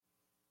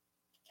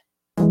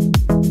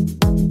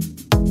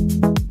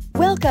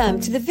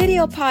Welcome to the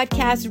video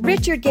podcast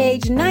Richard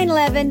Gage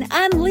 9/11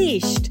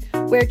 Unleashed,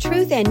 where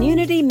truth and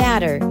unity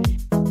matter.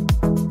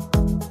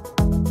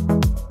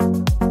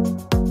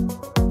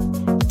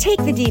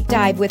 Take the deep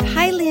dive with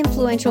highly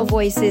influential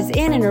voices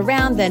in and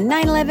around the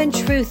 9/11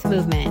 truth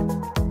movement.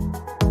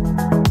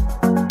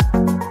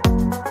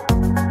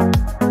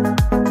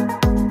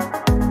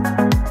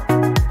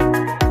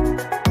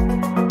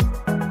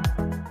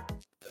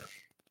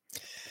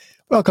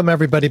 Welcome,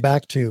 everybody,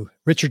 back to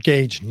Richard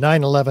Gage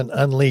 9/11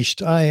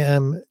 Unleashed. I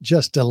am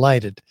just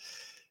delighted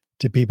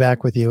to be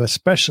back with you,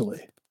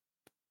 especially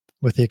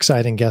with the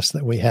exciting guest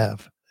that we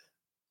have,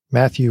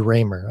 Matthew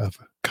Raymer of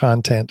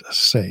Content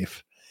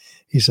Safe.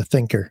 He's a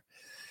thinker.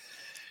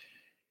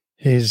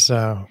 He's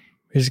going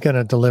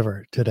to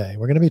deliver today.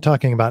 We're going to be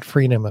talking about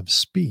freedom of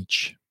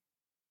speech.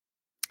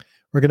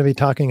 We're going to be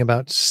talking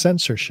about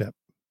censorship.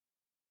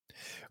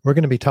 We're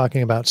going to be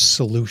talking about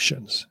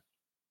solutions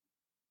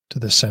to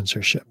the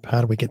censorship.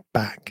 How do we get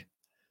back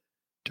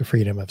to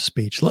freedom of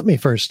speech? Let me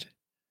first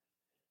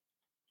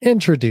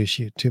introduce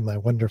you to my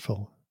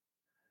wonderful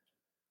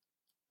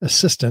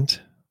assistant,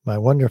 my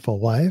wonderful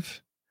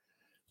wife,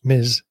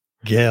 Ms.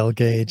 Gail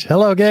Gage.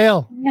 Hello,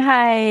 Gail.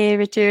 Hi,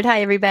 Richard.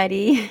 Hi,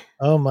 everybody.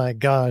 Oh my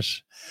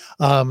gosh.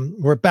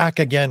 We're back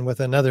again with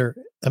another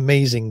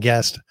amazing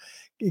guest.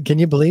 Can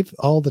you believe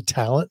all the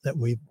talent that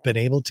we've been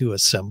able to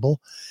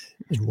assemble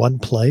in one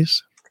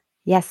place?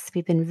 Yes,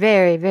 we've been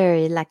very,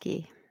 very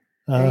lucky.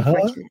 Very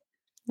fortunate.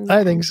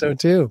 I think so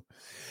too.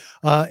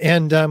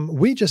 And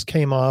we just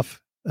came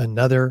off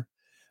another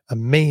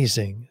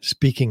amazing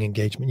speaking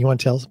engagement. You want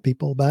to tell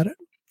people about it?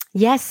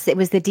 Yes, it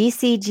was the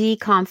DCG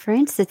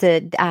conference. It's a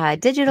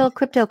digital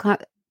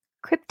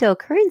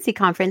cryptocurrency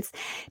conference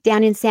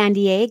down in San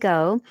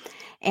Diego.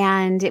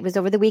 And it was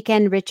over the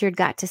weekend. Richard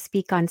got to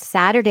speak on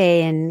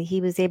Saturday, and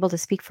he was able to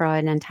speak for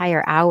an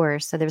entire hour.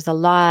 So there was a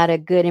lot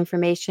of good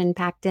information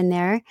packed in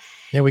there.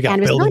 Yeah, we got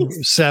Building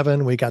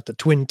 7. We got the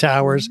Twin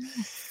Towers.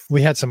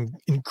 We had some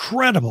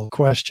incredible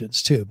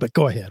questions too, but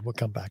go ahead. We'll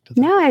come back to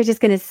that. No, I was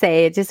just going to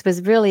say, it just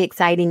was really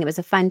exciting. It was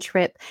a fun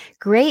trip.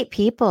 Great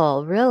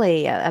people,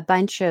 really a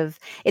bunch of,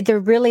 they're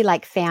really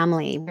like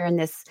family. We're in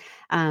this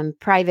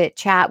private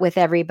chat with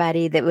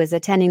everybody that was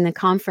attending the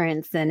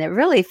conference, and it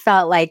really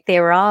felt like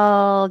they were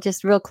all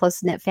just real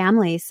close-knit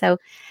family. So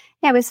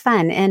yeah, it was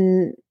fun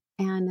and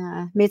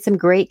made some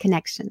great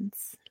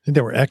connections.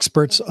 There were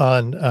experts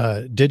on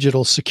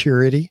digital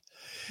security.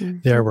 Mm-hmm.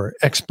 There were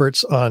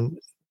experts on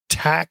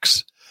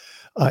tax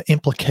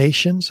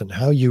implications and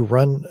how you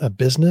run a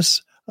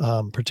business,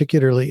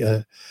 particularly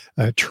a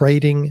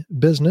trading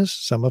business.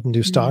 Some of them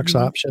do stocks,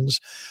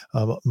 options.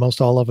 Most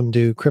all of them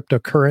do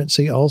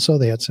cryptocurrency also.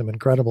 They had some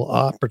incredible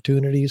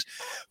opportunities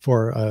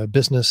for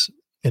business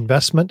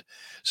investment.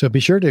 So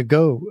be sure to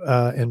go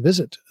and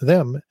visit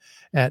them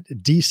at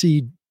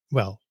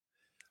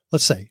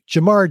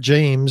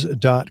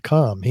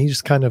jamarjames.com.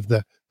 He's kind of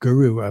the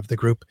guru of the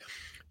group,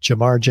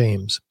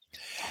 jamarjames.com,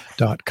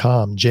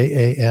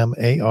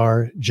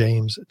 JAMAR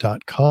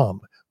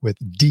James.com, with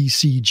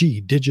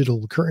DCG,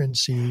 Digital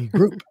Currency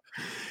Group.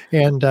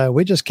 And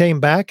we just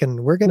came back, and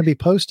we're going to be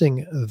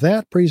posting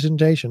that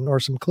presentation or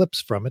some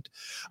clips from it,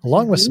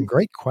 along with some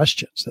great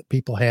questions that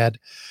people had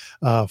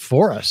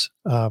for us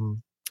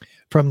from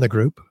the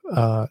group.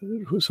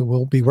 So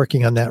we'll be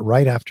working on that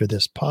right after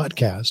this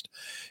podcast.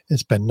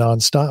 It's been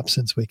nonstop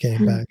since we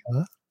came back,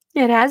 huh?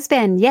 It has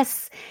been,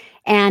 yes.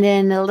 And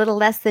in a little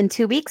less than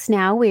 2 weeks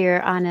now, we're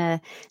on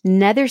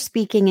another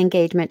speaking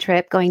engagement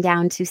trip going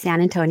down to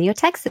San Antonio,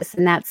 Texas.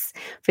 And that's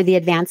for the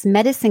Advanced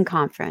Medicine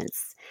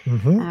Conference.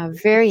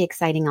 Very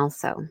exciting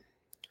also.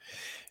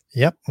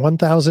 Yep.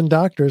 1,000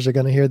 doctors are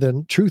going to hear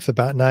the truth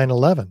about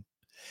 9/11.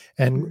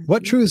 And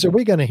what truths are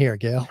we going to hear,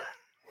 Gail?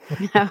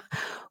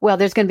 Well,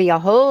 there's going to be a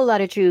whole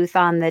lot of truth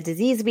on the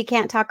disease we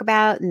can't talk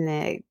about and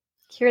the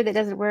cure that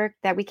doesn't work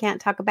that we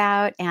can't talk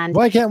about. And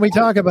why can't we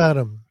talk about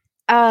them?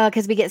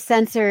 Because we get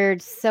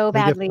censored so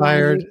badly on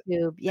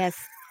YouTube. Yes,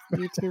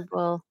 YouTube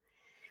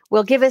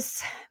will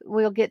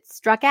get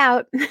struck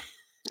out.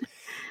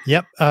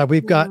 Yep,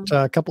 we've got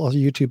a couple of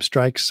YouTube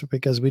strikes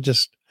because we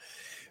just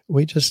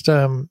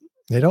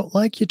they don't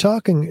like you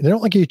talking. They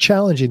don't like you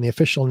challenging the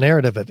official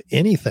narrative of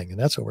anything, and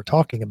that's what we're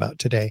talking about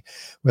today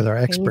with our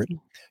expert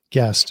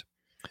guest.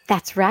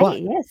 That's right.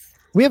 But yes.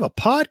 We have a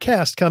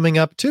podcast coming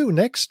up too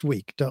next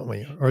week, don't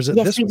we? Or is it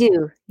this week? Yes, we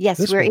do.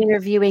 Yes, we're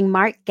interviewing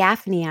Mark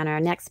Gaffney on our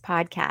next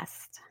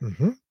podcast.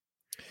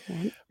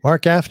 Right.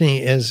 Mark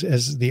Gaffney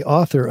is the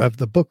author of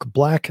the book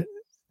Black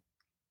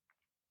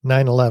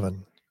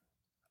 9/11.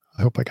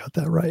 I hope I got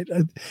that right.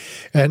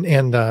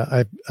 And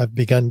I've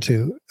begun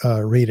to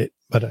read it,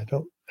 but I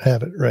don't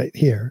have it right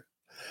here.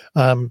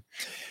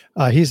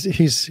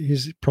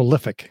 He's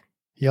prolific.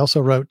 He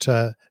also wrote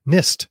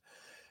NIST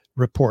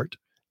report,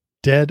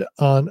 Dead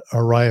on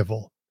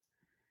Arrival.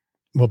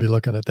 We'll be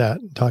looking at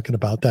that and talking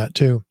about that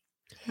too.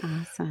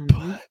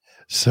 Awesome.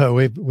 So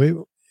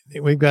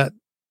we've got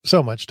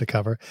so much to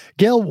cover.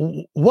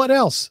 Gail, what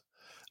else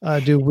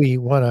do we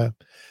want to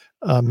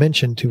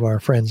mention to our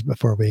friends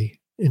before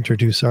we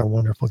introduce our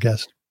wonderful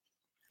guest?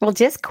 Well,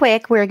 just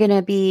quick, we're going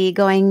to be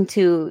going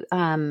to,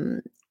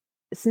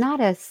 it's not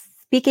a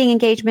speaking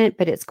engagement,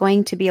 but it's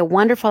going to be a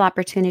wonderful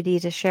opportunity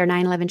to share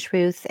 9/11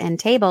 truth and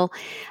table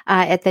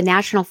at the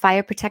National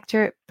Fire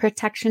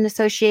Protection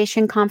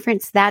Association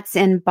conference. That's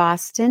in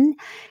Boston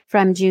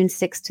from June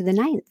 6th to the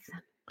 9th.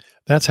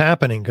 That's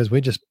happening because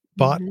we just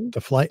bought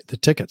Mm-hmm. the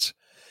tickets.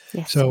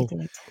 Yes, I So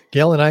did.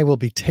 Gail and I will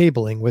be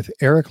tabling with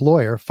Eric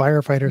Lawyer,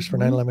 Firefighters for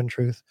Mm-hmm. 9/11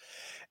 Truth,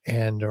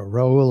 and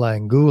Raul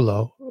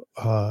Angulo,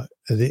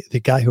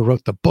 the guy who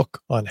wrote the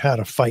book on how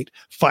to fight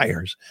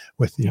fires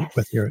with Yes.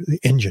 the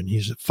engine.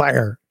 He's a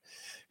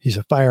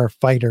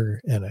firefighter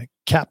and a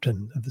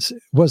captain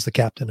was the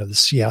captain of the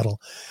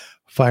Seattle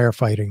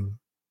firefighting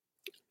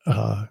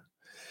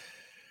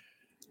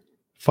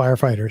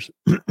firefighters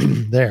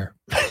there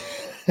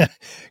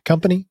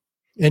company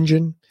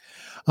engine.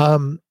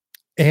 And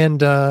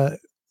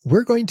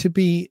we're going to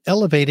be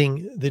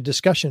elevating the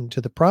discussion to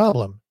the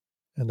problem.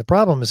 And the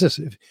problem is this: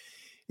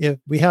 if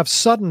we have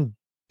sudden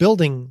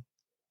building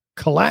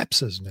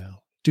collapses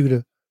now due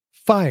to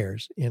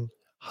fires in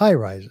high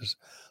rises,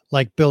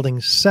 like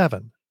Building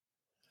 7,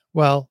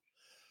 well,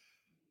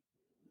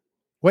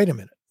 wait a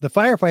minute. The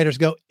firefighters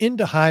go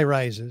into high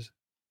rises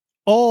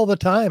all the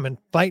time and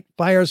fight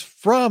fires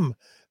from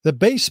the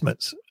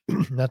basements,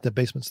 not the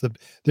basements.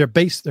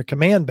 Their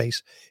command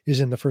base is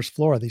in the first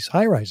floor of these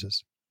high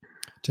rises,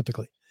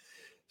 typically.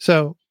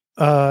 So,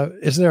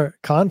 is there a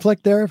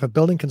conflict there if a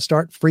building can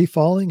start free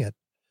falling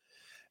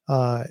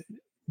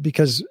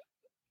because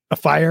a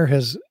fire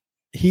has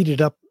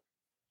heated up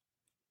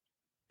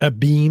a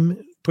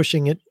beam,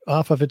 pushing it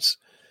off of its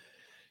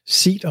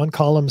seat on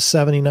column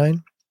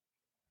 79?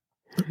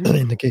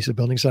 In the case of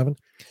Building 7,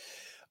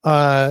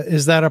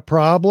 is that a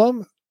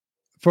problem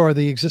for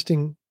the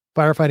existing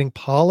firefighting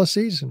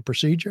policies and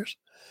procedures?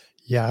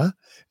 Yeah,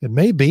 it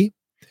may be.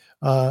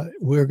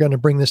 We're going to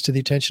bring this to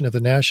the attention of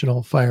the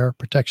National Fire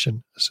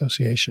Protection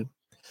Association.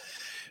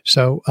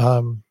 So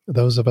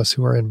those of us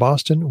who are in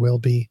Boston will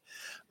be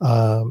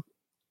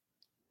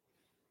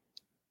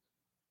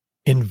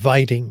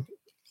inviting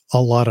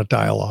a lot of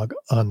dialogue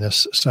on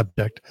this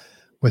subject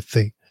with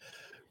the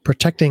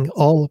Protecting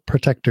All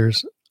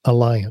Protectors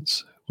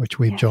Alliance, which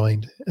we've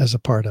joined as a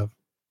part of.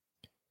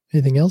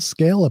 Anything else,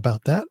 Gail,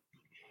 about that?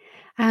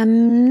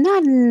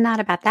 Not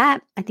about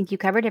that. I think you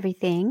covered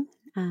everything.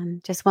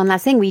 Just one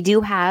last thing. We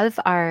do have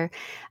our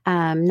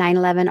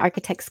 9/11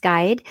 Architect's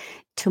Guide.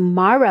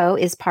 Tomorrow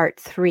is part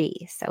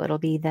 3. So it'll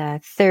be the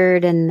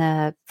third in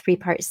the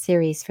 3-part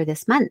series for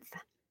this month.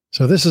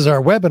 So this is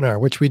our webinar,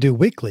 which we do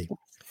weekly.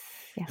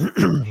 Yes.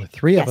 With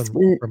 3 of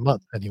them per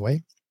month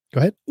anyway. Go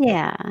ahead.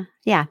 Yeah.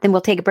 Then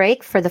we'll take a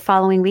break for the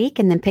following week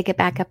and then pick it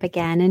back up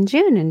again in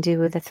June and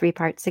do the 3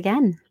 parts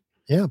again.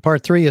 Yeah,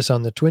 part 3 is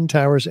on the Twin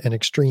Towers and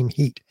extreme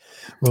heat.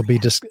 We'll be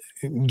just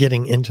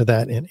getting into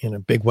that in a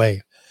big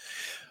way.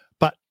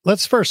 But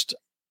let's first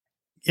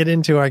get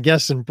into our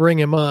guests and bring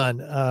him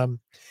on.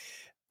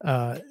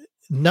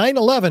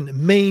 9/11,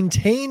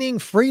 maintaining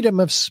freedom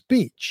of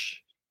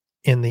speech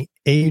in the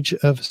age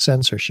of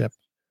censorship,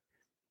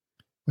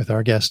 with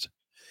our guest,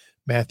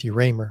 Matthew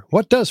Raymer.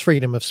 What does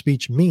freedom of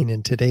speech mean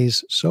in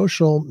today's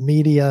social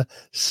media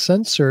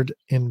censored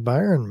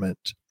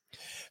environment?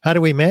 How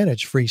do we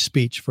manage free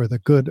speech for the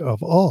good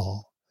of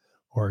all?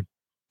 Or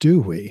do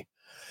we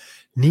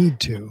need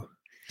to?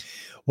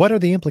 What are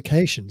the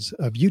implications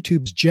of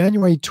YouTube's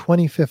January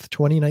 25th,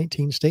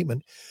 2019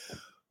 statement?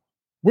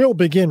 We'll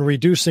begin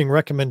reducing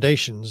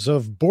recommendations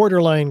of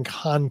borderline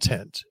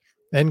content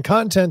and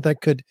content that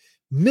could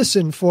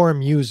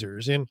misinform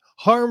users in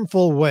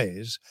harmful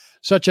ways,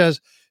 such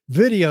as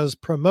videos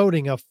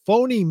promoting a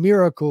phony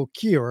miracle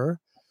cure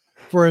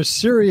for a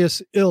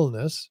serious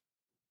illness.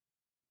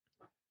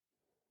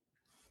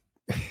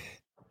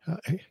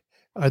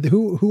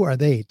 Who are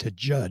they to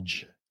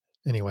judge?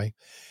 Anyway,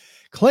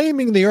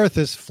 claiming the earth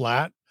is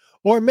flat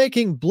or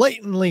making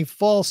blatantly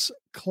false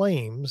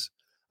claims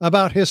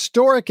about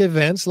historic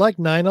events like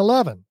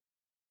 9/11.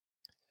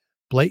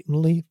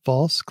 Blatantly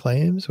false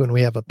claims when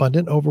we have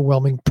abundant,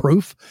 overwhelming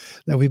proof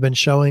that we've been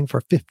showing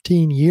for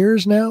 15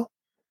 years now?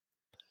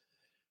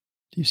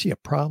 Do you see a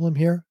problem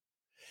here?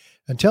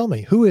 And tell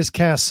me, who is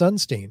Cass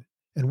Sunstein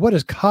and what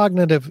is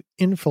cognitive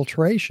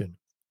infiltration?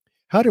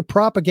 How do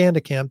propaganda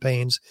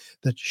campaigns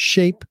that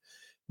shape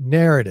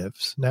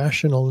narratives,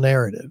 national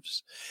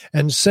narratives,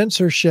 and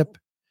censorship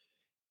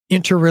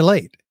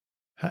interrelate?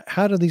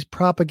 How do these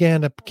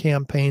propaganda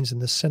campaigns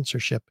and the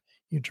censorship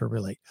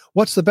interrelate?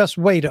 What's the best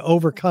way to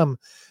overcome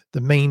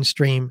the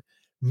mainstream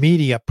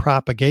media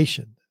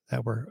propagation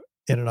that we're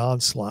in an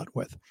onslaught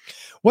with?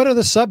 What are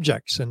the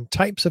subjects and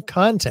types of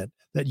content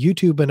that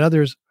YouTube and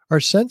others are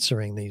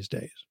censoring these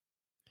days?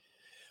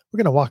 We're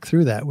going to walk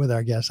through that with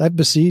our guest. I've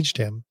besieged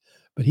him,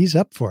 but he's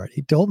up for it.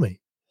 He told me.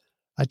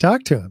 I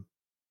talked to him.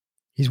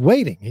 He's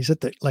waiting. He's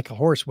like a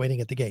horse waiting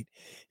at the gate.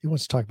 He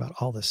wants to talk about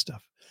all this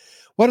stuff.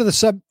 How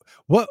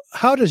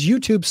does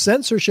YouTube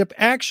censorship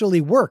actually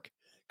work?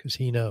 Because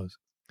he knows.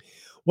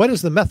 What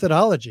is the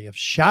methodology of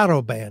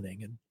shadow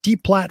banning and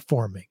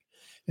deplatforming?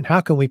 And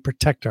how can we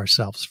protect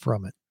ourselves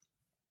from it?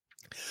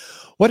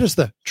 What is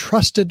the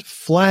Trusted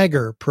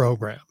Flagger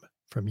program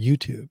from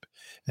YouTube,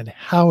 and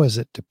how is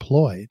it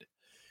deployed?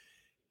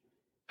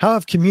 How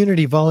have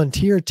community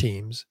volunteer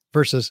teams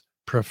versus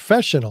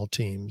professional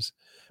teams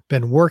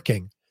been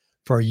working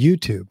for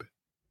YouTube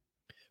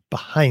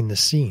behind the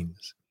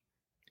scenes?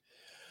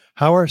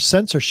 How are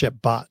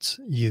censorship bots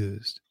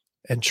used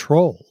and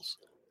trolls?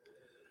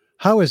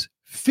 How is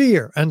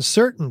fear,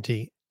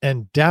 uncertainty,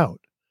 and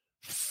doubt,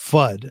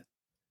 FUD,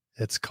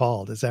 it's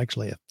called, it's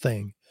actually a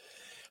thing.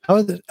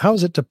 How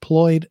is it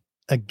deployed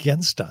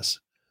against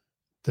us,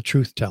 the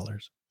truth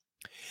tellers?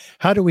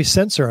 How do we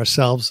censor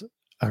ourselves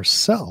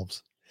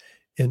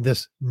in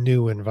this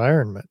new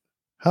environment?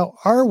 How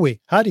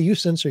do you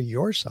censor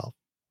yourself?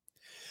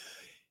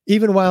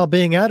 Even while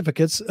being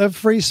advocates of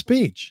free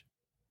speech.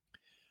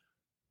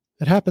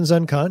 It happens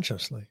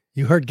unconsciously.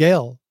 You heard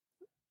Gail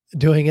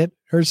doing it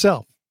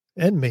herself,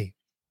 and me.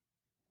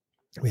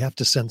 We have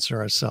to censor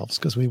ourselves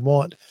because we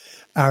want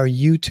our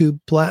YouTube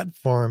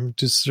platform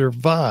to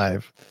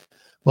survive.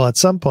 Well, at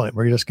some point,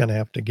 we're just going to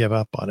have to give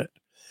up on it.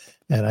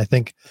 And I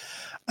think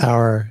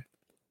our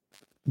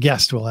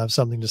guest will have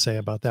something to say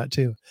about that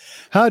too.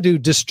 How do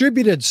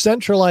distributed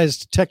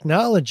centralized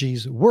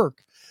technologies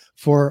work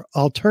for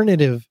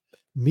alternative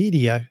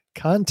media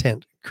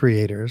content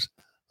creators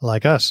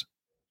like us,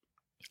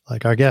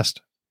 like our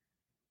guest,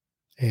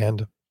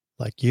 and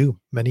like you,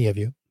 many of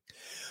you?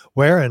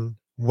 Where and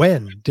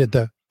when did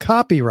the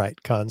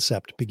copyright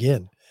concept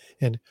begin?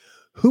 And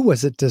who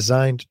was it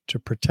designed to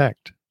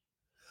protect?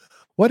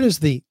 What is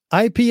the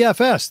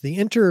IPFS, the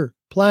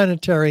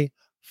Interplanetary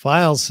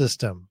File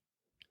System?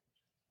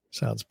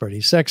 Sounds pretty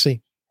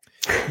sexy.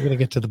 We're going to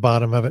get to the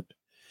bottom of it.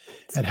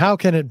 And how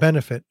can it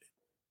benefit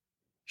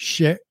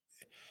sharing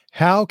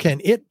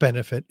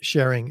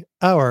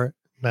our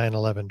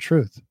 9/11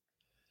 truth?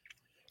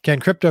 Can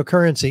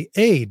cryptocurrency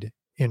aid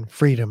in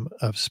freedom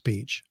of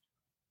speech?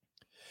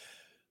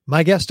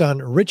 My guest on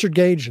Richard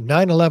Gage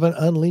 9/11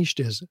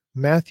 Unleashed is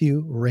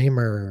Matthew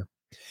Raymer.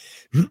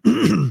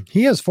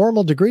 He has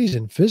formal degrees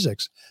in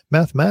physics,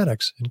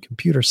 mathematics, and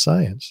computer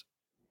science.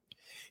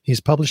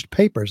 He's published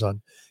papers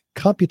on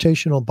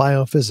computational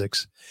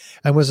biophysics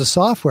and was a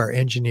software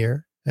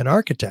engineer and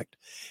architect,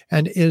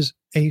 and is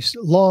a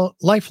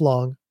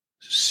lifelong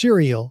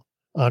serial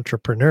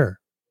entrepreneur.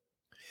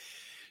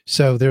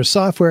 So there's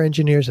software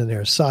engineers and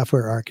there's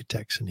software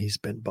architects, and he's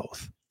been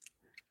both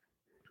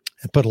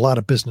and put a lot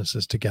of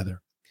businesses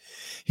together.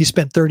 He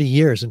spent 30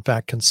 years, in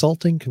fact,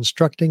 consulting,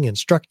 constructing,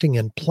 instructing,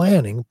 and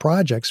planning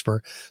projects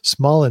for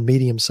small and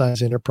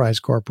medium-sized enterprise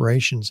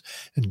corporations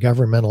and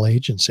governmental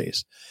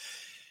agencies.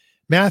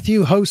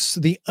 Matthew hosts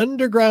the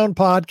underground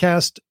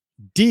podcast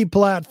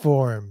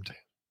Deplatformed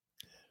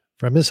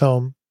from his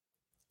home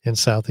in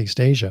Southeast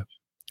Asia.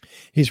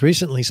 He's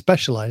recently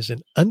specialized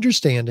in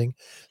understanding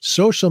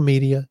social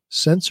media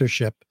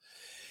censorship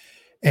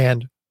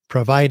and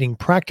providing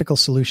practical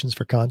solutions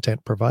for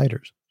content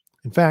providers.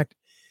 In fact,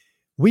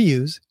 we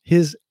use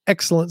his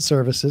excellent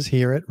services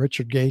here at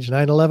Richard Gage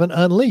 9/11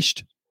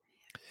 Unleashed.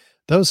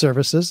 Those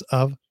services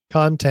of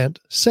Content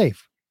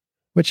Safe,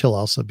 which he'll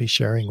also be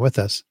sharing with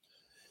us.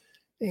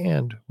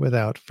 And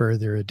without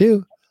further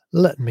ado,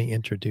 let me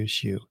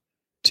introduce you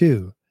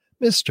to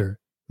Mr.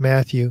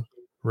 Matthew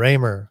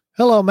Raymer.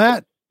 Hello,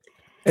 Matt.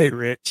 Hey,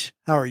 Rich.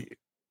 How are you?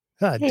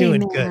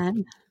 Doing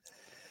good.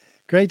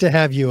 Great to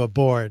have you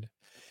aboard.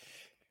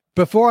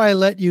 Before I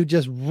let you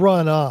just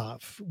run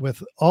off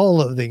with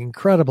all of the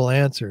incredible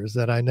answers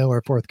that I know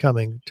are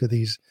forthcoming to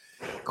these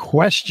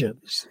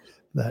questions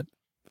that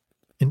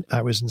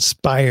I was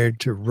inspired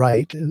to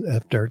write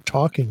after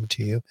talking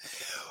to you,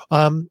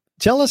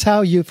 tell us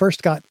how you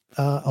first got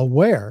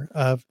aware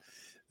of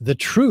the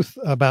truth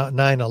about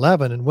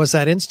 9/11, and was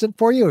that instant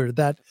for you, or did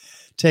that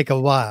take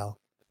a while?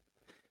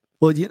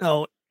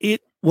 Well,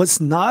 it was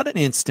not an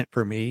instant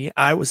for me.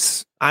 I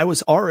was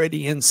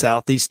already in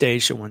Southeast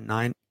Asia when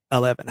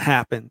 9/11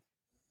 happened,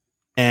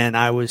 and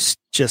I was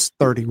just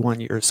 31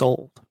 years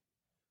old.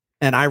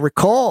 And I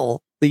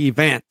recall the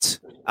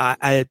event.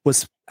 I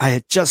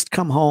had just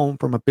come home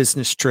from a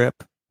business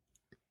trip,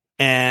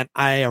 and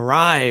I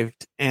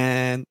arrived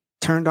and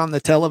turned on the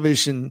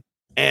television,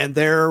 and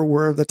there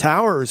were the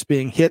towers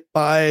being hit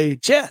by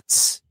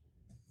jets.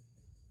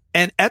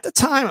 And at the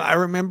time, I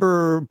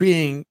remember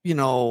being,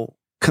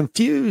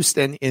 confused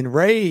and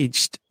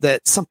enraged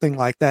that something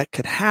like that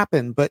could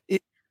happen.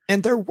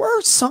 And there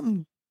were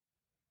some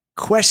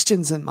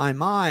questions in my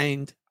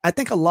mind. I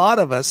think a lot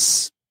of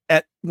us,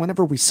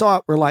 whenever we saw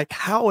it, were like,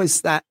 how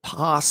is that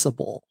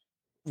possible?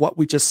 What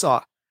we just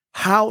saw,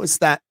 how is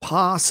that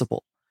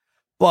possible?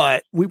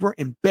 But we were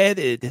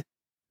embedded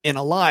in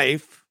a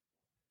life,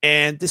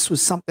 and this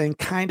was something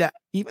kind of,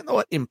 even though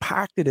it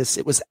impacted us,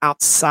 it was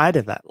outside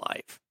of that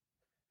life.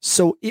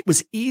 So it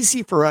was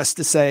easy for us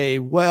to say,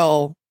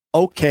 well,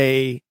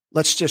 okay,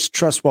 let's just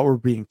trust what we're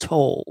being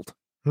told.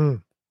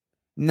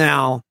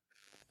 Now,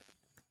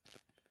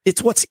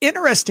 what's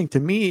interesting to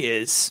me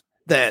is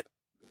that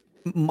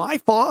my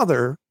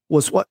father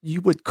was what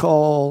you would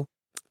call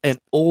an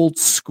old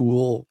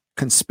school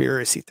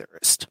conspiracy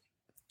theorist.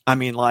 I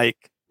mean,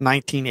 like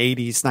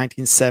 1980s,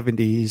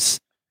 1970s.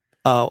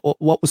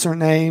 What was her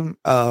name?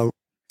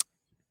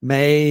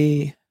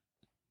 May,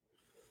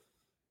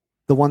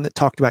 the one that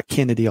talked about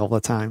Kennedy all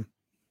the time.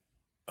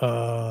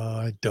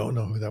 I don't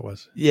know who that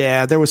was.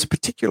 Yeah, there was a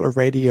particular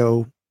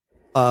radio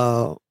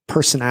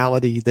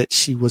personality that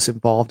she was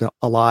involved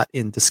a lot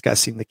in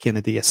discussing the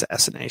Kennedy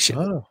assassination.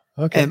 Oh,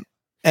 okay.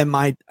 And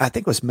I think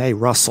it was May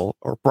Russell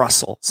or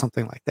Brussel,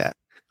 something like that.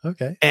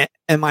 Okay.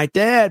 And my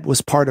dad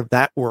was part of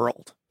that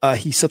world.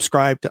 He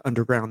subscribed to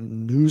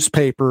underground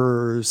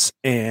newspapers,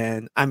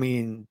 and I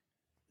mean,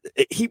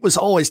 he was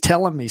always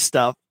telling me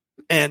stuff,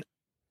 and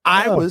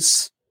I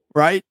was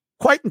quite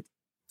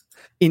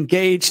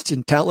engaged,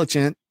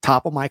 intelligent,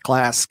 top of my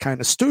class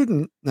kind of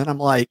student. And I'm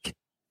like,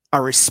 I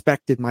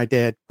respected my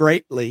dad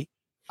greatly.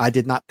 I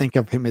did not think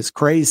of him as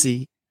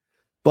crazy,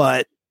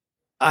 but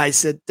I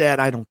said, Dad,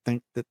 I don't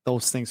think that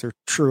those things are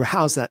true.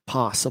 How's that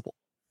possible?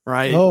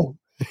 Right? Oh,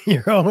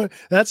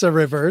 that's a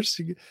reverse.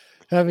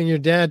 Having your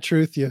dad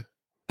truth you.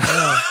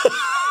 Wow.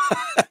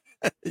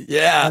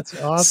 Yeah.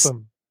 That's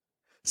awesome.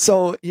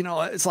 So,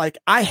 it's like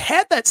I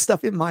had that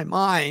stuff in my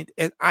mind,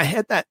 and I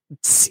had that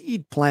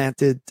seed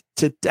planted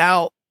to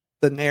doubt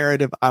the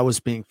narrative I was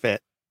being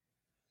fed.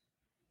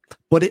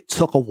 But it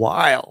took a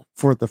while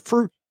for the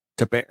fruit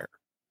to bear.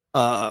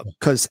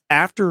 Because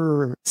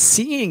after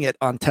seeing it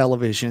on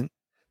television,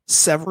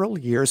 several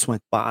years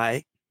went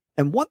by.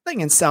 And one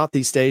thing in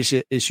Southeast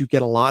Asia is you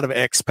get a lot of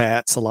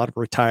expats, a lot of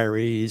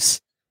retirees.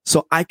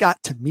 So I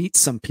got to meet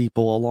some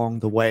people along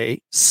the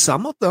way,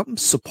 some of them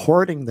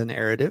supporting the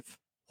narrative.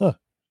 Huh.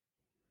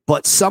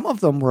 But some of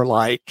them were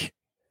like,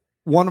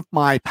 one of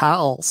my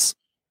pals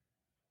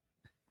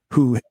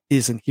who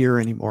isn't here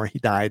anymore, he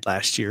died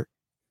last year.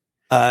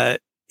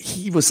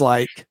 He was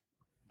like,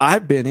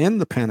 I've been in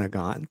the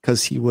Pentagon,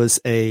 because he was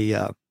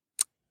I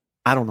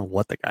don't know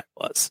what the guy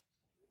was,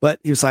 but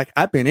he was like,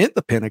 I've been in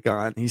the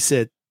Pentagon. He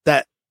said,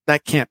 that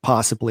can't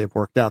possibly have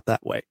worked out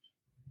that way.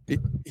 He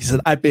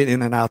said, I've been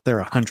in and out there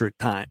 100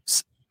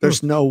 times.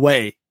 There's no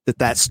way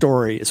that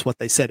story is what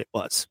they said it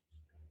was.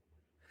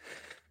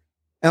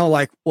 And I'm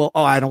like, well,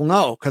 I don't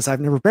know, because I've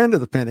never been to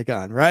the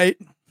Pentagon, right?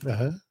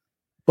 Uh-huh.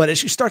 But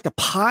as you start to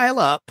pile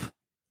up,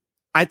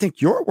 I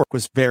think your work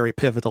was very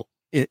pivotal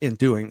in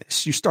doing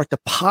this. You start to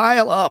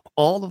pile up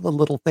all of the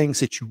little things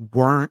that you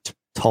weren't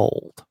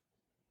told.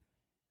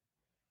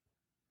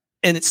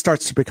 And it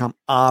starts to become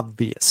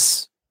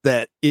obvious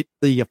that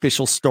the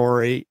official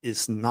story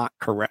is not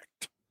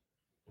correct.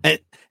 And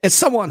as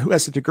someone who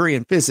has a degree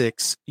in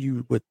physics,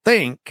 you would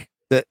think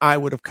that I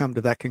would have come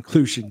to that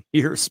conclusion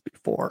years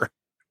before.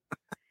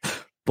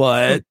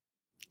 But,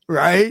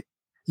 right?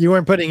 You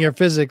weren't putting your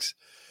physics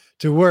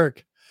to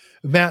work.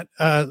 Matt,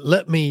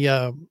 let me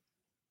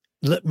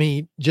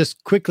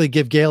just quickly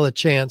give Gail a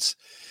chance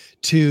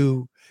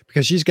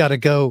because she's got to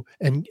go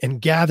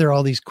and gather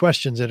all these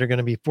questions that are going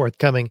to be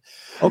forthcoming.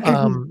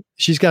 Okay.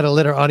 She's got to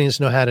let our audience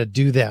know how to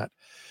do that.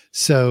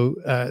 So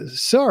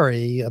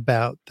sorry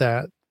about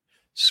that,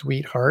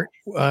 sweetheart.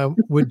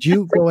 Would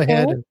you go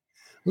ahead and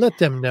let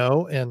them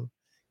know and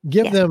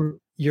give them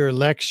your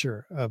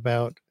lecture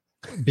about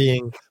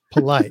being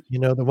polite?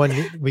 The one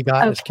we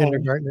got as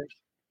kindergartners.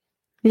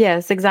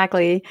 Yes,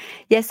 exactly.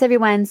 Yes,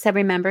 everyone. So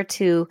remember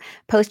to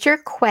post your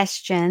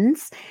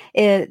questions.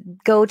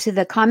 Go to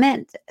the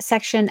comment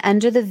section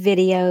under the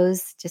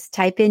videos. Just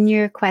type in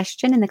your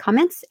question in the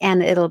comments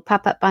and it'll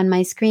pop up on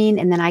my screen.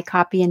 And then I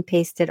copy and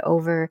paste it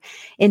over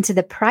into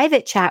the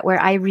private chat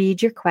where I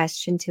read your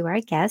question to our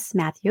guest,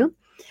 Matthew.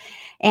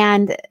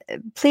 And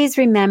please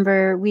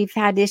remember, we've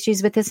had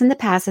issues with this in the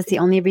past. That's the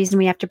only reason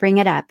we have to bring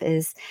it up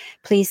is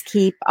please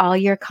keep all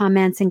your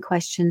comments and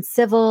questions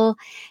civil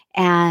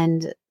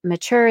and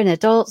mature and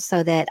adult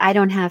so that I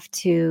don't have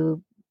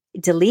to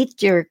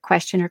delete your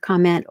question or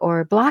comment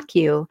or block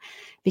you,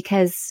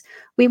 because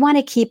we want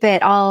to keep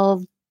it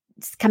all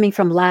coming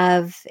from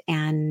love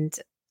and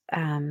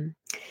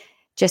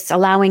just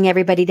allowing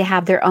everybody to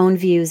have their own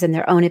views and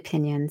their own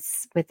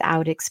opinions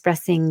without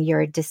expressing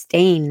your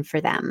disdain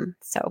for them.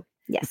 So,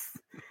 yes.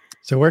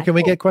 So where can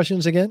we get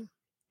questions again?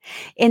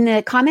 In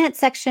the comment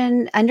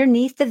section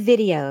underneath the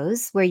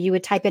videos where you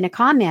would type in a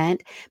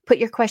comment, put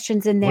your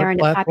questions in there, What and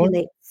platform? it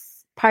populates.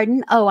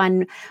 Pardon? Oh,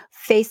 on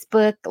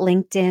Facebook,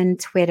 LinkedIn,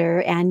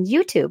 Twitter, and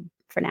YouTube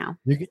for now.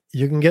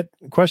 You can get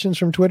questions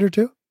from Twitter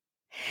too?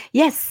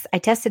 Yes, I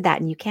tested that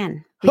and you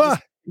can. We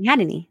just haven't had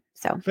any.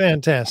 So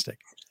fantastic.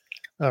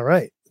 All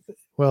right.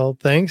 Well,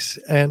 thanks.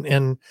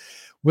 And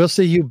we'll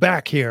see you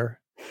back here.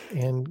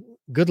 And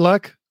good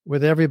luck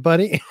with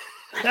everybody.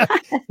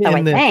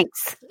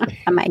 Thanks.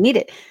 I might need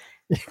it.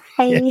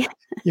 Hey. Yeah,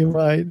 you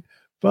might.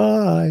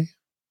 Bye.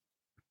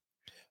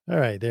 All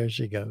right, there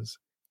she goes.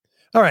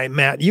 All right,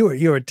 Matt, you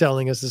were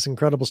telling us this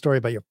incredible story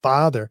about your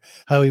father,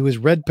 how he was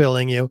red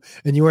pilling you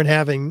and you weren't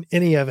having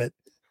any of it.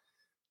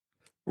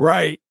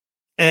 Right.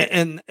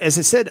 And as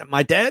I said,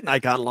 my dad and I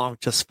got along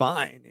just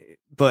fine.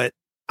 But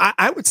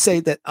I would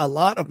say that a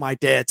lot of my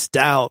dad's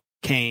doubt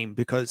came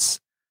because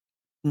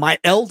my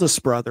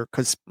eldest brother,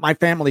 because my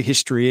family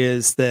history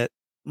is that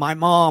my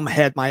mom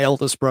had my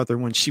eldest brother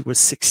when she was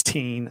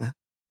 16.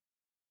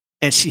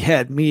 and she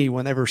had me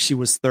whenever she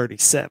was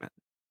 37.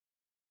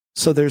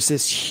 So there's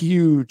this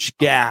huge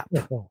gap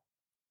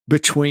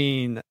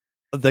between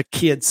the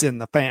kids in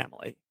the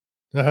family.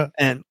 Uh-huh.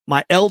 And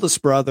my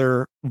eldest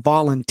brother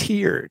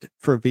volunteered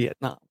for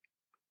Vietnam.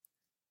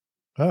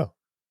 Oh.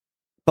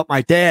 But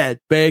my dad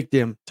begged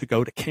him to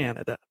go to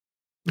Canada.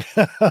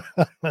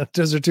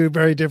 Those are two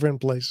very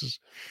different places.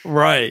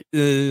 Right.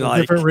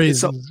 Different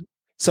reasons.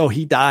 So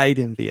he died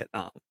in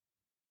Vietnam.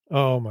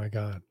 Oh, my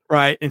God.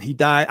 Right. And he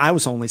died. I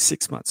was only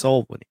 6 months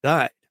old when he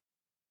died.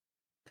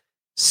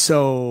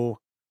 So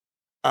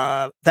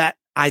that,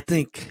 I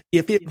think,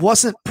 if it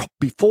wasn't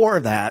before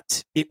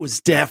that, it was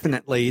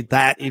definitely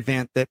that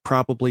event that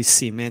probably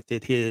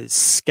cemented his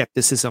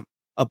skepticism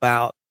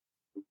about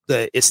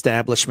the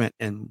establishment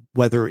and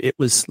whether it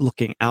was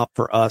looking out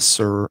for us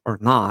or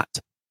not.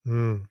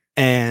 Mm.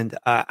 And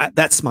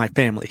that's my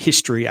family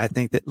history, I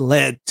think, that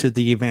led to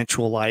the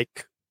eventual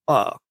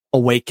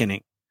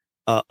awakening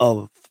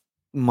of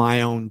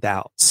my own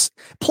doubts.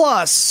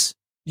 Plus,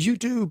 you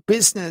do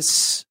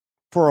business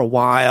for a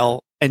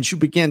while and you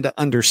begin to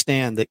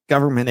understand that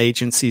government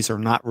agencies are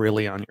not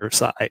really on your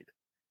side.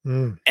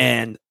 Mm.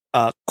 And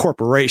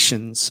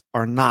corporations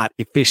are not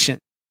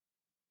efficient,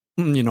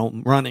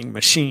 running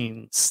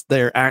machines.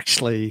 They're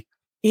actually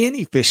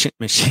inefficient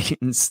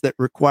machines that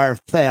require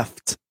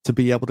theft to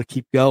be able to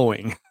keep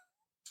going.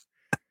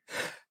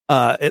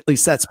 At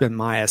least that's been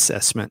my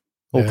assessment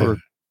over,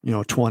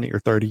 20 or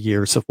 30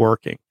 years of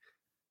working.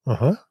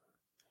 Uh-huh.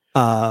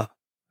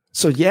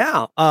 So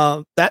yeah,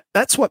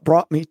 that's what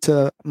brought me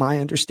to my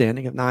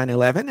understanding of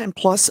 9/11, and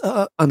plus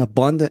an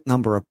abundant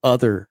number of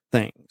other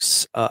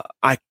things.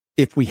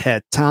 If we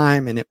had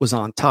time and it was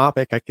on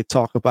topic, I could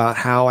talk about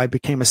how I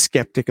became a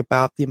skeptic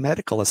about the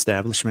medical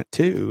establishment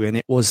too. And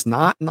it was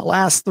not in the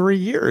last 3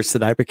 years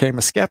that I became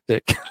a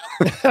skeptic.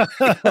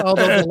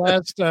 Although the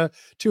last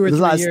 2 or 3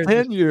 last years,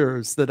 10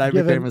 years that I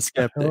became a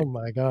skeptic. Oh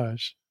my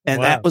gosh!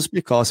 And that was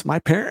because my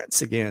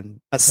parents,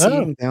 again,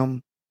 seeing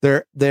them,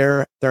 their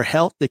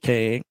health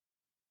decaying.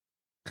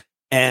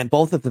 And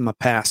both of them have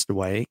passed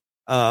away.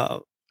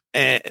 But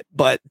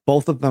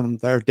both of them,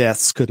 their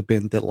deaths could have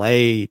been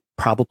delayed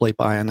probably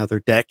by another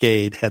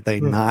decade had they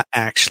not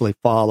actually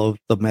followed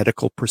the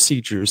medical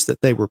procedures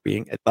that they were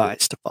being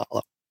advised to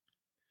follow.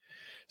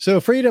 So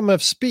freedom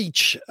of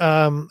speech,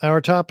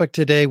 our topic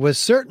today, was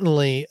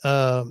certainly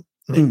an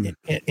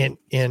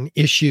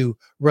issue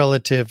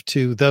relative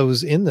to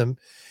those in the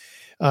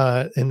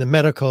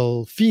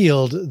medical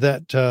field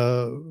that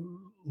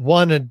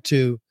wanted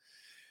to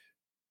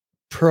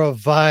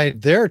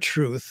provide their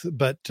truth,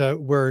 but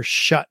were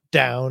shut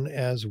down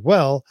as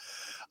well.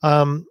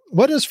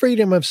 What does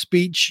freedom of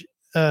speech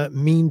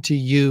mean to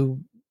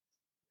you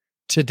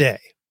today?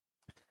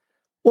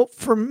 Well,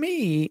 for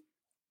me,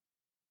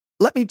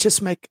 let me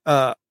just make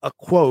a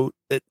quote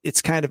that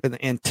it's kind of an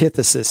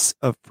antithesis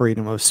of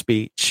freedom of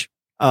speech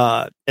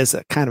as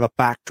a kind of a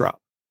backdrop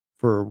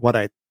for what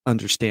I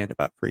understand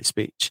about free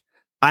speech.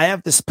 I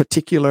have this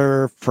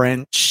particular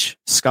French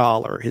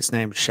scholar. His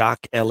name is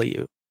Jacques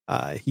Ellul.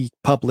 He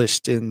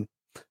published in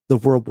the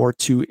World War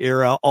II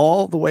era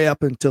all the way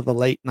up until the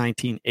late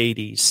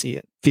 1980s. He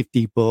had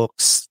 50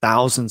 books,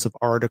 thousands of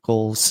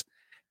articles.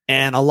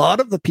 And a lot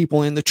of the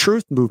people in the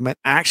truth movement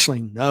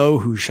actually know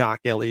who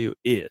Jacques Ellul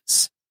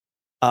is.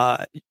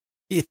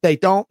 If they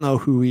don't know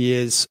who he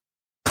is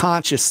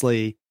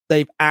consciously,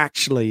 they've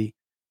actually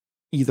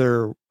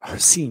either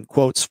seen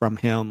quotes from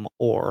him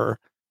or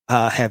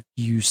have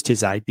used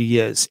his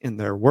ideas in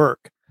their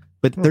work.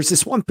 But there's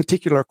this one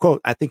particular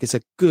quote I think is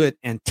a good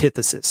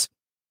antithesis.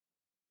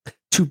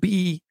 To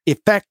be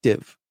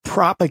effective,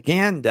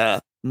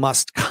 propaganda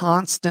must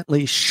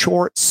constantly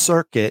short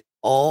circuit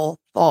all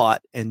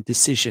thought and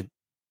decision.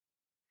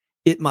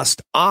 It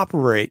must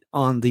operate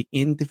on the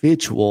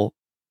individual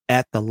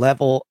at the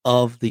level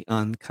of the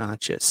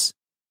unconscious.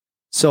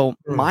 So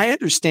my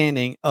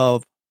understanding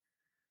of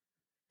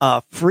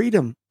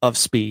freedom of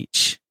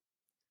speech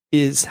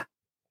is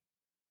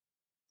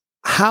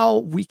how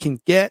we can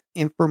get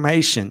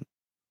information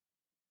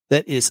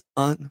that is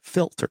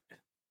unfiltered.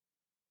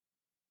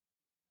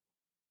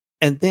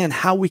 And then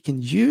how we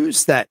can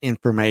use that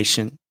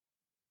information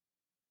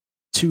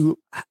to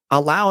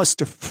allow us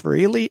to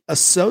freely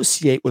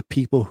associate with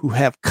people who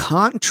have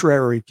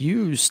contrary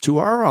views to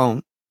our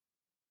own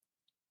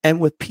and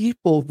with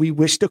people we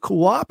wish to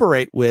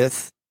cooperate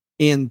with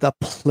in the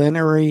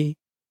plenary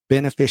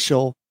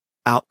beneficial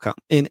outcome,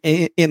 in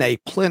a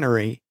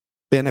plenary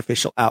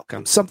beneficial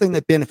outcome, something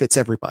that benefits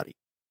everybody.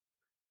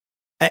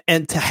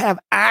 And to have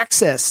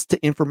access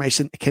to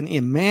information that can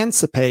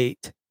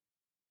emancipate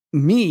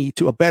me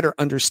to a better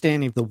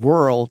understanding of the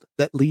world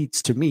that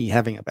leads to me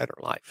having a better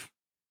life.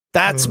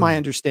 That's my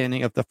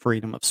understanding of the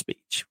freedom of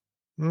speech.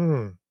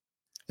 And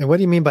what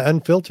do you mean by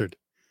unfiltered?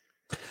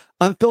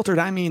 Unfiltered,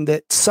 I mean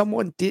that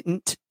someone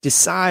didn't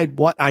decide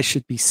what I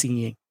should be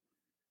seeing.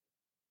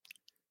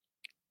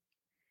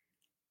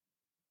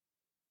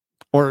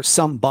 Or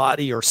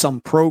somebody or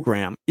some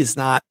program is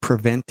not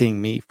preventing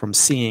me from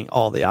seeing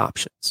all the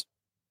options.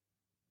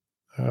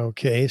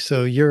 Okay,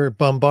 so you're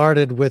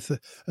bombarded with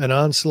an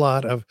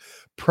onslaught of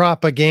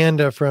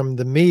propaganda from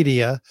the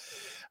media.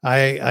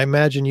 I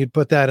imagine you'd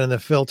put that in the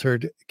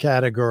filtered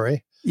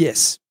category.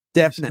 Yes,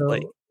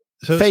 definitely.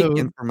 Fake So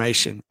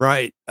information,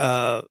 right?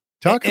 talk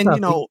And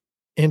about the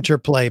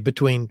interplay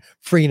between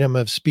freedom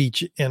of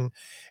speech and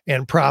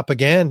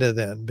propaganda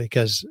then,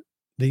 because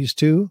these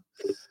two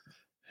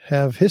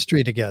have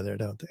history together,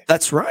 don't they?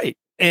 That's right.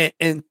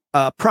 And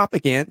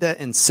propaganda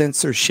and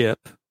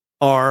censorship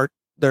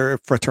they're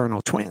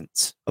fraternal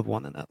twins of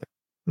one another.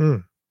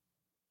 Mm.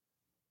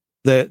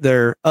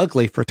 They're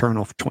ugly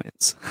fraternal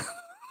twins.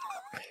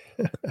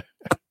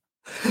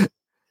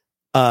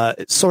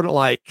 It's sort of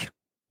like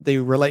the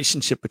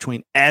relationship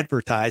between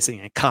advertising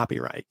and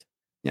copyright.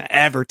 You know,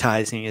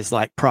 advertising is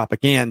like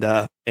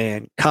propaganda,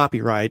 and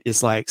copyright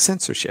is like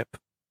censorship.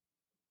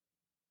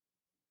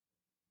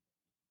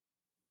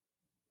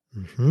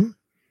 Mm-hmm.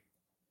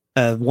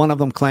 One of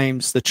them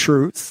claims the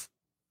truth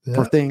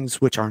for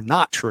things which are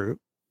not true,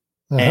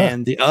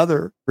 and the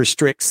other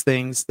restricts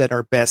things that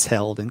are best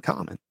held in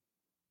common.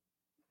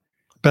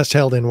 Best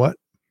held in what?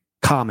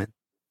 Common,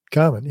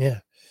 yeah.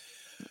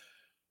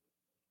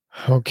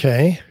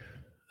 Okay.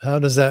 How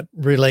does that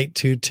relate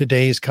to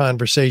today's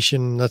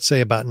conversation, let's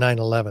say about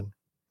 9/11?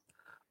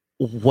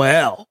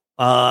 Well,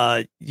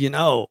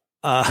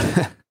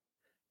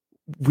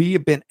 we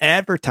have been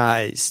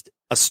advertised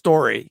a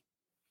story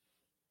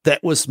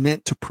that was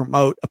meant to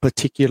promote a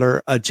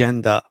particular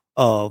agenda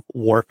of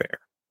warfare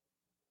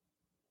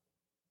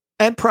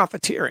and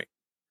profiteering.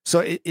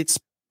 So it's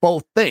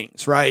both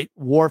things, right?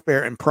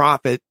 Warfare and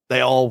profit,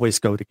 they always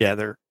go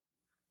together.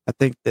 I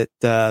think that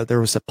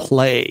there was a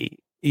play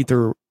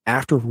either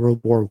after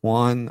World War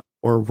I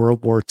or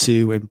World War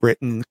II in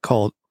Britain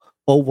called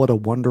 "Oh, What a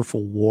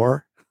Wonderful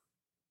War,"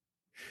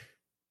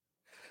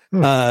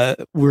 where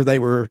they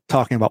were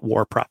talking about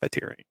war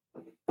profiteering.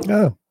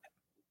 Oh.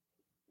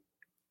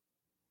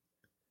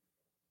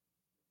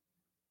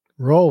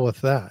 Roll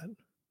with that.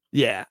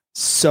 Yeah.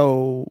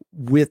 So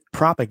with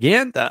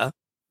propaganda,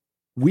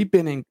 we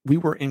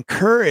were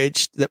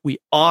encouraged that we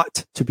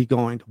ought to be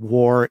going to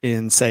war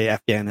in, say,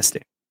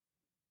 Afghanistan.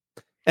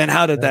 And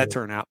how did that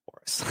turn out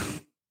for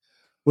us?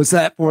 Was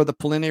that for the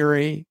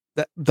plenary,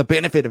 the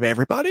benefit of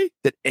everybody?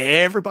 Did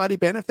everybody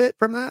benefit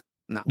from that?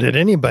 No. Did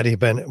anybody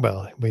benefit?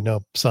 Well, we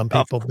know some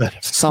people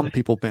benefited. Some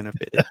people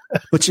benefited.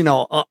 But,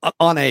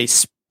 on a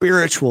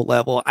spiritual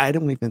level, I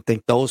don't even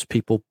think those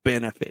people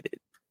benefited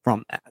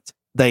from that.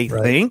 They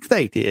think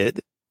they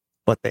did,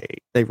 but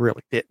they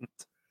really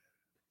didn't.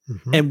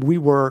 Mm-hmm. And we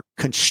were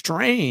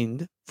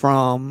constrained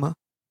from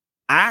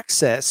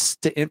access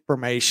to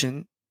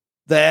information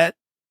that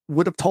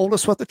would have told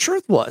us what the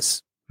truth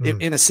was.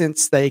 In a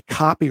sense, they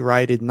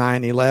copyrighted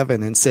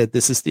 9/11 and said,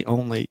 this is the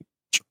only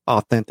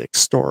authentic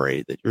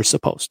story that you're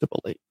supposed to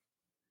believe.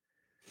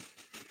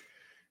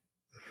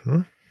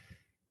 Mm-hmm.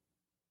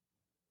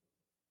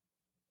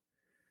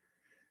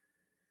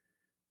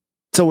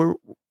 So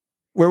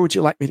where would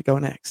you like me to go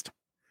next?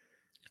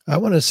 I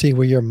want to see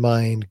where your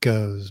mind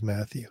goes,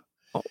 Matthew.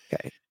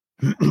 Okay.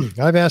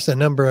 I've asked a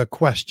number of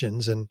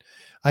questions and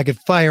I could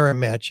fire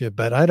them at you,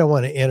 but I don't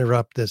want to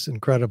interrupt this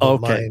incredible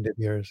mind of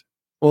yours.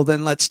 Well,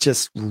 then let's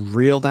just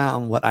reel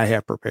down what I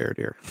have prepared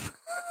here.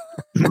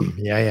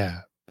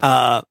 Yeah.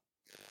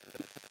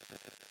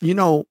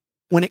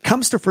 When it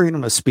comes to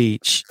freedom of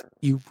speech,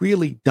 you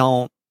really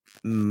don't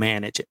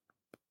manage it.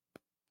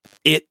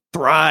 It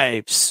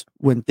thrives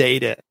when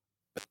data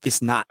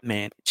is not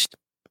managed.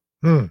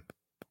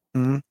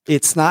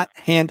 It's not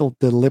handled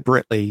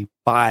deliberately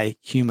by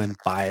human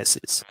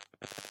biases.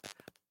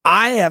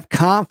 I have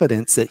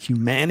confidence that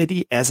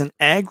humanity as an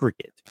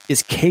aggregate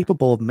is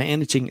capable of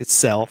managing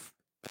itself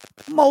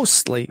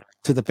mostly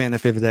to the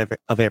benefit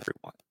of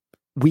everyone.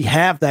 We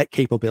have that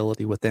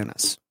capability within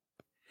us.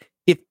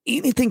 If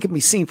anything can be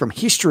seen from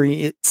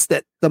history, it's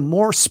that the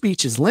more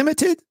speech is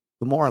limited,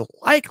 the more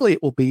likely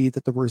it will be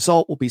that the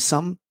result will be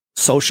some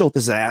social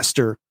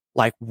disaster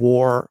like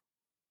war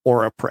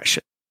or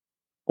oppression,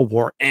 or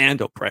war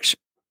and oppression.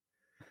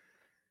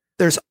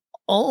 There's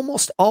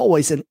almost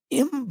always an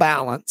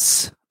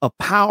imbalance of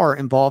power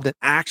involved in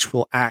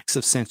actual acts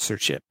of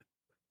censorship.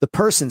 The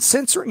person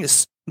censoring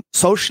is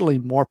socially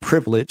more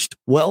privileged,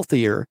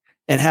 wealthier,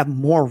 and have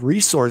more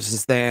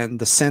resources than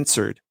the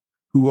censored,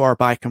 who are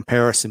by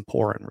comparison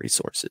poor in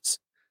resources.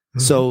 Mm-hmm.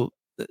 So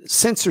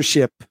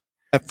censorship,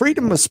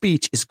 freedom of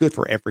speech is good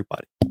for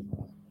everybody.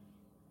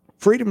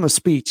 Freedom of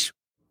speech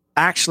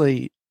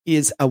actually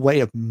is a way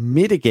of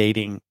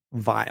mitigating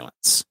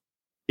violence.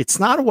 It's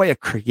not a way of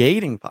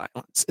creating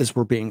violence as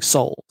we're being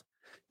sold.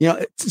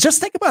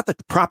 Just think about the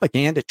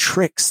propaganda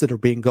tricks that are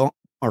being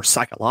or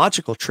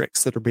psychological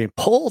tricks that are being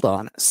pulled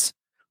on us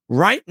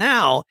right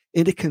now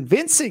into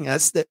convincing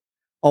us that,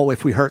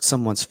 if we hurt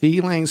someone's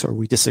feelings or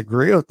we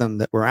disagree with them,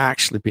 that we're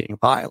actually being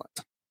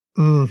violent.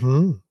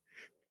 Mm-hmm.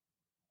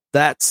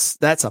 That's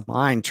a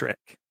mind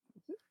trick.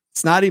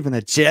 It's not even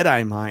a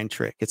Jedi mind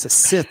trick. It's a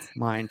Sith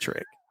mind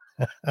trick.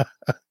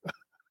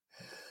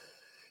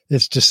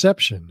 It's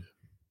deception.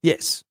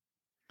 Yes.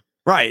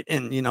 Right.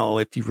 And,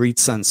 if you read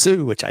Sun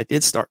Tzu, which I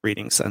did start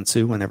reading Sun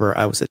Tzu whenever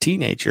I was a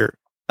teenager,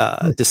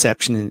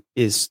 deception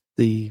is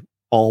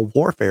all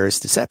warfare is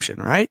deception,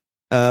 right?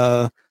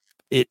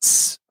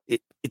 It's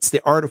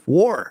the art of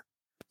war.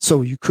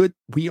 So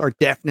we are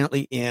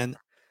definitely in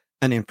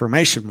an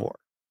information war,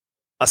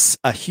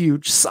 a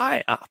huge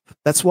psyop.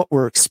 That's what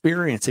we're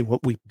experiencing,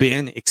 what we've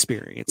been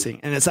experiencing.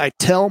 And as I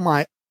tell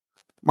my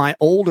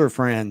older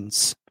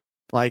friends,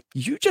 like,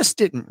 you just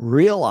didn't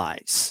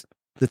realize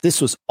that this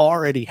was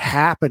already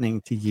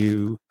happening to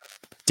you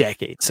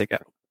decades ago.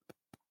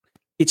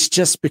 It's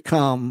just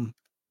become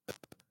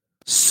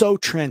so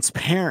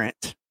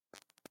transparent.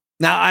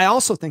 Now, I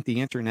also think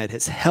the internet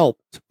has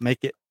helped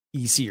make it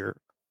easier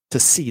to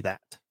see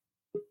that.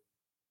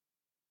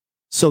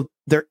 So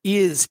there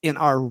is, in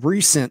our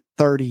recent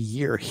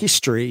 30-year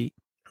history,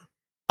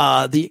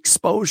 the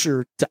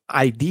exposure to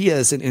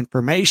ideas and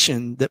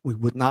information that we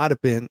would not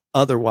have been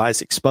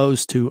otherwise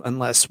exposed to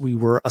unless we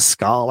were a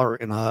scholar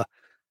in a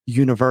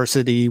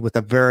university with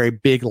a very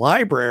big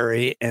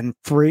library and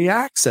free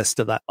access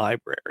to that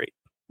library,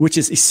 which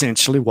is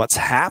essentially what's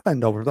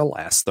happened over the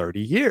last 30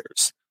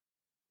 years.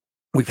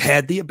 We've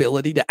had the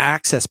ability to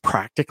access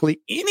practically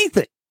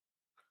anything,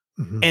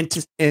 and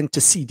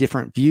to see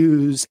different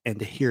views and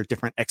to hear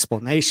different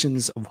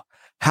explanations of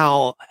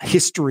how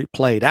history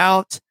played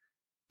out.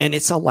 And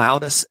it's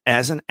allowed us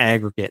as an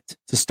aggregate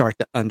to start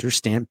to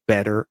understand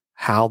better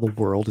how the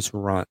world is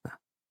run.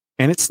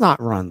 And it's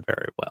not run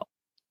very well.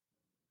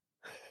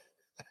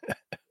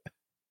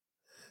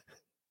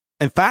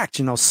 In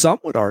fact, some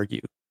would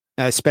argue,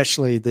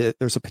 especially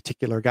there's a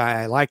particular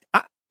guy I liked.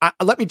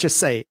 Let me just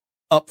say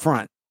up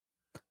front,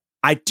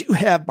 I do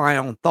have my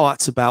own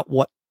thoughts about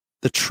what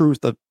the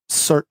truth of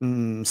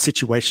certain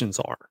situations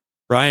are,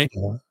 right?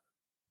 Yeah.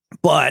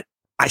 But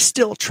I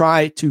still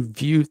try to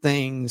view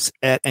things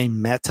at a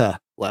meta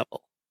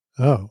level.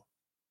 Oh.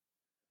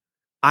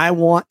 I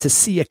want to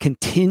see a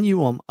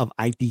continuum of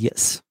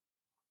ideas.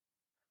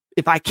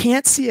 If I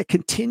can't see a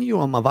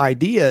continuum of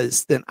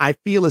ideas, then I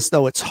feel as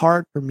though it's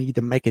hard for me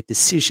to make a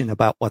decision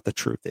about what the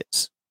truth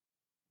is.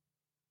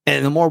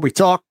 And the more we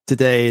talk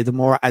today, the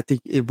more I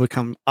think it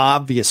become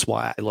obvious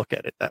why I look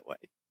at it that way.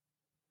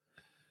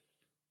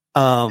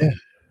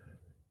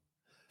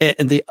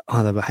 And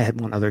I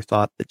had one other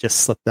thought that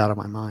just slipped out of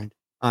my mind.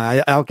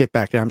 I'll get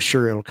back to it. I'm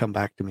sure it'll come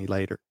back to me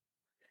later.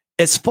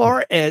 As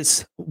far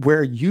as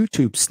where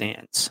YouTube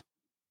stands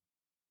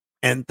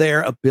and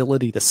their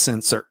ability to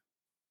censor,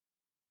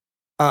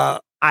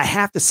 I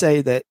have to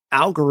say that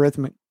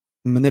algorithmic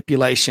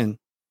manipulation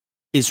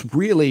is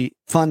really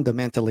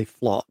fundamentally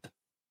flawed.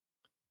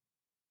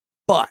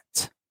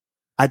 But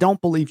I don't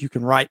believe you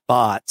can write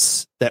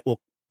bots that will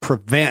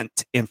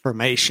prevent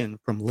information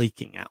from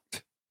leaking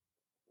out,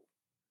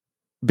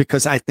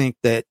 because I think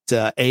that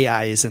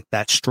AI isn't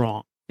that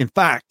strong. In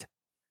fact,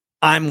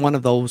 I'm one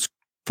of those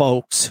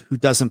folks who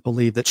doesn't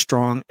believe that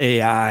strong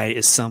AI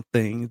is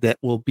something that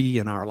will be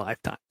in our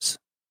lifetimes.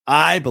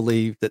 I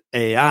believe that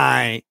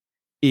AI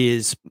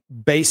is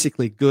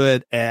basically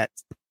good at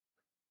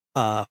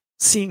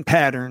seeing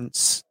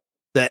patterns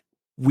that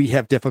we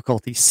have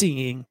difficulty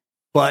seeing,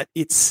 but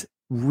it's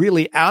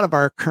really out of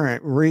our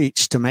current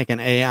reach to make an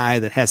AI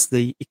that has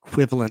the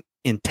equivalent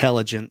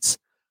intelligence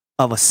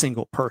of a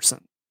single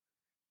person.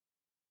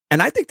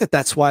 And I think that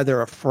that's why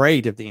they're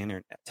afraid of the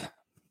internet.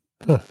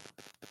 Huh.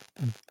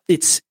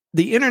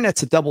 The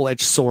internet's a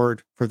double-edged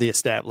sword for the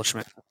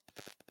establishment.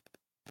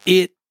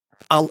 It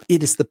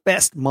is the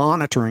best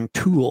monitoring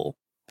tool,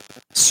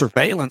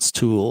 surveillance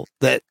tool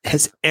that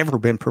has ever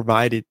been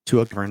provided to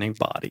a governing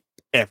body,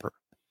 ever.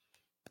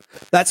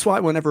 That's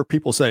why whenever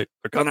people say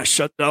they're going to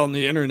shut down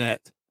the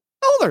internet,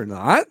 no, they're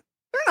not.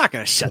 They're not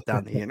going to shut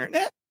down the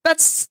internet.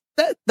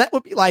 That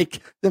would be like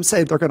them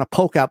saying they're going to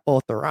poke out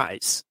both their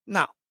eyes.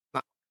 No.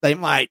 They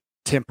might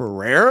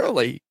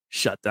temporarily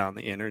shut down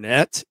the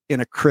internet in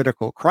a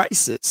critical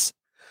crisis,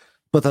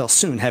 but they'll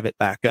soon have it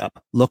back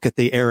up. Look at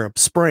the Arab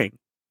Spring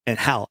and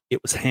how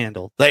it was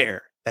handled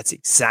there. That's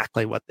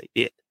exactly what they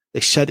did.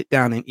 They shut it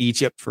down in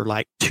Egypt for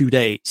like 2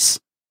 days,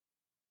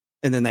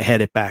 and then they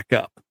had it back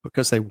up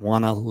because they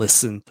want to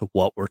listen to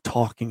what we're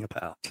talking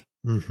about.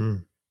 Mm-hmm.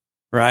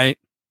 Right?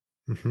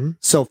 Mm-hmm.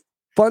 So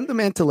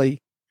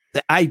fundamentally,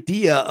 the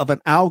idea of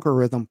an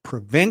algorithm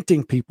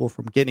preventing people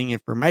from getting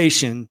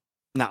information,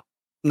 no,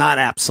 not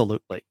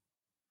absolutely.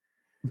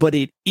 But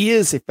it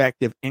is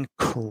effective in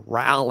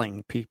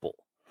corralling people.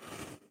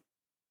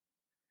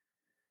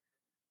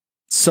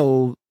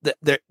 So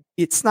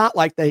it's not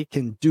like they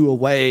can do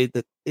away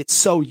that it's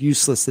so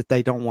useless that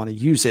they don't want to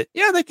use it.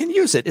 Yeah, they can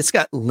use it. It's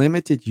got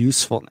limited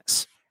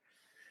usefulness.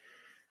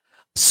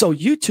 So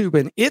YouTube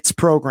and its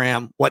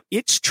program, what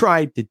it's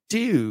tried to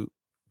do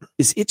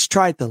is it's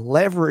tried to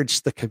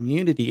leverage the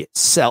community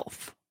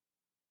itself.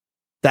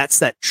 That's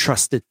that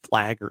Trusted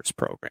Flaggers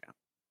program,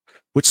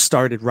 which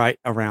started right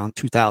around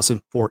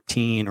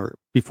 2014 or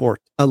before,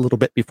 a little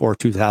bit before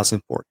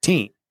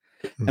 2014.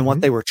 Mm-hmm. And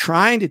what they were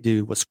trying to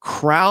do was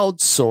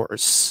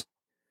crowdsource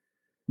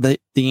the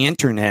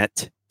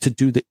internet to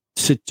do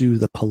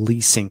the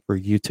policing for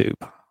YouTube.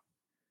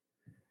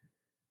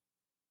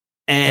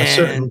 a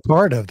certain And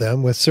part of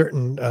them with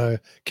certain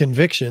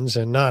convictions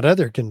and not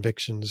other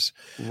convictions.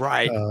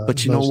 right.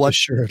 But you know Most what?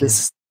 assuredly.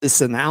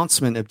 This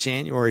announcement of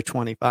January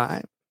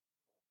 25,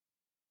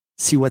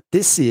 see what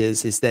this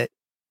is that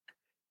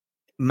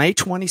May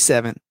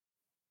 27th,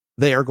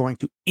 they are going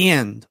to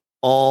end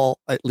all,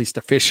 at least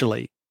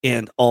officially,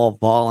 end all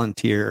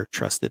volunteer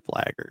trusted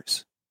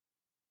flaggers.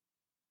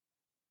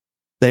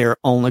 They are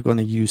only going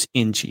to use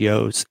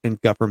NGOs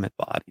and government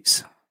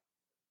bodies.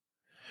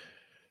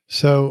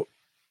 So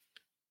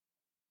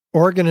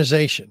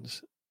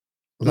organizations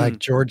like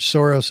George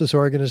Soros's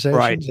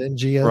organizations,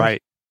 NGOs,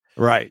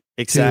 right,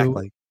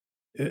 exactly.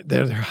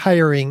 They're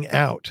hiring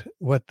out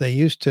what they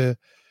used to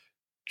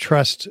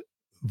trust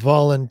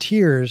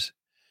volunteers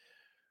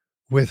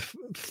with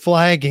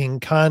flagging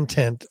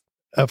content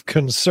of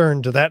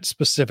concern to that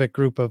specific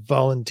group of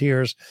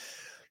volunteers.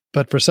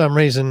 But for some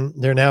reason,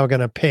 they're now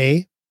going to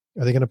pay.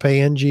 Are they going to pay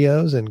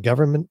NGOs and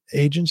government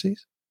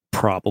agencies?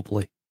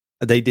 Probably.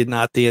 They did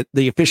not. The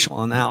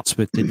official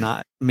announcement did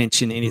not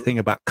mention anything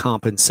about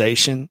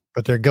compensation.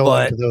 But they're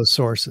going to those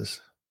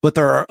sources. But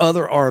there are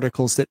other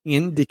articles that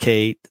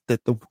indicate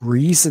that the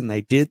reason they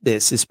did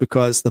this is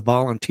because the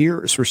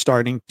volunteers were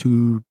starting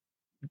to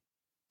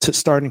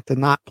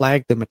not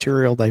flag the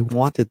material they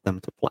wanted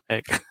them to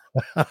flag.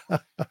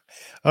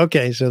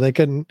 Okay, so they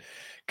couldn't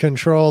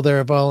control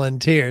their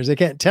volunteers. They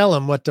can't tell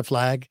them what to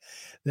flag.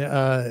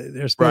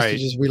 They're supposed to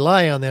just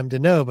rely on them to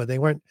know, but they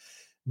weren't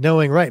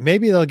knowing right.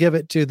 Maybe they'll give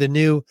it to the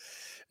new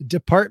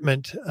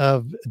Department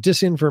of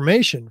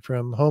Disinformation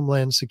from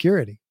Homeland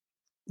Security.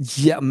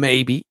 Yeah,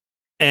 maybe.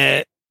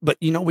 But,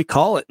 we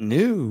call it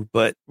new,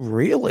 but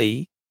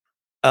really,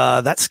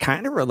 that's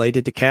kind of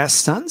related to Cass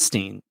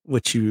Sunstein,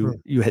 which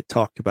you had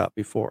talked about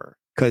before,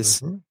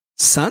 because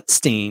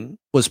Sunstein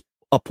was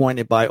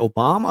appointed by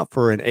Obama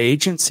for an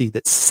agency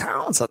that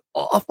sounds an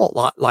awful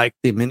lot like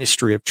the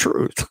Ministry of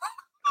Truth.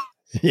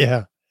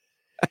 Yeah.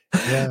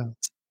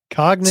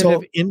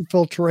 Cognitive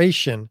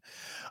infiltration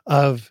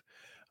of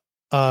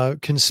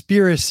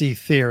conspiracy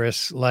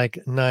theorists like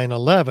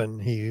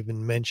 9/11, he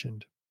even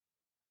mentioned.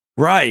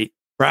 Right.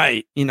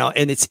 And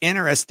it's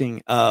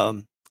interesting.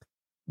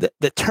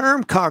 The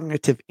term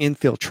cognitive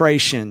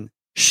infiltration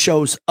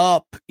shows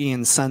up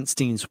in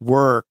Sunstein's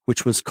work,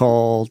 which was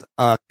called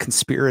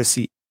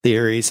Conspiracy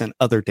Theories and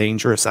Other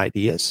Dangerous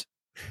Ideas.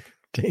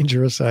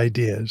 Dangerous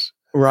ideas.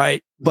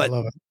 Right. But I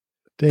love it.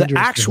 The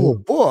actual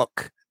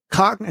book,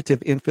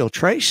 Cognitive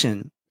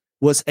Infiltration,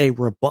 was a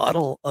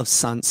rebuttal of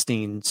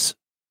Sunstein's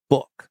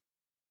book.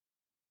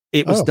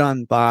 It was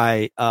done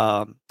by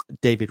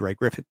David Ray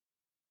Griffin.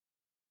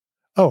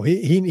 Oh,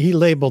 he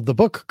labeled the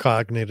book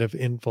Cognitive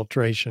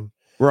Infiltration.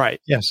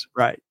 Right. Yes.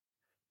 Right.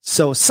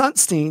 So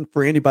Sunstein,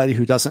 for anybody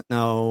who doesn't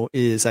know,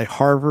 is a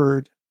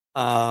Harvard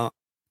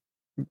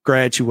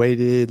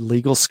graduated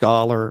legal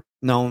scholar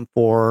known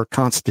for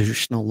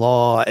constitutional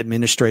law,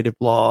 administrative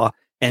law,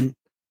 and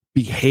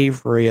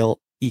behavioral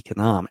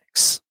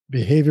economics.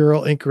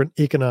 Behavioral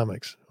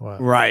economics. Wow.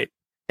 Right.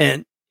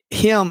 And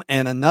him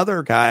and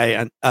another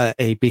guy,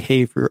 a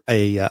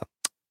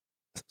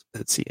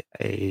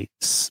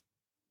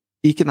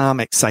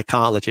economic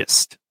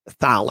psychologist,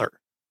 Thaler,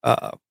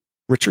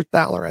 Richard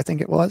Thaler, I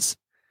think it was.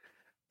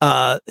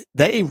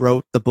 They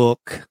wrote the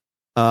book,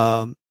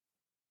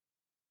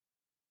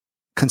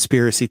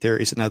 Conspiracy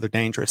Theories and Other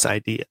Dangerous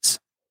Ideas.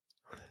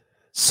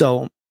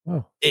 So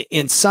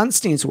in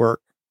Sunstein's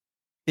work,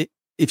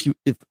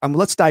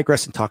 let's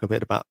digress and talk a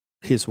bit about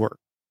his work,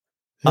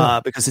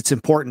 because it's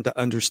important to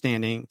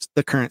understanding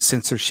the current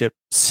censorship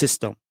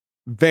system.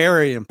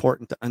 Very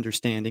important to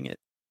understanding it,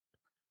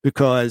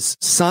 because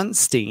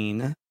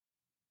Sunstein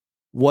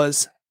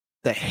was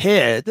the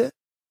head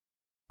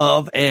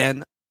of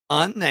an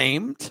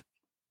unnamed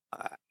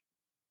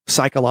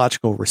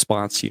psychological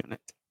response unit.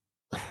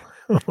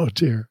 Oh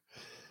dear!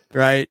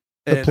 Right,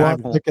 the plot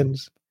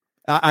thickens.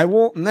 I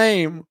won't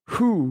name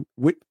who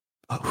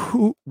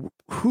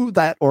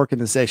that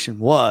organization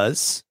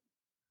was,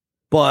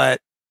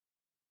 but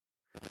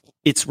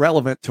it's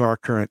relevant to our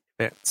current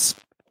events.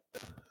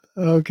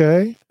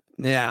 Okay.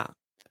 Yeah. Are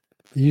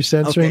you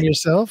censoring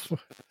yourself?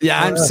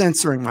 Yeah, I'm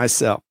censoring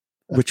myself,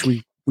 which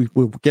we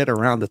will get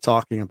around to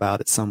talking about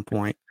at some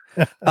point.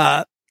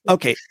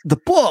 Okay. The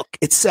book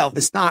itself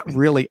is not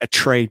really a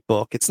trade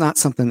book. It's not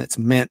something that's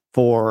meant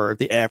for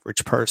the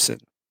average person.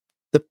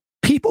 The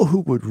people who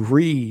would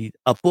read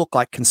a book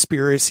like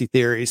Conspiracy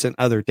Theories and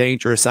Other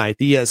Dangerous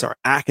Ideas are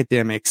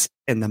academics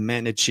and the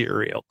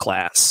managerial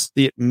class,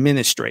 the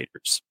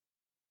administrators.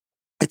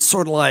 It's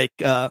sort of like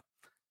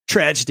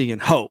Tragedy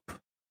and Hope.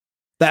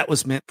 That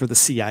was meant for the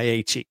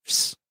CIA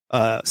chiefs,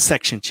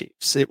 section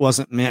chiefs. It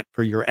wasn't meant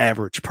for your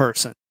average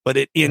person, but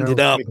it ended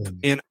up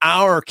in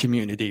our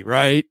community,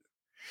 right?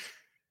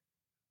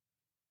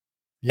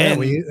 Yeah,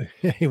 we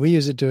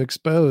use it to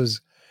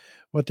expose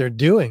what they're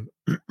doing.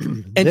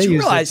 And they you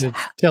use realize, it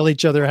to tell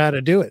each other how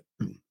to do it.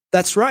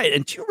 That's right.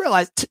 And you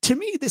realize, to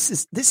me, this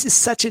is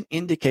such an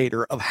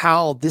indicator of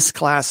how this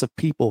class of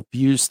people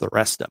views the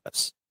rest of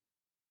us.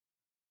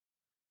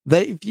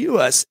 They view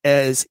us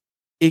as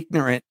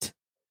ignorant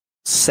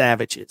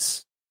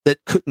savages that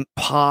couldn't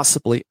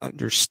possibly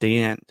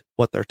understand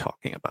what they're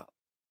talking about.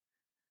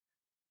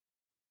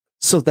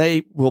 So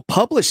they will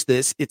publish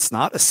this. It's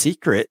not a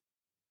secret.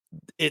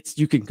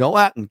 You can go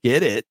out and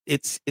get it.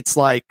 It's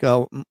like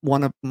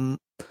one of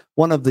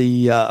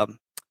the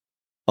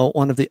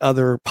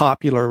other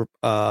popular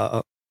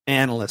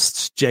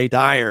analysts, Jay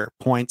Dyer,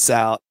 points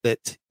out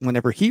that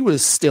whenever he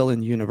was still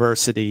in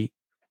university,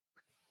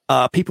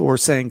 people were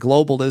saying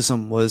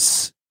globalism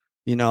was,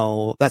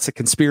 that's a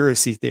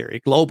conspiracy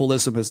theory.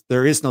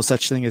 There is no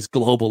such thing as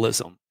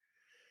globalism.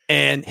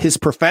 And his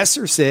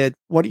professor said,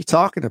 "What are you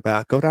talking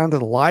about? Go down to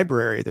the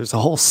library. There's a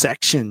whole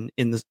section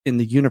in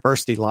the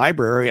university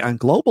library on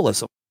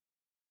globalism."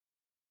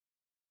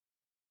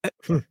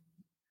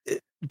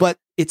 But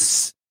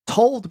it's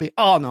told to be,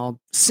 "Oh no,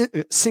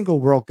 single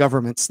world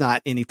government's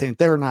not anything.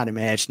 They're not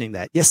imagining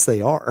that." Yes,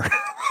 they are.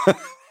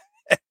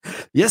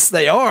 Yes,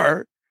 they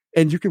are.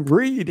 And you can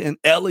read in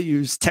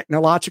Elihu's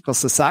Technological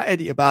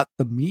Society about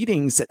the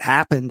meetings that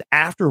happened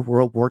after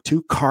World War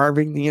II,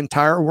 carving the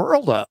entire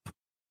world up.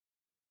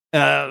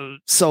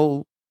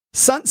 So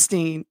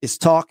Sunstein is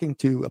talking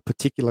to a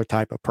particular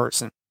type of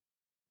person.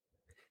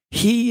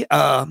 He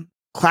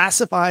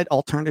classified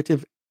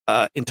alternative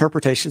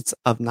interpretations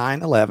of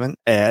 9/11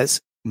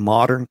 as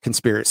modern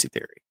conspiracy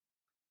theory.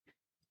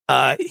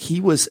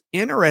 He was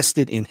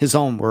interested, in his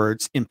own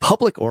words, in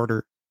public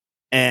order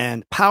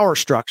and power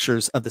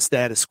structures of the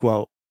status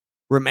quo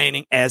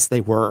remaining as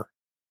they were.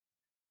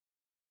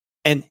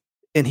 And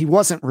he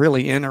wasn't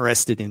really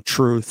interested in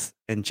truth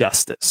and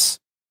justice.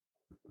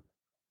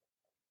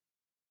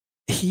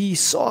 He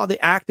saw the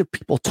act of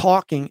people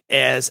talking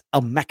as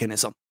a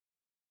mechanism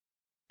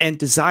and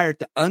desired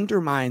to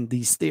undermine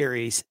these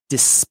theories,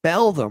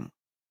 dispel them,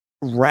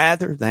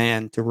 rather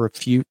than to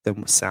refute them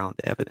with sound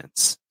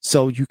evidence.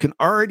 So you can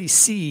already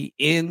see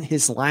in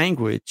his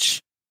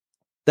language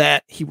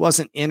that he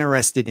wasn't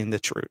interested in the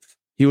truth.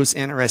 He was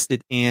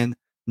interested in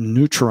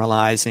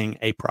neutralizing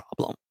a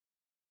problem.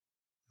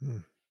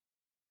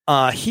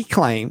 He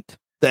claimed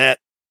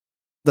that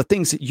the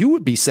things that you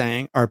would be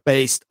saying are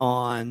based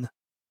on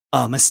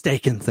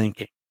mistaken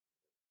thinking.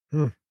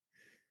 And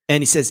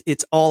he says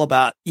it's all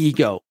about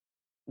ego,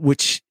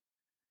 which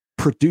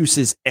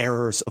produces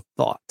errors of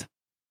thought.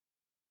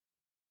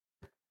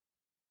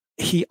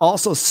 He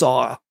also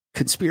saw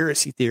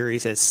conspiracy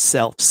theories as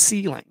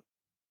self-sealing.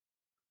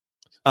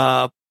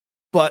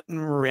 But in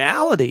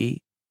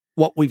reality,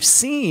 what we've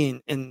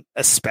seen,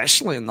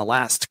 especially in the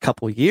last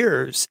couple of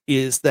years,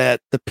 is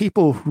that the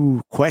people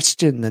who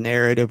question the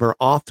narrative are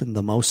often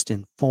the most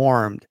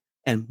informed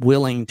and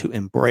willing to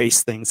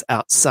embrace things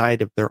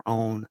outside of their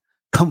own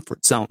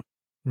comfort zone.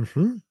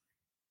 Mm-hmm.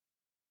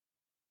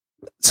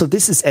 So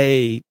this is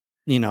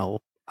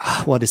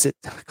what is it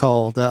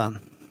called?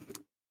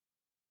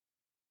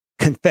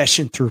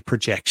 Confession through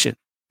projection.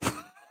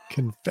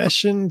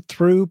 Confession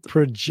through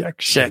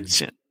projection.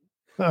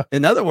 Huh.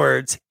 In other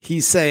words,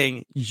 he's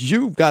saying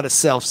you've got a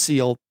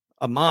self-sealed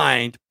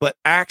mind, but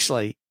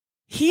actually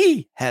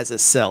he has a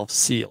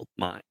self-sealed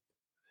mind.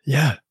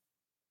 Yeah.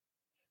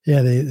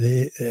 Yeah,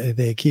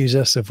 they accuse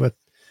us of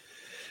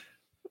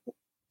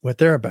what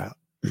they're about.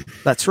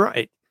 That's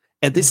right.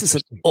 And this is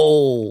an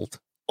old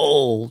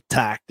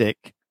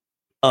tactic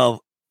of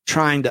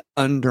trying to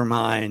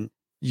undermine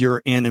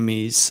your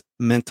enemy's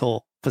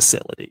mental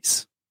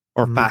facilities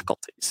or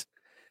faculties.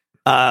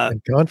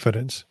 And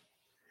confidence.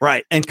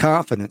 Right. And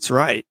confidence.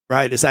 Right.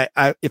 As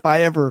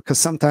because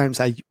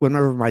sometimes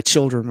whenever my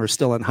children were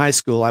still in high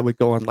school, I would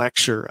go and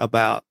lecture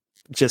about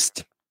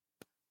just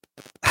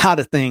how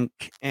to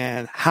think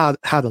and how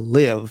to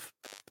live.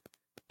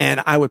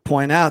 And I would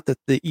point out that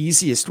the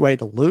easiest way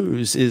to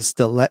lose is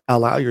to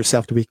allow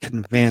yourself to be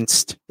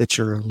convinced that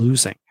you're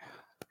losing.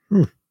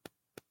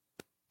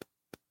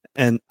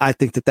 And I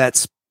think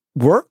that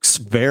works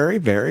very,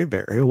 very,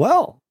 very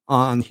well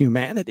on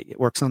humanity. It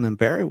works on them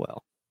very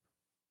well.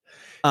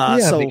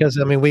 Because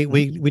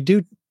we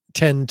do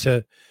tend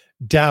to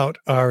doubt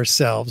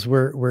ourselves.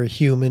 We're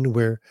human.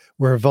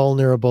 We're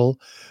vulnerable.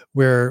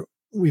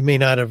 We may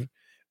not have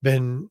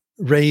been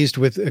raised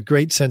with a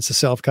great sense of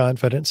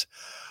self-confidence.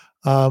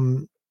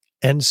 And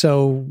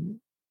so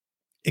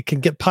it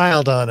can get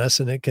piled on us,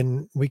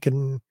 and we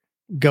can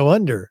go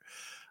under.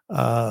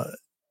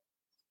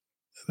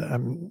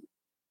 None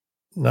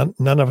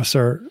of us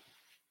are,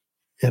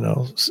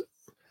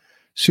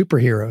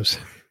 superheroes.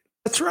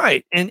 That's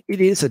right. And it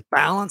is a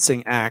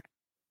balancing act.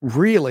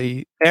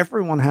 Really,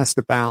 everyone has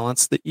to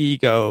balance the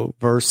ego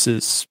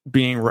versus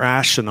being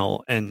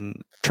rational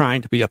and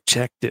trying to be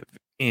objective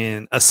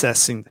in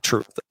assessing the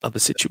truth of a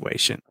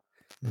situation.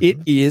 Mm-hmm. It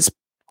is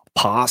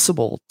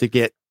possible to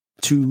get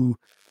too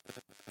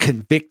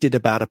convicted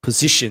about a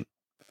position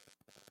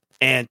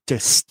and to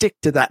stick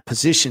to that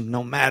position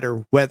no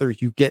matter whether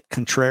you get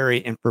contrary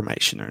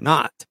information or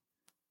not.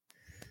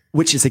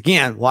 Which is,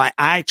 again, why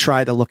I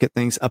try to look at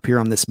things up here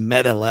on this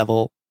meta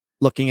level,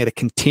 looking at a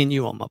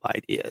continuum of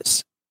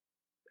ideas.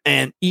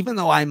 And even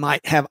though I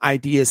might have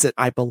ideas that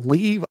I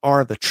believe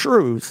are the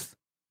truth,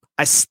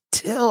 I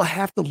still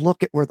have to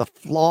look at where the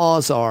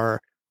flaws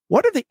are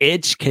what are the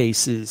edge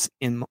cases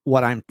in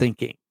what I'm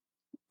thinking?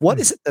 What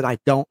is it that I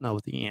don't know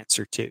the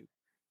answer to?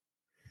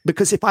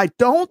 Because if I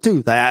don't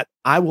do that,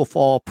 I will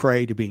fall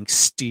prey to being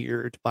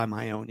steered by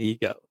my own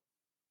ego.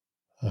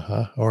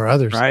 Or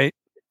others, right?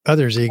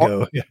 Others'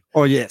 ego.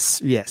 Or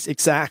yes,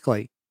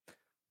 exactly.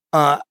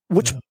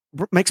 Which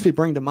makes me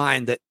bring to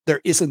mind that there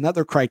is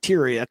another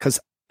criteria, because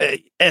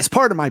as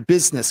part of my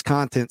business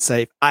content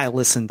safe, I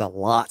listen to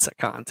lots of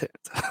content,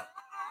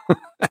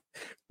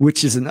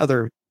 which is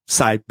another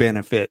side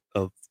benefit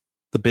of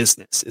the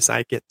business, is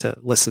I get to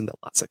listen to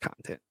lots of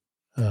content.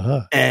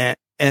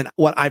 And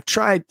what I've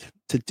tried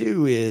to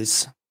do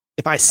is,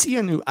 if I see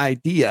a new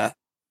idea,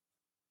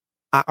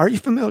 are you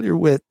familiar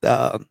with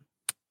the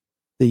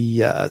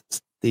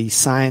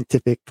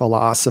scientific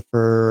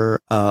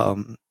philosopher?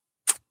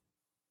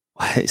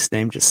 His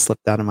name just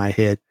slipped out of my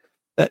head.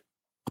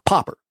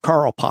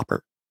 Karl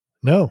Popper.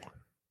 No.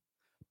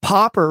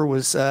 Popper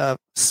was a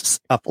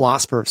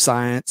philosopher of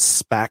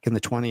science back in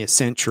the 20th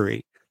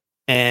century,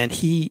 and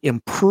he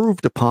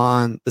improved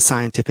upon the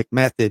scientific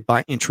method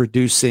by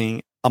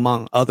introducing,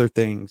 among other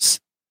things,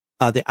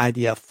 the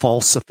idea of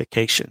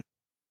falsification.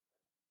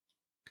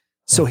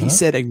 So he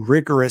said a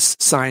rigorous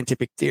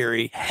scientific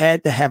theory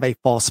had to have a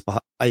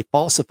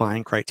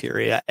falsifying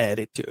criteria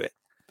added to it.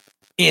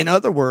 In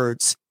other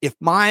words, if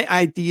my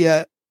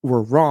idea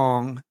were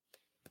wrong,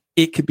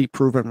 it could be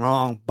proven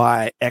wrong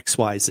by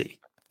XYZ.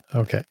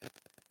 Okay.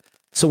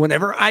 So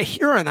whenever I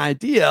hear an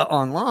idea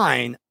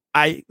online,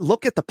 I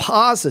look at the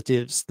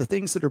positives, the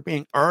things that are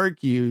being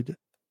argued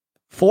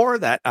for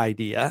that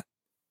idea,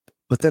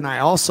 but then I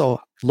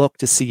also look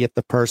to see if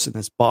the person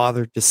has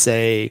bothered to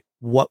say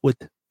what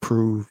would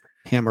prove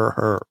him or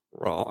her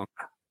wrong.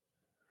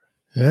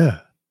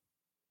 Yeah.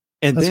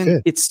 And That's then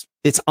good. it's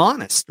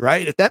honest,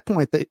 right? At that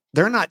point,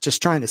 they're not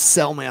just trying to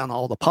sell me on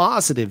all the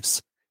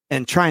positives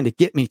and trying to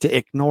get me to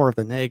ignore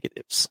the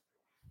negatives.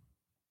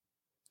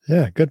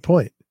 Yeah, good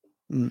point.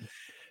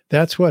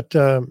 That's what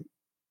the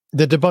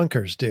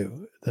debunkers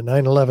do. The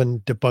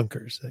 9/11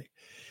 debunkers.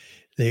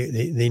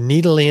 They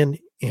needle in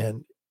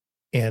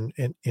and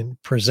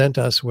present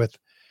us with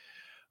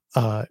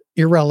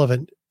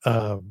irrelevant,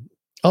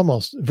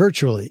 almost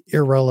virtually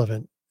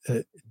irrelevant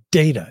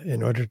data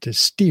in order to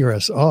steer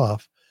us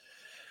off.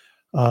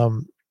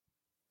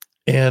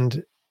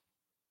 And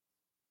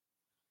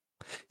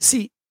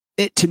see,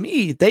 to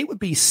me, they would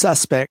be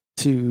suspect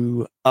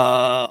to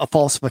a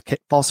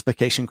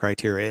falsification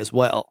criteria as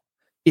well.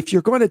 If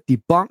you're going to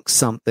debunk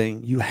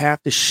something, you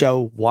have to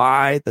show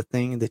why the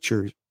thing that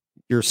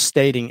you're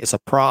stating is a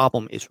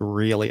problem is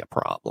really a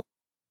problem.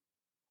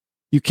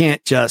 You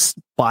can't just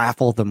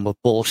baffle them with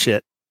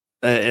bullshit,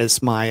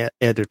 as my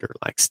editor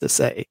likes to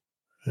say.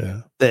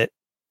 Yeah.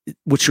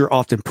 Which you're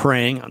often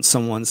preying on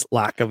someone's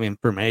lack of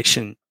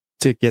information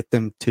to get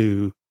them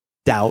to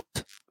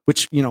doubt,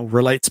 which,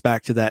 relates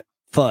back to that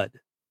FUD,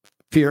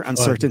 fear,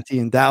 uncertainty,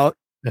 and doubt,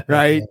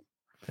 right?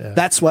 Yeah.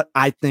 That's what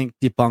I think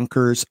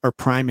debunkers are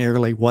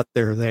primarily what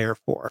they're there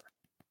for.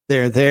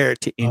 They're there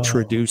to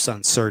introduce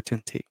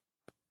uncertainty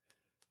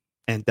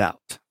and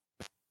doubt.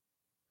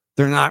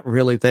 They're not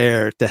really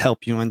there to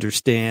help you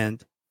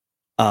understand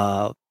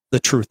the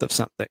truth of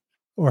something.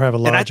 Or have a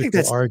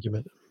logical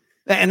argument.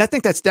 And I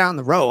think that's down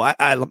the road.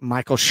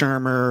 Michael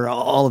Shermer,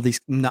 all of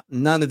these,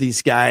 none of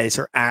these guys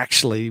are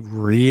actually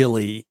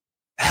really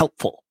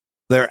helpful.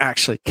 They're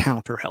actually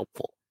counter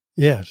helpful.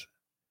 Yes.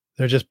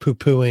 They're just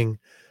poo-pooing,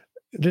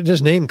 they're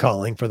just name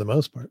calling for the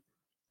most part.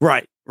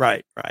 Right.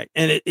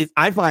 And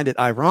I find it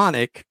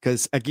ironic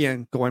because,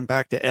 again, going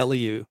back to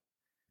Elihu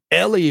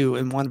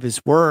in one of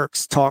his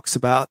works talks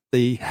about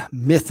the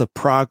myth of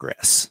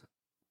progress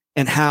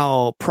and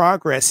how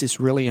progress is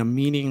really a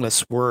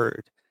meaningless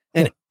word.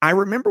 And I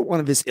remember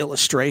one of his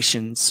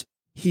illustrations.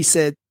 He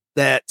said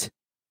that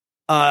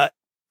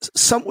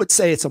some would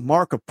say it's a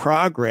mark of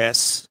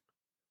progress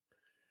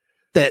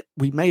that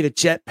we made a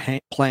jet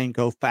plane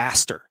go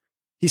faster.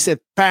 He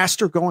said,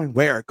 faster going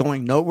where?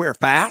 Going nowhere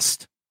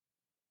fast?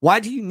 Why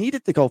do you need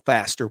it to go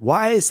faster?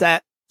 Why is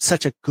that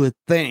such a good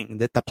thing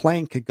that the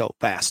plane could go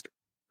faster?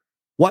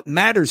 What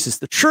matters is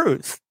the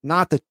truth,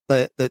 not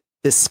that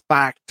this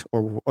fact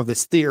or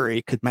this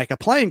theory could make a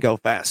plane go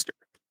faster.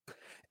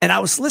 And I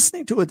was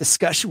listening to a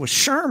discussion with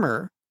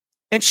Shermer,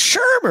 and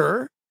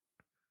Shermer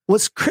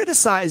was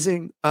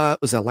criticizing,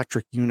 it was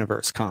Electric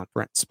Universe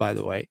conference, by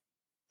the way.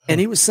 And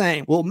he was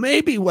saying, well,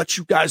 maybe what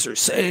you guys are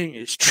saying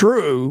is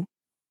true,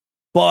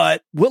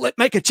 but will it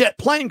make a jet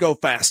plane go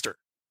faster?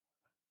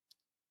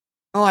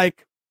 I'm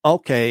like,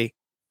 okay,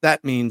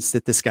 that means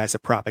that this guy's a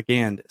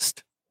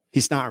propagandist.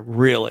 He's not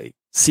really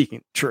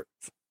seeking truth.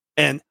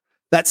 And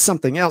that's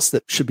something else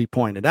that should be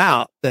pointed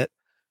out, that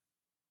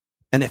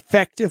an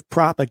effective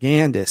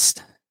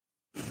propagandist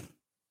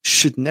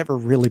should never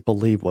really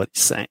believe what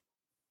he's saying.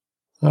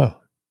 Oh.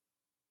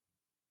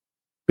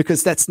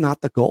 Because that's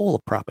not the goal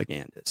of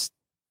propagandists.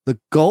 The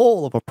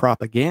goal of a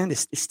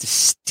propagandist is to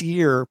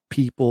steer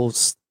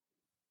people's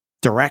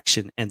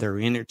direction and their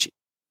energy.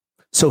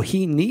 So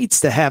he needs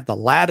to have the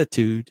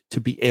latitude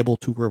to be able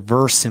to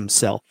reverse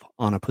himself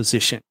on a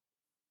position.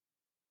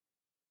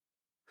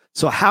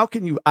 So how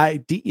can you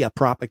ID a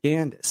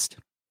propagandist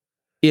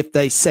if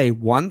they say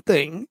one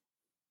thing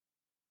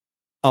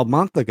a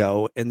month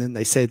ago and then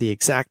they say the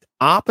exact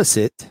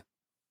opposite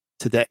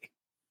today?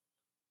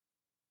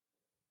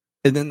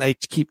 And then they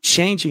keep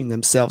changing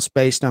themselves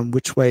based on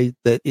which way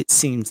that it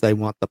seems they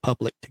want the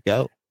public to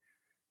go.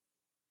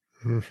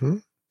 Mm-hmm.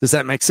 Does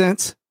that make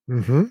sense?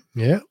 Mm-hmm.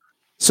 Yeah.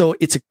 So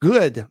it's a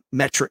good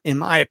metric. In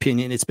my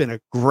opinion, it's been a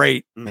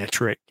great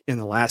metric in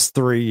the last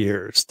 3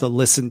 years to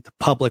listen to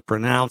public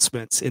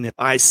pronouncements. And if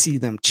I see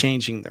them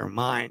changing their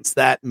minds,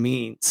 that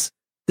means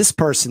this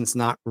person's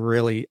not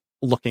really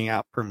looking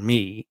out for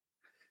me.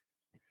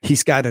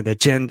 He's got an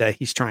agenda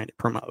he's trying to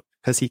promote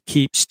because he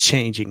keeps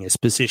changing his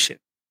position.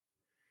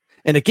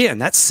 And again,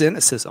 that's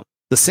cynicism.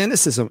 The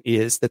cynicism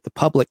is that the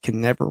public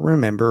can never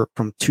remember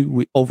from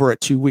over a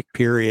 2-week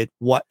period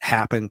what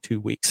happened 2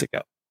 weeks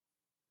ago.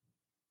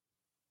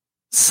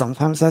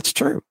 Sometimes that's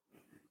true.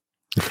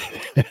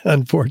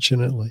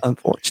 Unfortunately,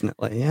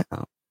 yeah.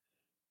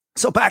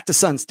 So back to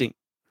Sunstein.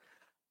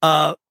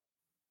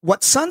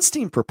 What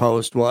Sunstein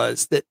proposed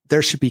was that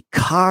there should be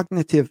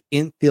cognitive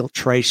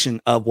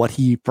infiltration of what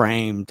he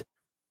framed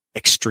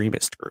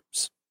extremist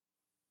groups.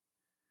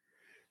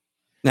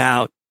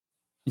 Now,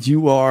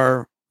 you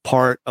are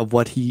part of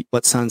what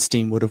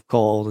Sunstein would have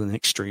called an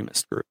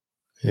extremist group.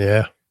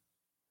 Yeah.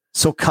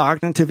 So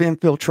cognitive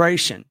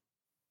infiltration.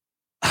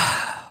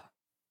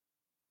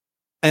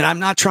 And I'm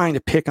not trying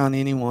to pick on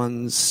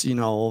anyone's,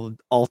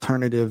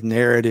 alternative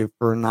narrative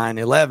for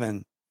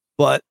 9/11,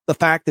 but the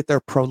fact that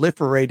there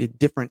proliferated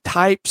different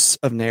types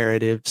of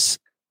narratives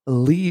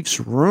leaves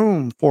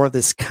room for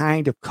this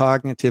kind of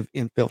cognitive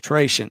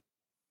infiltration.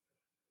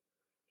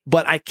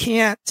 But I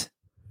can't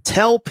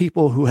tell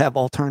people who have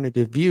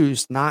alternative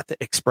views not to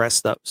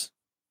express those,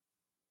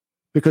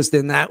 because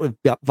then that would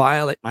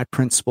violate my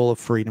principle of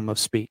freedom of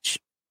speech.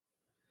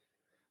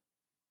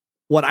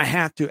 What I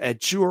have to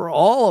adjure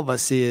all of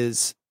us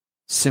is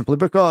simply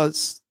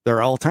because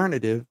they're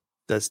alternative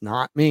does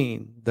not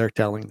mean they're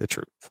telling the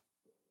truth.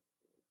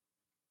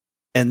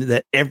 And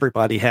that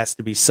everybody has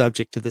to be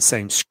subject to the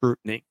same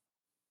scrutiny.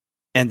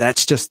 And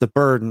that's just the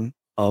burden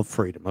of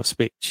freedom of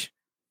speech.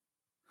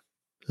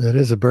 That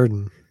is a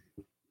burden.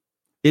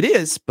 It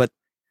is, but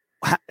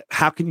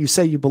how can you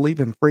say you believe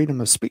in freedom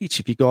of speech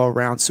if you go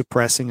around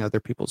suppressing other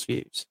people's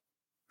views?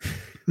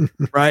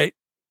 Right?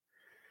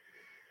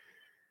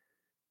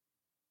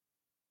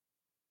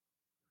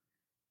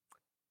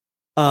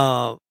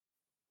 Now,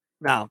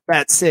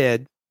 that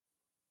said,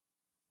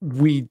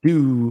 we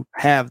do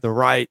have the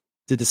right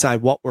to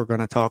decide what we're going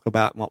to talk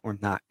about and what we're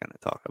not going to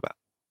talk about.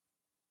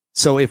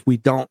 So if we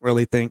don't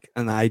really think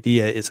an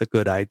idea is a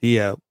good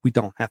idea, we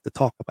don't have to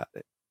talk about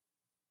it.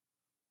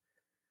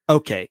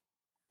 Okay.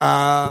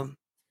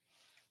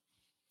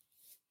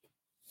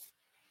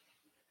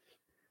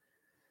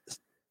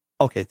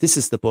 Okay, this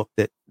is the book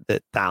that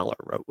Thaler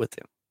wrote with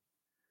him.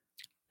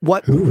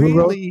 What Who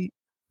really...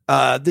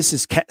 this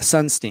is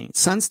Sunstein.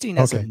 Sunstein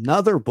has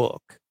another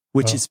book,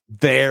 which is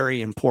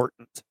very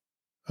important.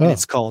 And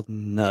it's called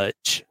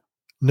Nudge.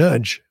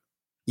 Nudge.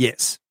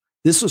 Yes.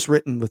 This was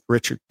written with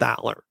Richard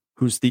Thaler,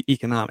 who's the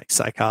economic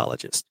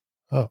psychologist.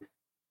 Oh.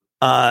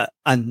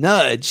 A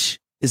nudge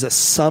is a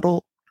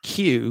subtle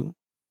cue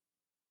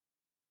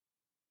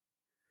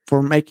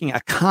for making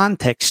a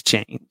context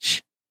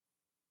change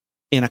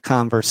in a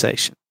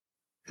conversation.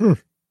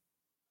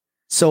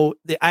 So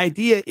the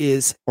idea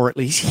is, or at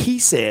least he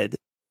said,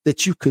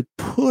 that you could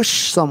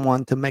push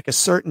someone to make a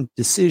certain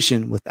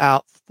decision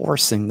without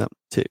forcing them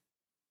to.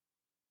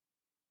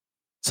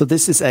 So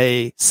this is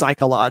a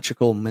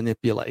psychological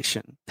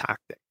manipulation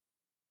tactic.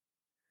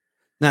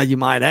 Now you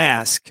might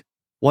ask,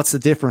 what's the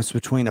difference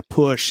between a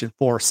push and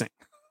forcing?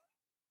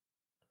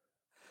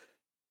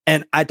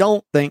 And I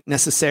don't think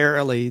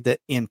necessarily that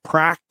in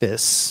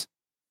practice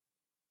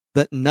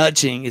that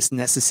nudging is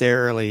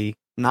necessarily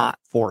not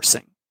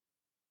forcing,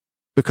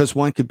 because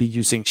one could be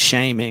using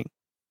shaming.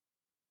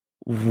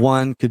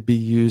 One could be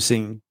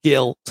using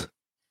guilt.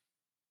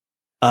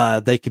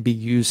 They could be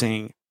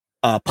using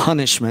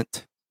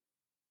punishment,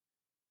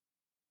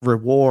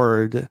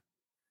 reward.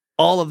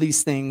 All of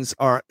these things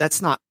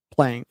that's not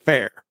playing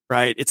fair,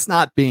 right? It's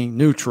not being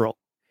neutral.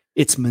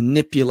 It's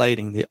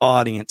manipulating the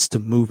audience to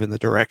move in the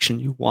direction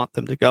you want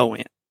them to go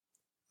in.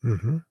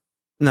 Mm-hmm.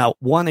 Now,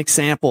 one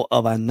example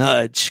of a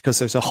nudge, because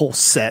there's a whole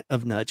set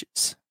of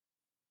nudges,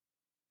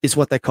 is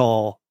what they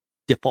call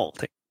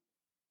defaulting.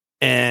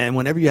 And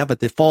whenever you have a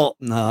default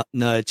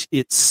nudge,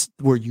 it's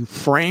where you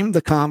frame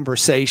the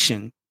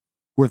conversation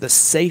where the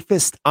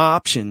safest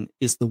option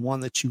is the one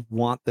that you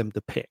want them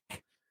to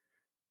pick.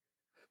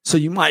 So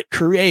you might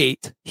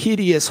create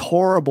hideous,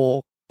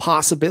 horrible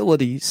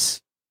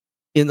possibilities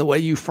in the way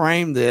you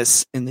frame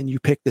this, and then you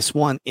pick this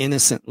one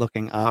innocent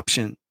looking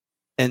option,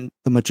 and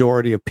the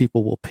majority of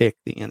people will pick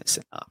the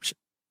innocent option.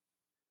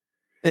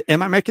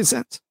 Am I making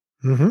sense?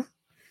 Mm-hmm.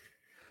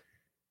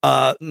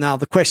 Now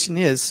the question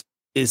is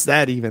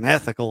that even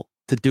ethical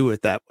to do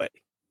it that way?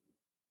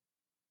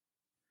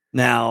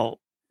 Now,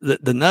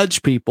 the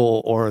nudge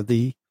people, or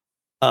the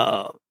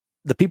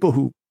people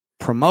who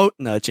promote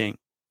nudging,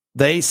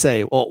 they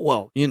say,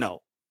 well,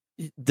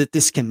 that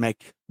this can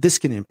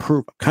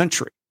improve a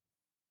country.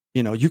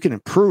 You can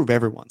improve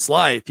everyone's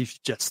life. You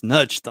should just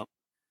nudge them.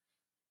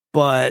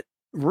 But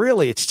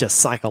really, it's just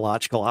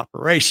psychological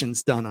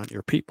operations done on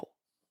your people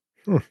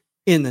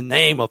in the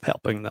name of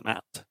helping them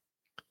out.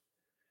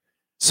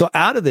 So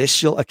out of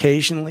this, you'll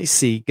occasionally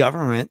see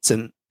governments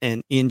and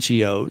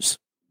NGOs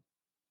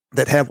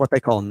that have what they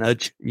call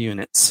nudge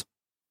units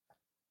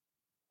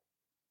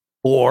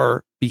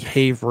or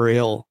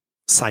behavioral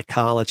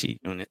psychology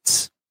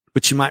units,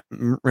 which you might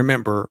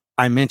remember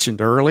I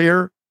mentioned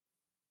earlier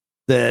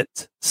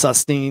that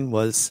Sustain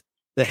was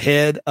the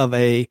head of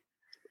a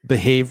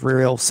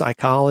behavioral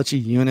psychology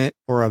unit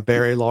for a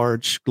very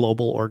large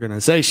global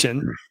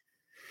organization.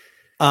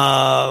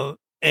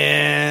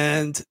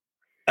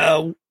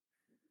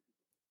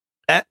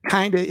 That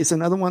kind of is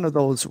another one of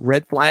those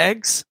red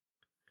flags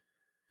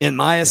in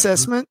my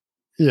assessment.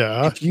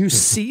 Yeah. If you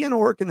see an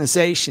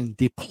organization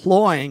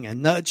deploying a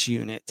nudge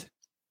unit,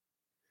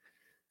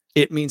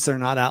 it means they're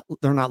not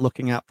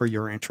looking out for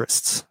your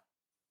interests.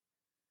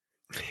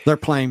 They're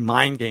playing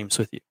mind games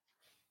with you.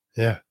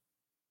 Yeah.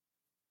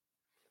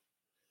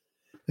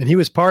 And he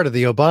was part of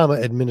the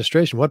Obama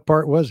administration. What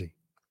part was he?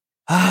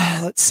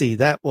 Let's see.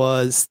 That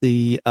was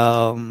the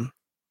appointed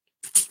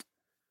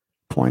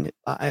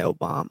by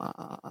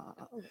Obama.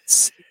 Let's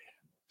see.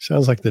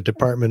 Sounds like the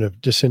Department of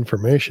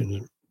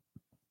Disinformation.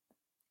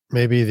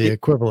 Maybe the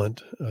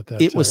equivalent at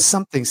that It time. was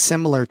something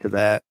similar to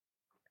that.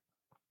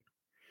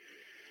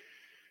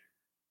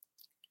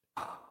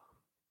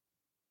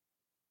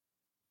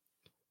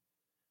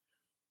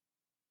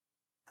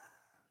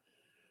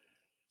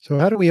 So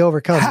how do we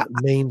overcome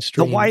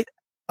mainstream?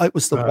 It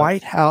was the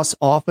White House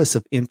Office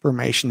of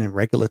Information and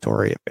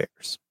Regulatory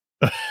Affairs.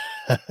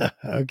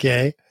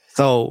 Okay.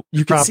 So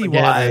you can see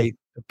why.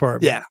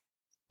 Department.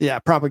 Yeah,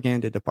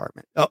 propaganda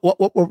department.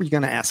 What were you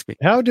going to ask me?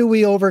 How do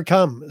we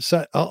overcome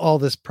all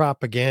this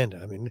propaganda?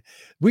 I mean,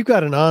 we've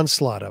got an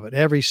onslaught of it.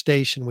 Every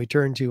station we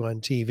turn to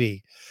on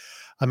TV.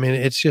 I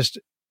mean,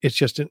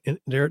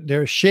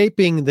 they're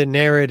shaping the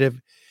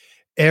narrative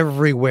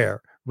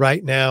everywhere.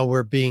 Right now,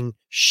 we're being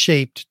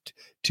shaped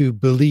to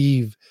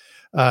believe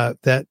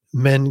that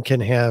men can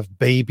have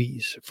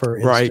babies, for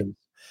instance. Right.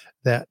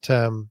 That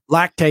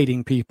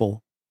lactating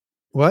people.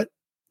 What?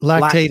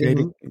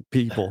 Lactating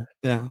people.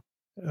 Yeah.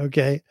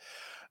 Okay.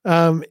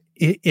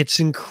 It's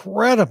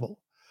incredible.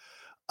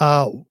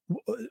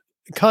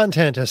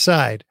 Content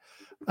aside,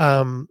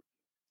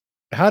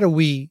 how do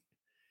we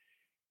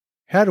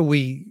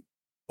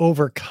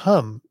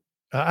overcome?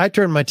 I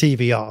turn my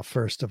TV off,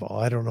 first of all.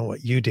 I don't know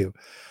what you do,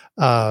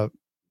 but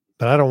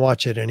I don't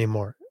watch it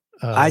anymore.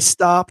 I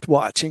stopped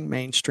watching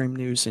mainstream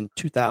news in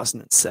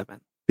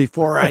 2007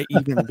 before I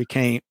even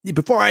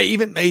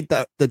made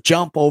the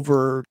jump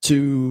over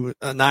to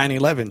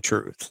 9/11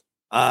 truth.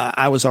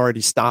 I was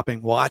already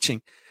stopping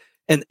watching,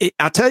 and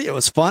I'll tell you, it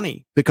was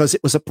funny because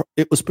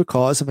it was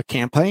because of a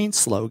campaign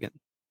slogan.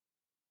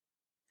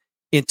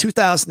 In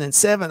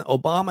 2007,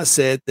 Obama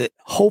said that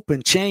hope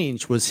and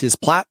change was his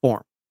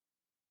platform,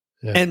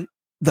 and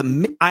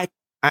I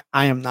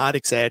am not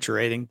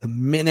exaggerating. The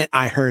minute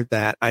I heard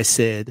that, I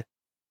said,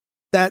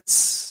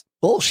 "That's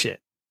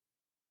bullshit.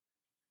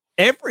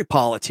 Every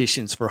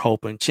politician's for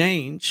hope and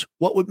change.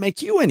 What would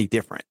make you any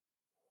different?"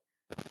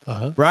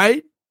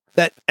 Right?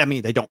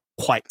 They don't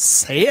quite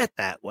say it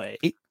that way,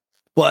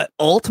 but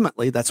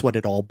ultimately that's what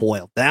it all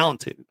boiled down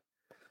to.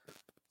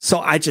 So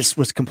I just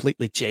was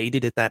completely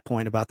jaded at that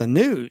point about the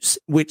news,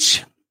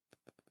 which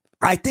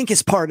I think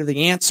is part of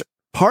the answer.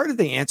 Part of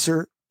the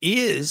answer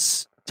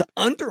is to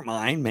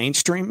undermine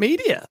mainstream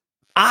media.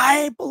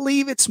 I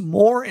believe it's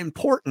more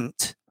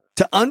important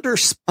to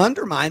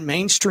undermine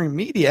mainstream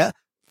media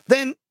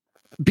than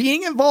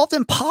being involved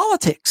in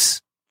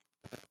politics.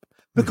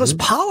 Because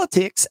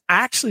politics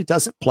actually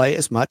doesn't play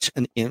as much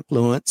an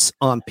influence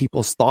on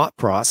people's thought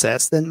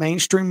process than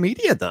mainstream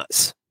media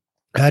does.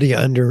 How do you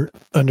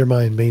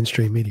undermine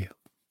mainstream media?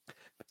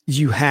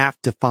 You have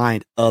to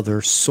find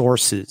other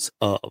sources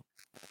of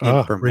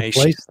information.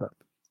 Replace them.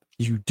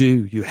 You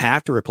do. You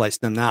have to replace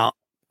them. Now,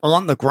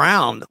 on the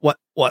ground, what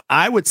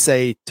I would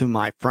say to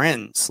my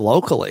friends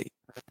locally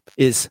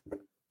is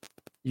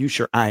use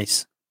your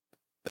eyes.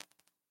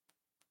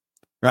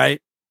 Right?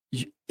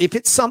 If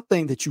it's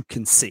something that you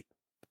can see,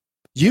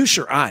 use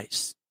your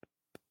eyes.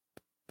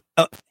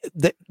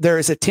 There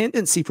is a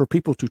tendency for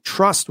people to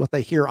trust what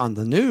they hear on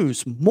the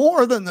news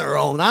more than their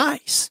own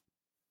eyes.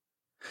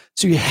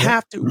 So you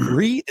have to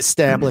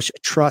reestablish a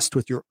trust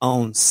with your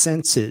own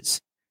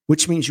senses,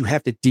 which means you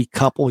have to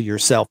decouple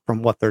yourself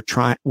from what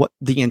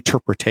the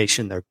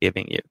interpretation they're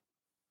giving you.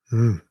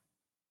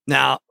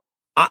 Now,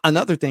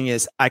 another thing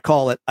is I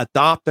call it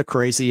adopt a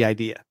crazy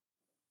idea.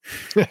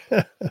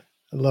 I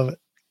love it.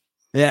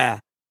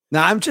 Yeah.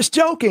 Now I'm just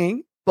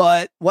joking.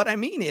 But what I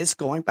mean is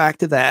going back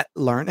to that,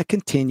 learn a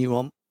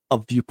continuum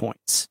of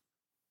viewpoints.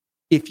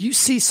 If you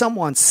see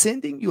someone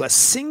sending you a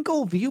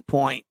single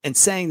viewpoint and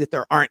saying that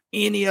there aren't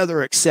any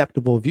other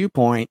acceptable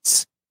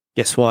viewpoints,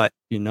 guess what?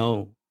 You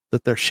know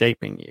that they're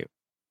shaping you.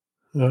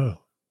 Oh.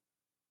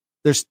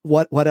 There's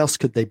what else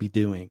could they be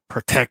doing?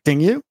 Protecting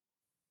you?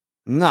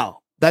 No,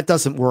 that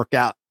doesn't work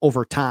out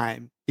over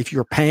time. If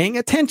you're paying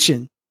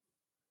attention,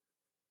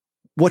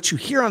 what you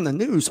hear on the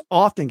news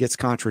often gets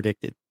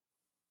contradicted.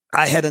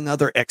 I had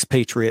another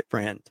expatriate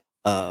friend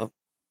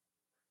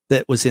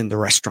that was in the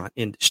restaurant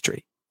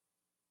industry.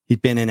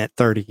 He'd been in it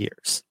 30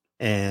 years.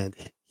 And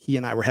he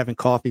and I were having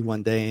coffee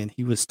one day, and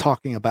he was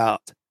talking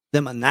about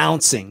them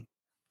announcing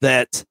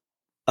that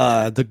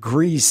the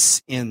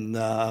grease in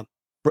the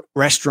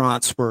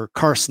restaurants were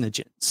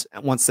carcinogens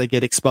once they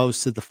get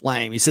exposed to the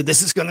flame. He said,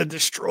 this is going to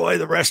destroy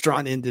the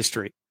restaurant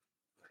industry.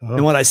 Oh.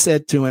 And what I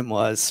said to him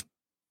was,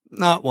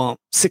 no, it won't.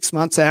 6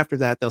 months after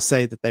that, they'll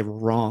say that they were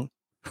wrong.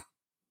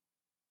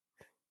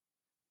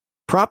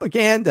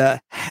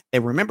 Propaganda,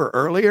 and remember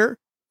earlier,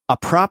 a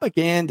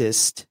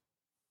propagandist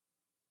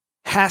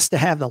has to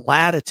have the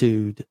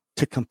latitude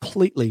to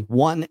completely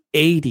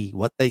 180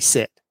 what they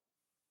said.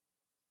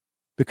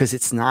 Because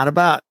it's not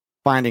about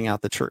finding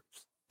out the truth.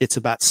 It's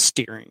about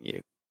steering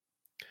you.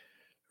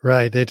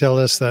 Right. They tell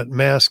us that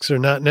masks are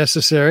not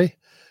necessary,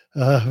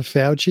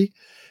 Fauci.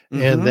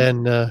 Mm-hmm. And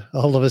then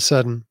all of a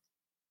sudden,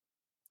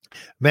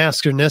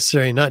 masks are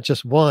necessary, not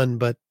just one,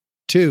 but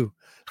two.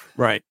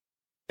 Right.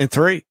 And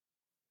three.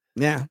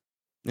 Yeah.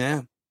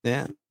 Yeah.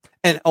 Yeah.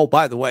 And oh,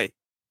 by the way,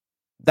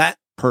 that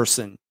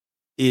person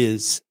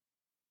is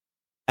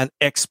an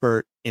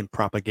expert in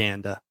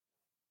propaganda.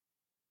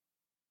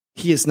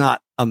 He is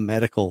not a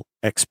medical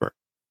expert.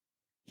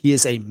 He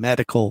is a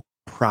medical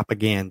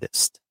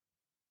propagandist.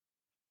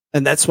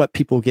 And that's what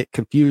people get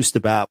confused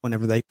about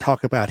whenever they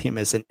talk about him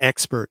as an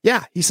expert.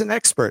 Yeah, he's an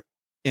expert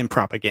in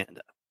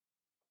propaganda.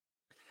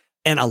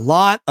 And a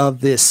lot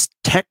of this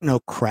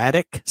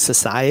technocratic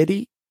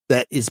society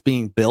that is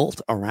being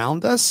built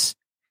around us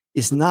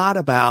is not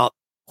about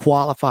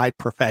qualified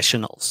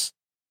professionals.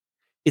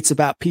 It's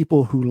about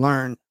people who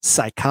learn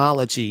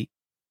psychology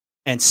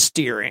and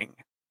steering,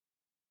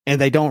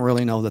 and they don't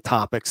really know the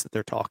topics that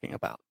they're talking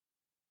about.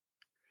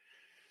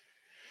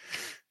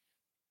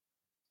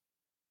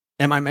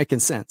 Am I making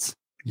sense?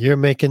 You're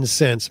making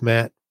sense,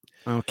 Matt.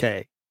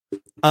 Okay.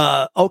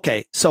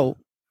 Okay. So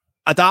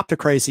adopt a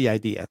crazy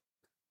idea.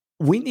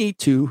 We need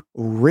to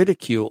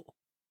ridicule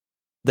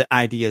the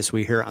ideas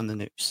we hear on the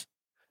news.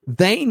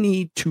 They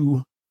need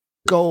to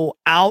go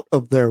out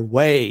of their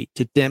way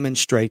to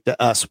demonstrate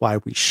to us why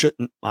we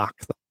shouldn't mock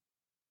them.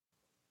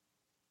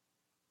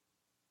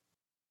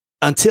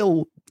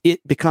 Until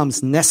it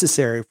becomes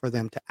necessary for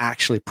them to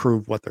actually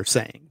prove what they're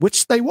saying,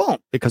 which they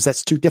won't, because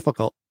that's too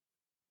difficult.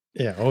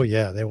 Yeah. Oh,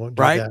 yeah. They won't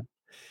do right? that.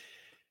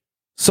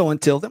 So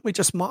until then, we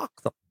just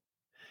mock them.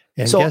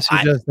 And so guess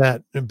who does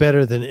that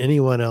better than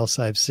anyone else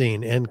I've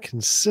seen, and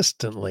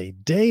consistently,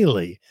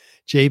 daily?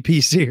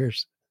 J.P.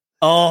 Sears.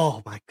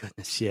 Oh, my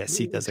goodness. Yes,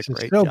 he does a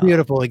great job. So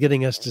beautiful at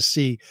getting us to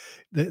see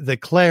the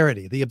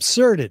clarity, the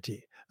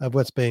absurdity of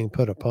what's being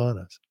put upon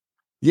us.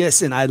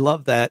 Yes, and I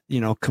love that,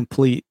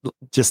 complete,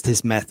 just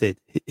his method,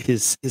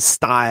 his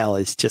style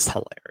is just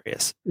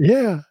hilarious.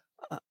 Yeah.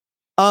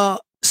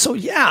 So,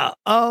 yeah,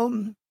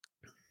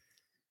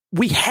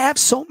 we have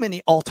so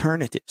many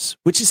alternatives,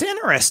 which is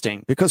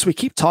interesting because we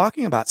keep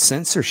talking about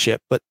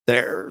censorship, but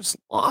there's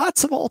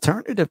lots of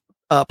alternative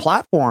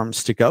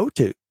platforms to go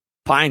to.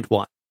 Find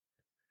one.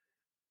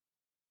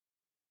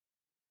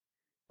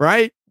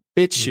 Right?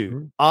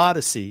 BitChute,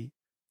 Odyssey,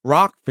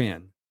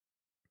 Rockfin,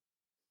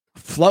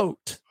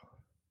 Float,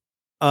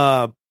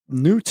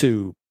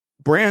 NewTube,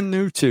 brand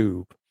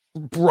NewTube,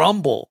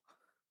 Rumble.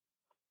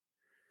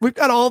 We've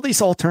got all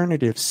these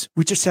alternatives.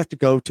 We just have to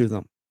go to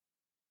them.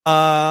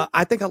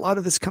 I think a lot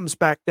of this comes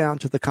back down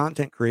to the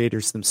content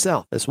creators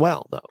themselves as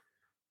well, though.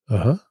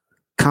 Uh-huh.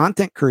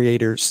 Content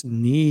creators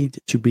need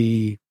to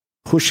be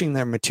pushing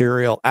their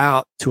material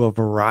out to a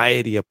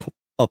variety of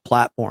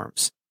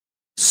platforms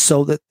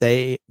so that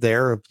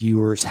their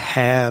viewers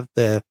have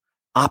the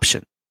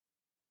option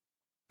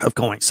of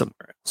going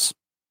somewhere else.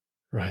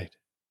 Right.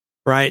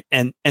 Right.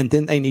 And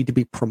then they need to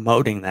be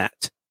promoting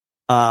that.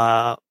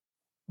 I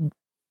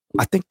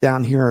think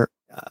down here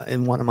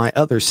in one of my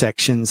other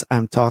sections,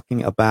 I'm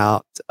talking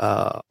about,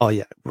 we're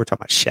talking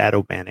about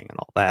shadow banning and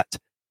all that.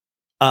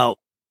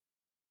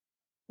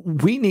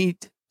 We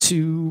need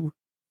to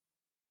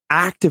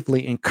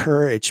actively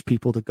encourage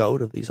people to go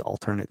to these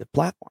alternative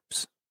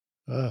platforms.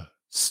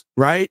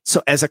 Right.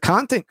 So as a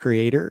content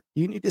creator,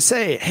 you need to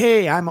say,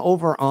 hey, I'm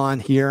over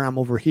on here. I'm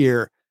over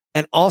here.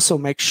 And also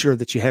make sure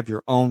that you have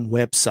your own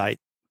website.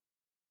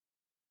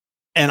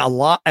 And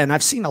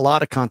I've seen a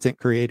lot of content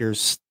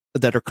creators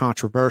that are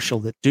controversial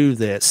that do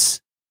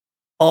this.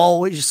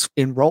 Always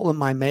enroll in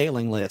my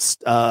mailing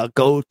list.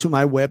 Go to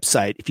my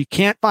website. If you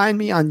can't find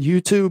me on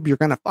YouTube, you're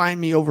going to find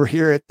me over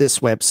here at this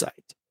website.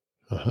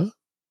 Uh-huh.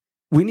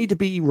 We need to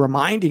be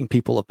reminding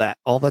people of that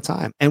all the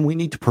time, and we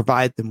need to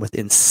provide them with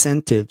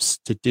incentives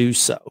to do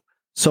so.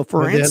 So,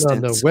 for instance, on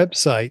the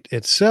website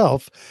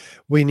itself,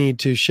 we need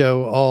to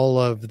show all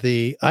of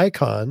the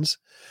icons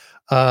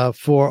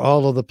for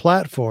all of the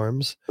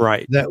platforms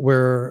right, that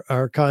where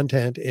our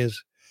content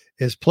is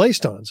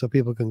placed on, so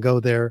people can go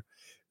there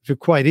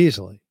quite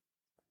easily.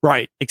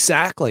 Right,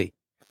 exactly.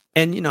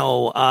 And,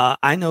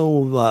 I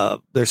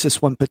know there's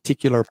this one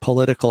particular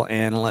political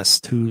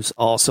analyst who's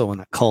also an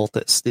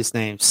occultist. His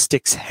name's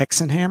Styx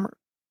Hexenhammer,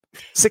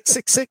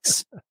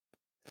 666.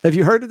 Have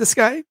you heard of this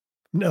guy?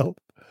 No.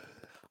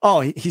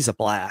 Oh, he's a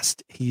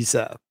blast. He's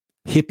a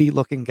hippie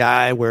looking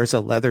guy, wears a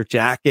leather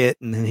jacket,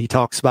 and then he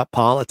talks about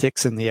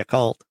politics and the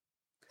occult.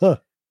 Huh.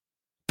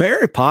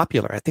 Very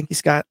popular. I think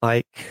he's got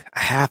like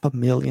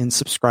 500,000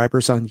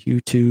 subscribers on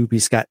YouTube.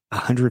 He's got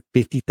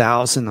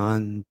 150,000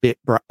 on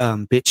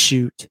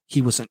BitChute.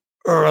 He was an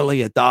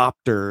early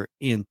adopter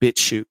in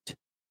BitChute.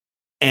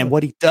 And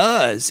what he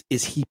does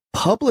is he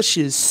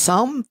publishes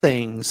some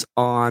things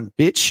on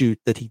BitChute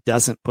that he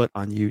doesn't put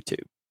on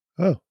YouTube.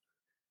 Oh.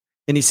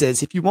 And he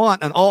says, if you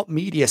want an alt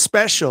media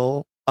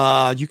special,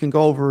 you can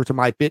go over to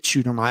my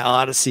BitChute or my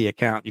Odyssey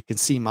account. You can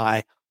see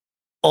my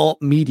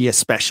alt media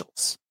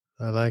specials.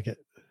 I like it.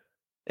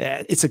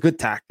 It's a good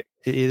tactic.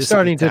 It is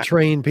starting to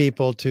train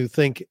people to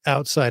think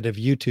outside of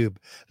YouTube.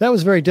 That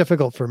was very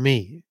difficult for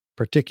me,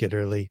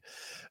 particularly,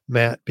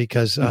 Matt,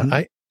 because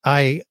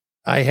I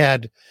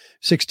had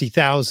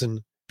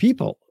 60,000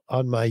 people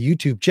on my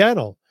YouTube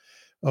channel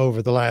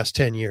over the last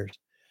 10 years.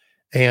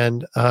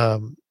 And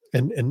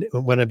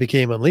when I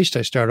became Unleashed,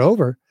 I started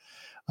over.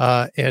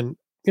 And,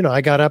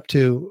 I got up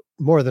to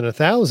more than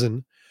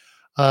 1,000.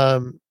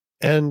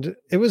 And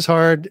it was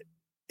hard.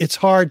 It's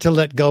hard to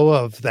let go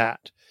of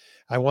that.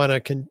 I want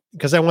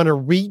to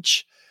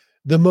reach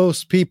the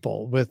most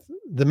people with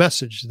the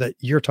message that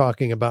you're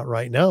talking about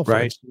right now.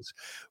 For instance,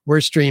 we're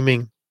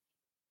streaming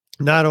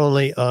not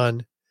only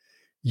on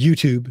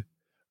YouTube,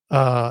 2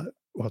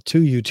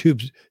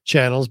 YouTube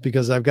channels,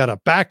 because I've got a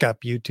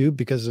backup YouTube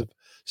because of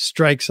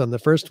strikes on the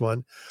first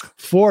one,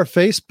 4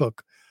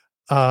 Facebook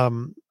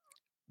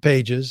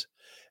pages,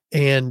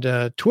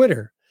 and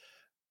Twitter.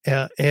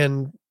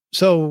 And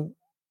so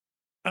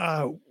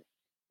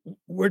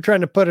we're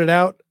trying to put it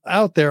out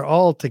there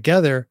all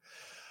together,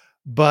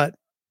 but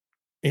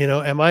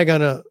I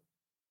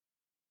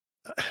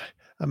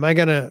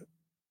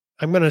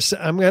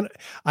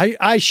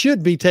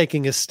should be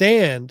taking a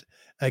stand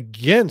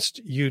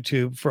against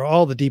YouTube for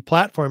all the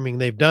deplatforming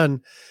they've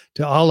done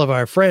to all of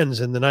our friends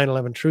in the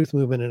 9/11 Truth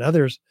Movement and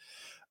other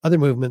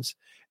movements,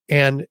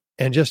 and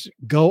just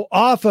go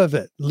off of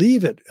it,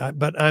 leave it.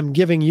 But I'm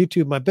giving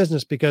YouTube my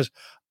business because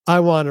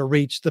I want to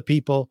reach the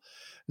people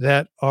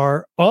that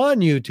are on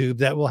YouTube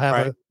that will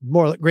have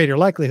a greater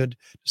likelihood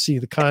to see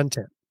the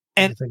content.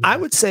 And I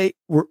would say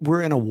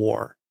we're in a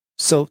war.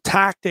 So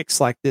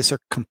tactics like this are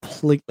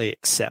completely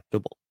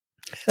acceptable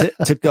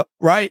to go,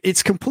 right?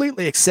 It's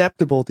completely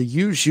acceptable to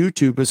use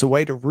YouTube as a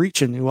way to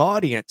reach a new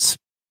audience,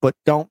 but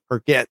don't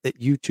forget that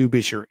YouTube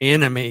is your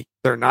enemy.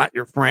 They're not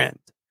your friend.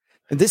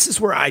 And this is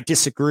where I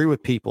disagree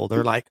with people.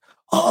 They're like,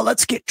 oh,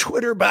 let's get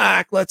Twitter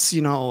back. Let's,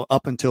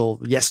 up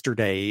until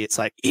yesterday, it's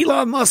like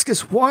Elon Musk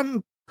is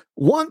one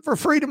for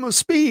freedom of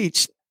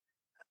speech.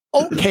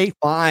 Okay,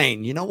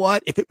 fine. You know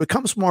what? If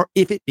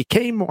it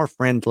became more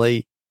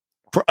friendly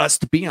for us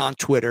to be on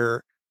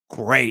Twitter,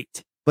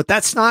 great. But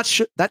that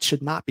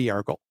should not be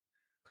our goal.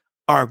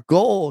 Our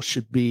goal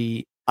should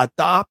be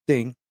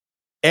adopting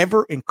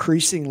ever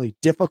increasingly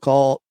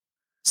difficult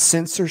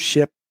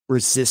censorship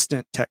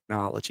resistant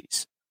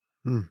technologies.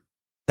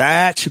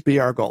 That should be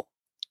our goal.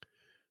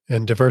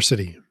 And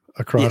diversity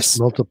across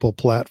multiple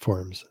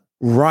platforms.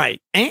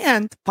 Right.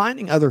 And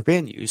finding other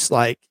venues,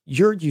 like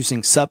you're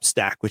using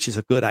Substack, which is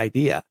a good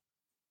idea.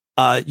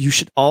 You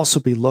should also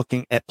be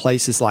looking at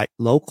places like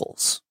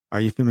Locals.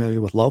 Are you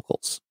familiar with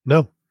Locals?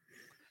 No.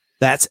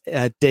 That's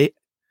Dave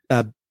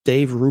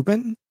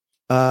Rubin,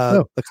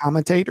 the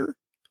commentator.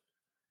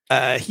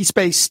 He's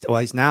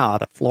now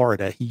out of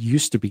Florida. He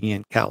used to be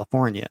in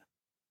California.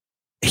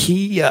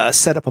 He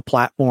set up a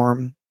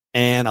platform,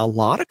 and a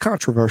lot of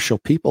controversial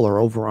people are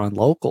over on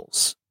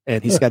Locals.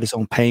 And he's got his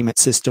own payment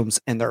systems,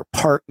 and they're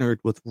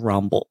partnered with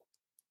Rumble.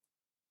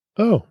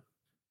 Oh.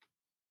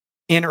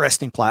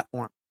 Interesting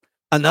platform.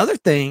 Another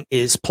thing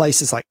is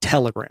places like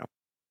Telegram.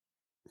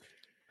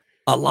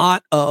 A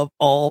lot of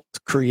alt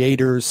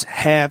creators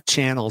have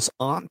channels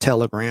on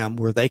Telegram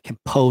where they can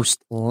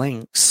post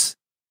links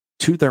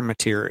to their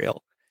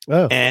material.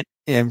 Oh.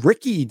 And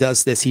Ricky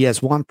does this. He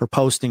has one for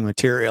posting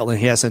material, and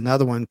he has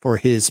another one for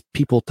his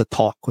people to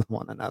talk with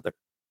one another.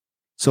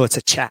 So it's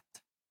a chat.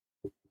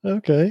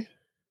 Okay.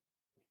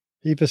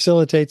 He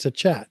facilitates a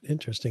chat.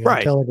 Interesting.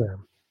 On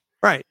Telegram.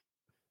 Right.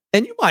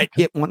 And you might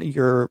get one of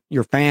your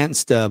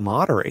fans to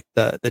moderate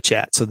the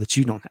chat so that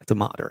you don't have to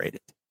moderate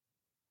it.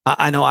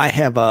 I know I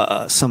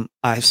have some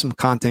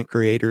content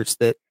creators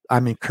that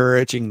I'm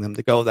encouraging them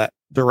to go that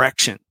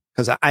direction,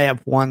 because I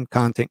have one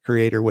content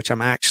creator, which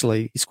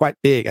he's quite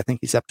big. I think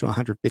he's up to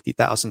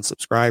 150,000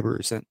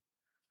 subscribers, and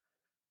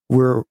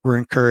we're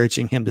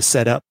encouraging him to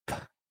set up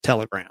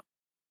Telegram.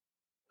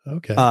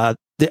 Okay.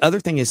 The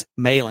other thing is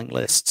mailing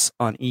lists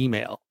on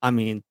email. I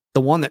mean, the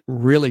one that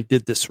really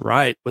did this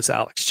right was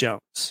Alex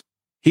Jones.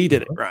 He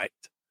did it right.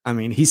 I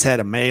mean, he's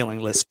had a mailing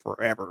list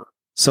forever.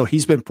 So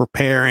he's been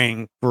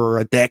preparing for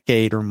a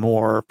decade or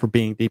more for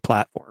being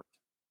deplatformed.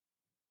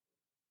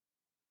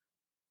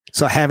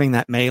 So having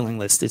that mailing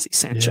list is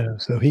essential. Yeah,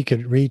 so he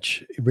could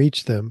reach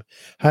them.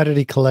 How did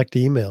he collect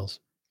emails?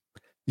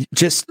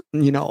 Just,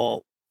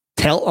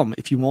 tell them,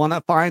 if you want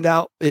to find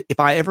out if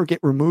I ever get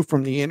removed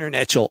from the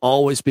internet, you'll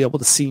always be able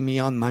to see me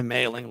on my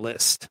mailing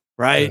list.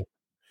 Right.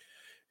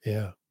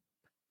 Yeah.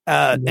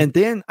 And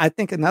then I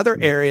think another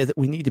area that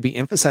we need to be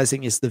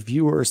emphasizing is the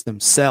viewers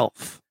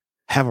themselves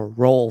have a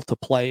role to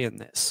play in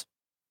this.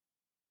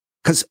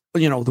 Because,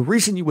 the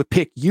reason you would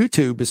pick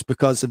YouTube is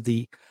because of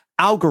the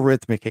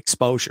algorithmic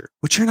exposure,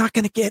 which you're not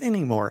going to get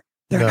anymore.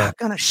 They're not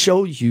going to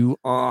show you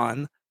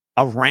on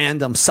a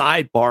random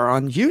sidebar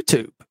on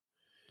YouTube.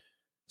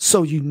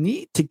 So you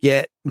need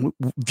to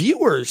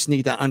viewers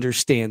need to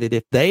understand that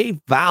if they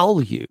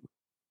value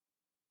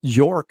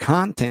your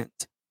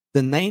content,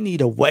 then they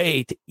need a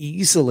way to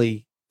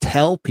easily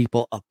tell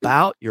people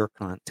about your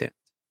content.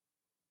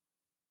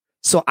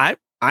 So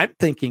I'm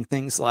thinking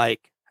things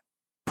like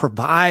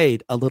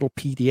provide a little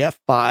PDF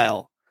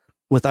file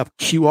with a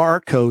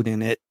QR code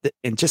in it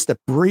and just a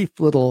brief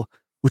little,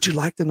 would you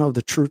like to know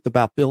the truth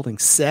about building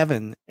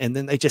 7? And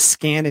then they just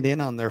scan it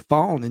in on their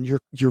phone, and your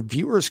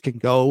viewers can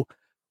go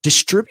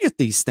distribute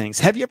these things.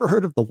 Have you ever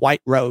heard of the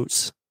White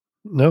Rose?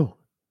 No.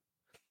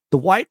 The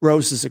White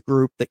Rose is a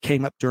group that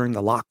came up during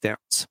the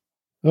lockdowns.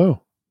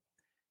 Oh.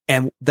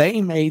 And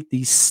they made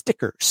these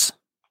stickers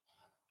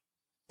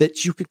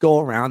that you could go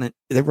around, and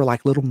they were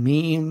like little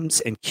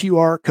memes and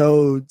QR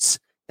codes,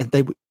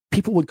 and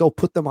people would go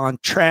put them on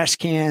trash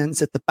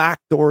cans at the back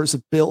doors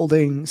of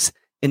buildings.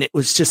 And it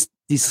was just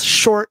these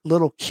short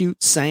little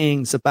cute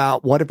sayings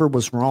about whatever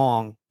was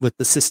wrong with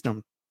the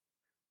system.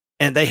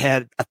 And they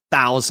had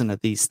 1,000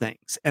 of these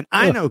things. And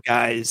I know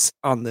guys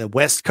on the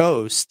West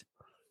Coast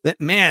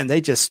that, man,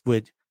 they just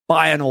would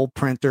buy an old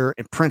printer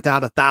and print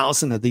out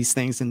 1,000 of these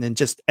things. And then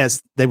just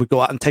as they would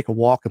go out and take a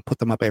walk and put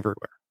them up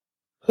everywhere.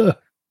 Huh.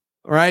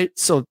 Right.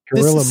 So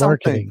guerrilla this is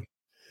marketing.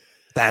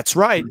 That's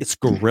right. It's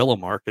guerrilla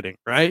marketing,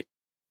 right?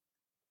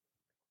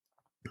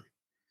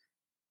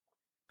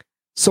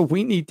 So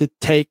we need to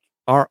take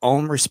our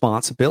own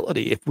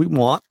responsibility if we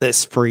want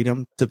this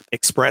freedom to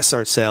express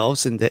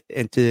ourselves and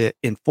to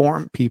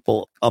inform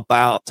people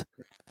about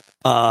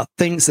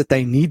things that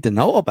they need to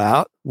know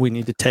about. We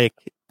need to take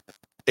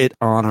it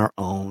on our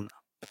own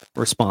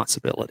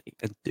responsibility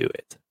and do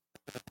it.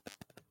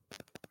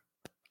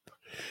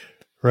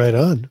 Right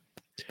on.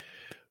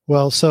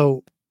 Well,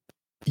 so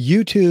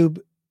YouTube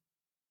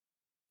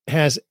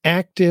has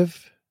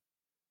active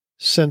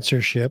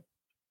censorship,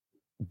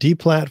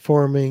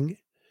 deplatforming,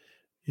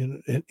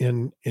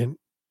 and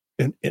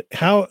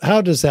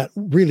how does that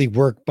really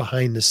work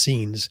behind the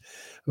scenes?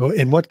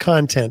 And what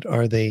content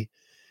are they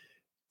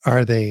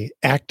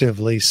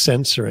actively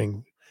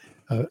censoring?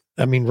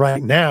 I mean,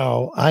 right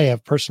now, I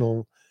have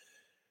personal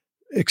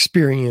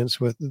experience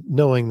with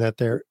knowing that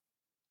they're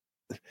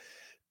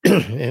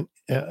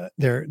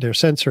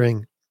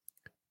censoring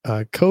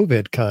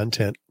COVID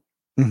content.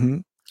 Mm-hmm.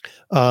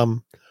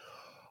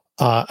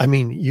 I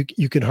mean,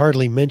 you can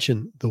hardly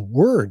mention the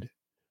word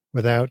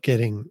without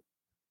getting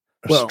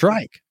a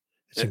strike.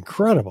 It's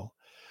incredible.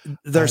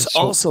 There's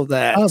also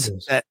that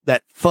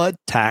FUD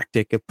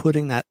tactic of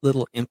putting that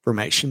little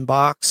information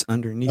box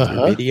underneath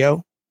your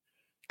video.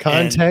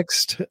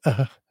 Context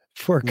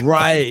for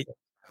right.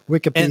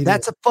 Wikipedia. And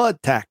that's a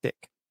FUD tactic.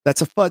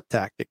 That's a FUD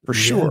tactic for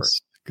sure.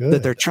 Good.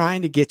 That they're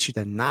trying to get you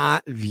to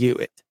not view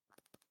it.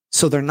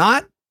 So they're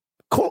not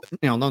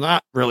they're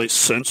not really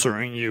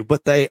censoring you,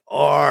 but they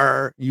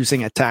are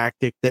using a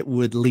tactic that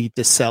would lead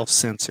to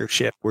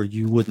self-censorship, where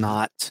you would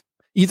not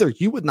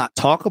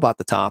talk about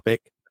the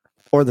topic,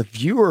 or the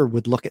viewer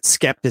would look at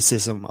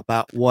skepticism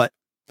about what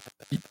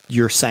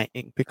you're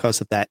saying because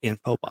of that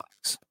info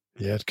box.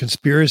 Yeah, it's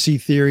conspiracy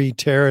theory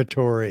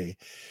territory.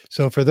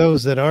 So for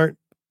those that aren't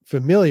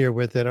familiar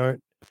with it,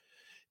 aren't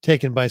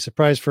taken by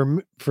surprise,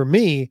 for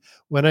me,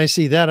 when I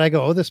see that, I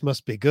go, "Oh, this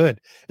must be good."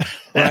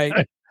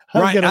 Right.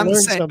 Right. I'm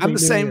the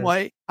same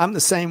way. I'm the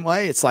same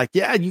way. It's like,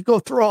 yeah, you go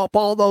throw up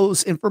all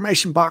those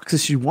information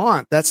boxes you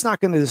want. That's not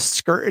going to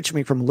discourage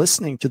me from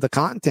listening to the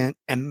content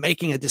and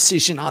making a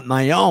decision on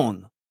my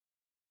own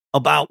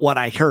about what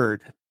I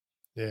heard.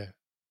 Yeah.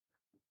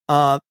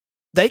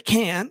 They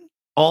can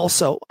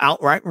also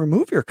outright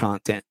remove your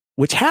content,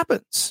 which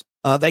happens.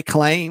 They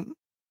claim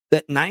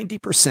that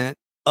 90%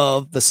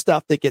 of the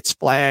stuff that gets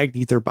flagged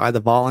either by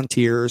the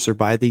volunteers or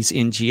by these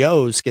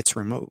NGOs gets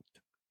removed,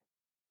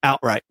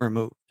 outright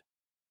removed.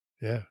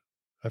 Yeah.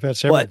 I've had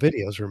several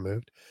videos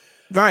removed.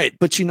 Right.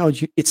 But,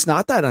 it's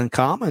not that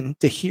uncommon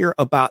to hear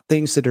about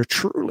things that are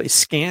truly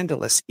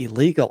scandalous,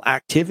 illegal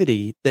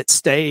activity that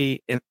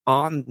stay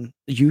on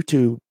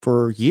YouTube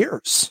for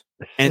years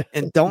and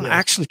don't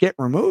actually get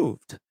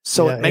removed.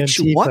 So it makes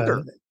Antifa, you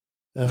wonder.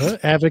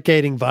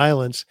 Advocating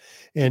violence,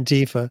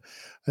 Antifa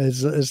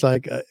is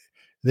like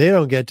they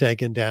don't get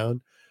taken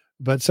down,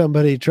 but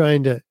somebody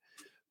trying to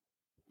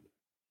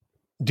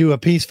do a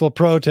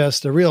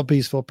real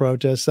peaceful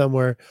protest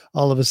somewhere,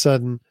 all of a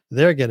sudden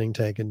they're getting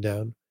taken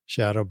down,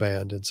 shadow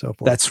banned, and so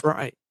forth. That's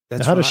right.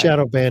 How does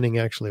shadow banning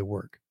actually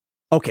work?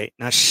 Okay.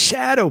 Now,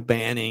 shadow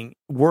banning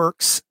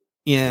works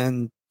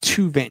in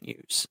two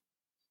venues.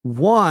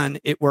 One,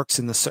 it works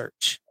in the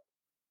search.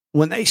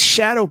 When they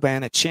shadow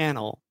ban a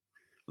channel,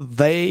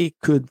 they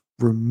could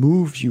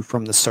remove you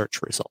from the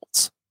search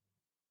results.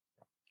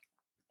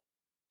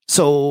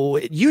 So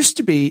it used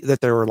to be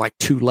that there were like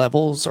 2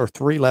 levels or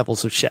 3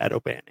 levels of shadow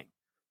banning.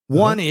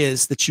 One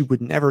is that you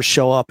would never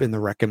show up in the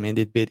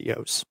recommended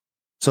videos.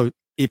 So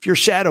if you're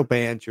shadow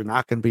banned, you're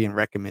not going to be in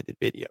recommended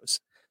videos.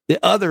 The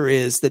other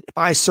is that if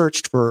I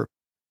searched for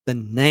the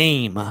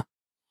name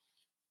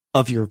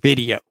of your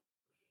video,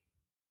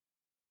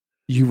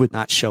 you would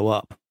not show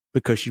up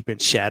because you've been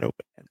shadow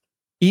banned.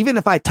 Even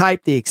if I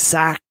type the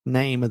exact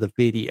name of the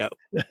video,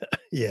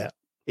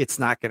 it's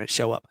not going to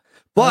show up.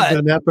 But I've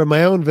done that for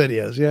my own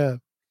videos, yeah.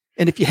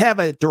 And if you have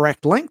a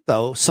direct link,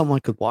 though, someone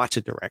could watch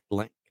a direct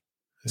link.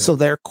 Yeah. So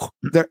they're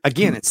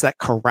again, it's that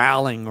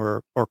corralling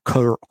or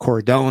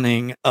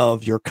cordoning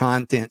of your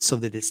content so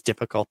that it's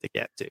difficult to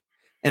get to.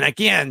 And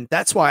again,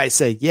 that's why I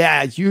say,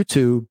 yeah,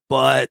 YouTube,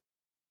 but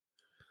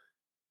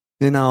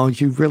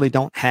you really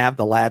don't have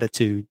the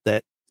latitude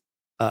that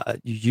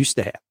you used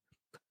to have.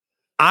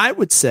 I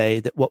would say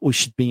that what we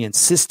should be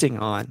insisting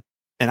on,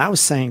 and I was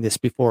saying this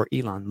before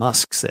Elon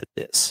Musk said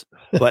this,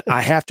 but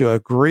I have to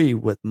agree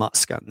with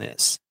Musk on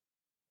this,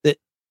 that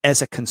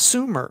as a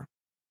consumer,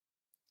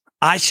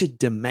 I should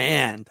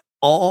demand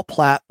all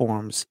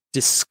platforms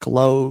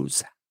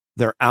disclose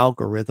their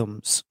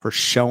algorithms for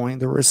showing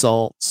the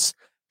results,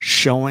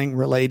 showing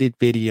related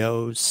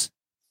videos,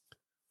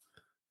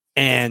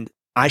 and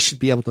I should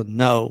be able to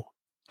know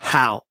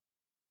how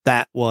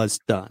that was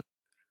done.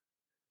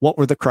 What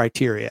were the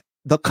criteria?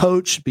 The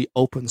code should be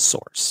open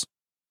source.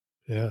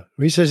 Yeah.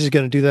 He says he's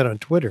going to do that on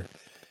Twitter.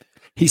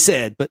 He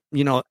said, but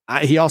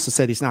he also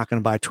said he's not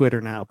going to buy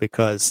Twitter now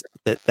because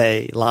that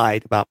they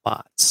lied about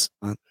bots.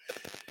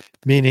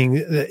 Meaning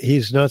that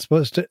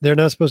they're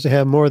not supposed to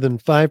have more than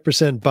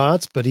 5%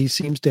 bots, but he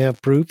seems to have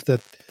proof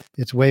that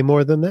it's way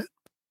more than that.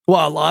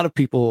 Well, a lot of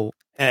people,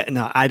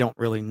 now I don't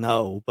really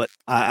know, but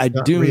I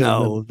do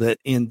know that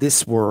in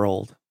this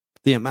world,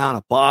 the amount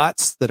of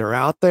bots that are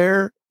out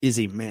there is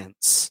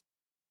immense.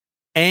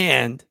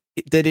 And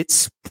that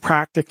it's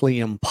practically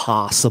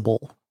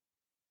impossible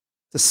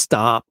to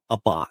stop a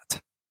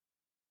bot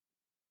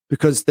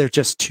because they're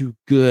just too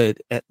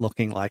good at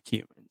looking like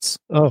humans.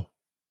 Oh.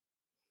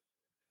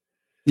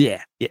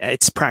 Yeah,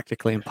 it's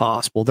practically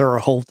impossible. There are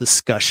whole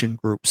discussion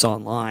groups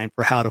online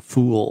for how to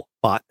fool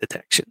bot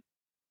detection.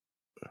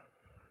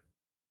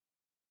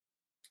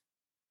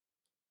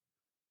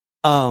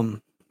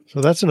 So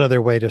that's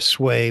another way to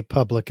sway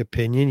public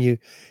opinion. You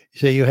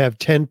say you have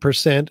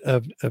 10%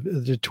 of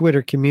the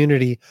Twitter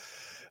community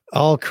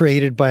all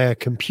created by a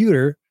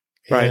computer,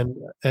 right,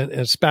 and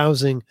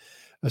espousing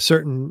a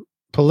certain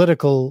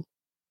political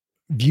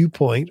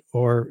viewpoint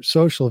or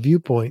social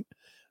viewpoint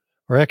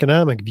or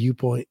economic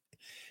viewpoint,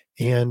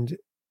 and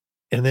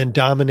then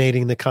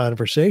dominating the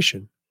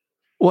conversation.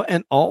 Well,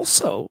 and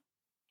also,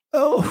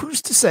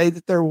 who's to say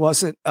that there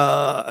wasn't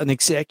an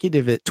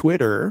executive at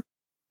Twitter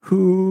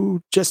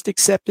who just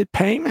accepted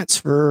payments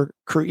for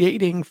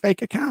creating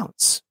fake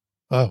accounts?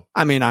 Oh,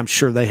 I mean, I'm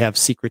sure they have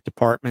secret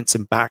departments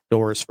and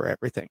backdoors for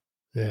everything.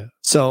 Yeah.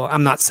 So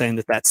I'm not saying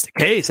that that's the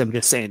case. I'm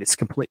just saying it's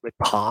completely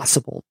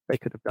possible they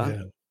could have done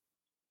it.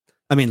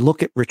 I mean,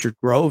 look at Richard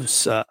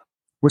Grove's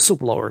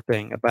whistleblower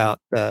thing about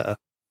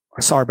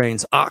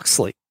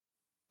Sarbanes-Oxley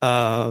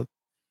and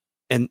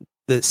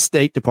the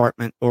State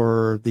Department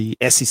or the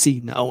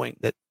SEC knowing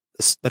that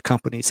the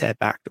companies had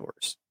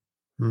backdoors.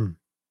 Hmm.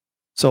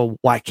 So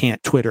why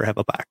can't Twitter have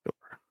a backdoor?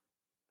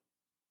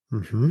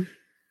 Mm-hmm.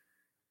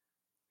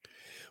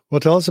 Well,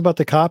 tell us about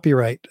the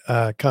copyright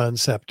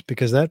concept,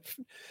 because that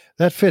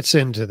fits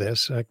into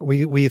this.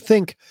 We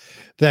think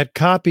that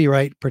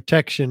copyright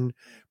protection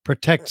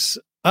protects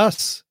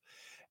us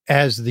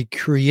as the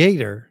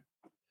creator.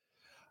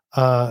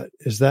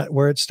 Is that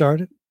where it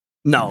started?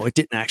 No, it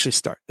didn't actually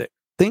start there.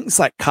 Things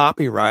like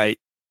copyright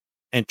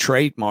and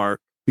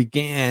trademark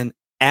began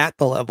at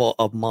the level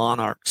of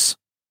monarchs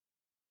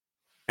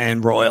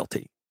and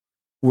royalty,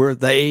 where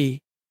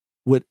they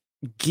would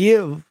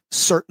give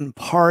certain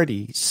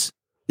parties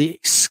the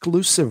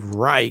exclusive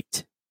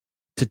right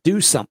to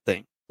do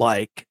something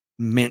like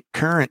mint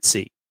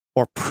currency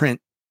or print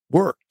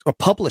work or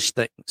publish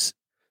things,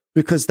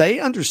 because they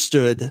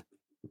understood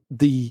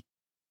the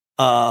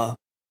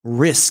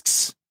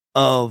risks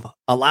of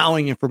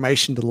allowing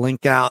information to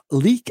leak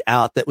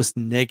out that was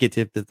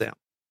negative to them.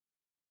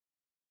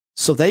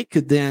 So they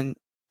could then,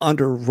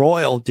 under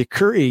royal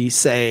decree,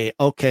 say,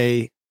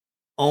 okay,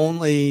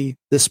 only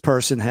this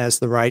person has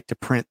the right to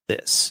print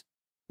this.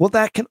 Well,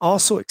 that can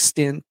also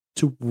extend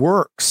to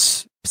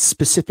works,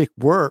 specific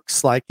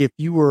works. Like if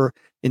you were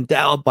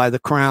endowed by the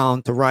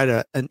crown to write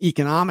an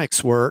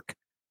economics work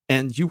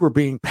and you were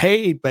being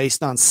paid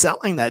based on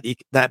selling that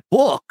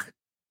book,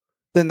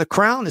 then the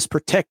crown is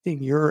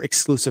protecting your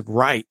exclusive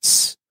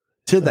rights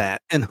to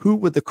that. And who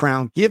would the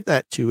crown give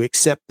that to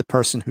except the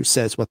person who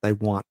says what they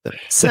want them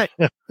to say?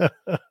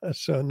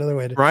 So another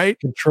way to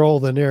control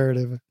the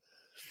narrative.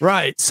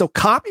 Right. So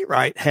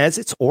copyright has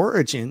its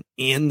origin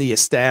in the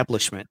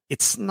establishment.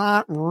 It's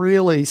not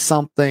really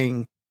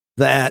something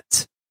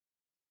that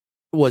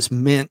was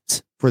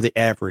meant for the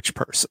average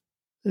person.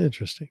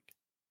 Interesting.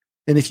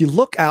 And if you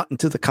look out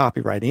into the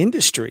copyright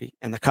industry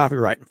and the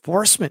copyright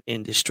enforcement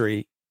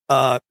industry,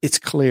 it's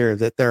clear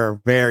that there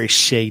are very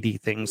shady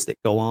things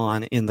that go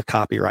on in the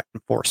copyright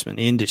enforcement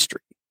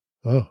industry,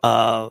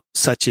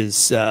 such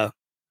as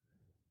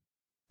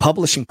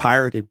publishing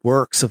pirated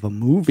works of a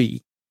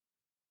movie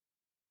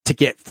to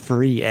get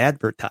free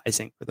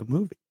advertising for the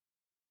movie.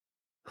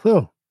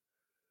 Oh.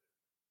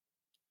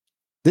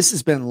 This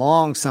has been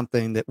long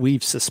something that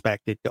we've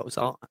suspected goes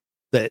on,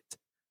 that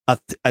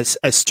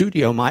a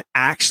studio might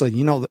actually,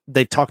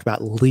 they talk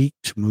about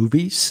leaked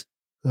movies.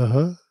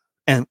 Uh-huh.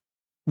 And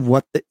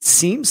what it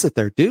seems that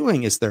they're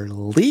doing is they're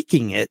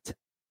leaking it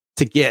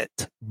to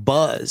get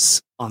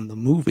buzz on the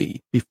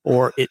movie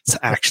before it's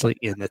actually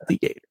in the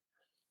theater.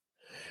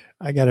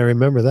 I got to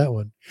remember that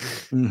one.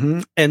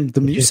 Mm-hmm. And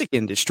the music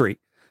industry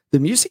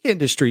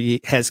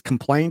has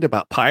complained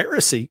about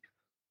piracy,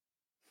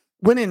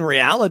 when in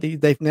reality,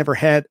 they've never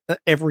had,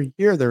 every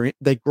year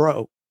they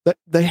grow.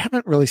 They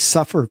haven't really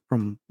suffered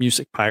from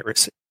music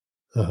piracy.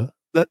 Uh-huh.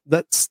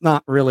 That's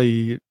not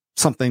really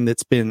something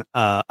that's been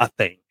a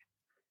thing.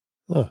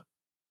 Huh.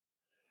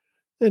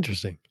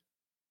 Interesting.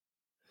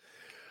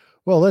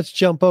 Well, let's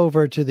jump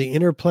over to the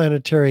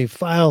interplanetary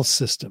file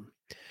system.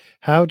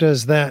 How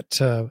does that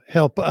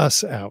help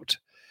us out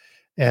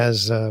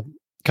as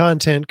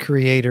content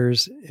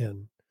creators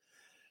and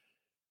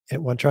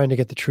when trying to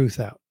get the truth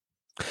out?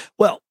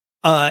 Well,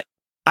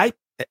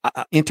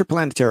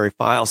 interplanetary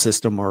file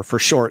system, or for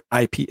short,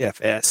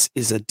 IPFS,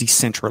 is a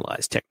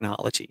decentralized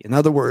technology. In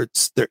other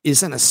words, there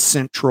isn't a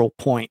central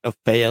point of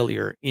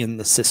failure in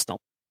the system.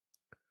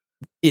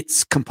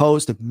 It's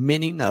composed of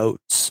many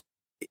nodes.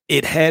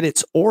 It had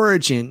its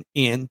origin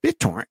in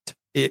BitTorrent.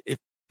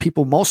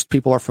 Most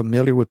people are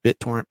familiar with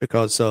BitTorrent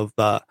because of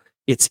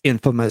its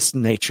infamous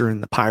nature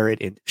in the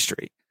pirate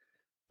industry.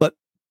 But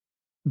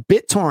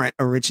BitTorrent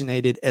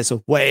originated as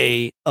a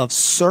way of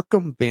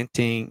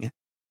circumventing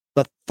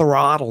the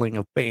throttling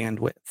of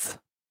bandwidth,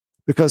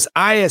 because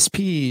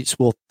ISPs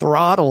will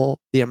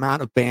throttle the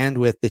amount of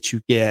bandwidth that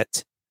you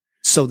get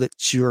so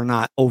that you're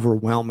not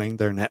overwhelming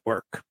their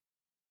network.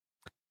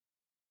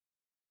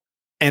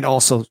 And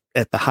also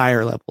at the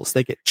higher levels,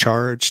 they get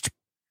charged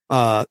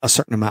a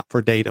certain amount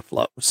for data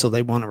flow. So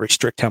they want to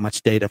restrict how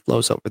much data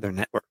flows over their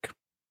network.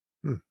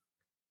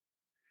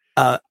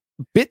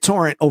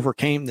 BitTorrent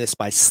overcame this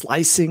by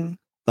slicing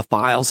the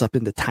files up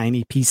into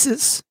tiny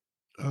pieces.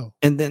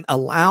 And then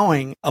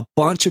allowing a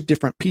bunch of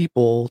different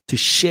people to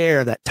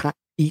share that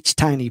each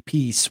tiny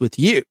piece with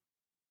you.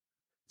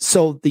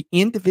 So the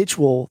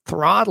individual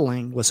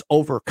throttling was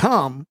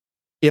overcome.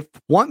 If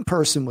one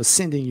person was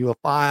sending you a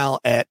file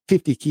at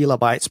 50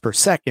 kilobytes per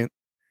second,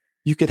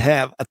 you could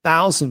have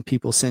 1,000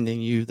 people sending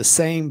you the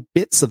same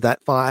bits of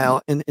that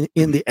file. And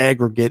in the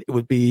aggregate, it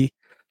would be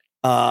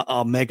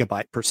a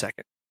megabyte per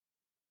second.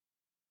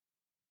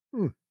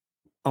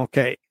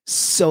 Okay.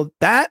 So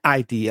that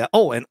idea.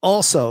 Oh, and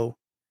also,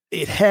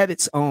 it had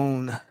its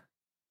own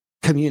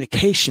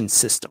communication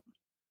system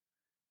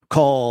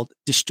called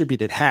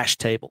distributed hash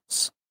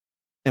tables.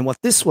 And what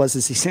this was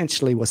is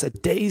essentially was a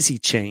daisy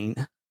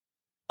chain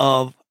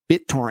of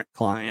BitTorrent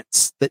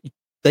clients that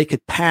they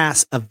could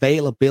pass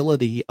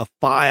availability of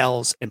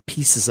files and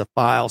pieces of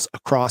files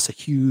across a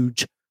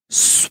huge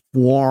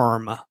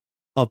swarm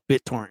of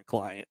BitTorrent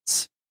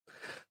clients.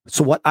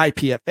 So what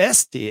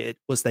IPFS did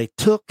was they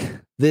took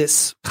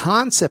this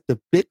concept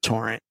of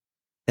BitTorrent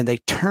and they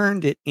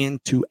turned it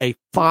into a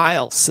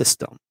file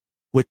system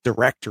with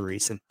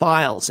directories and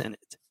files in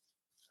it.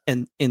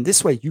 And in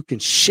this way, you can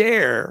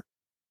share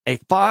a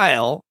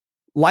file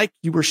like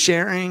you were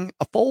sharing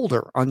a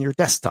folder on your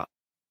desktop.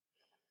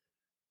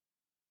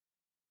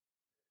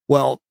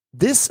 Well,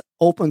 this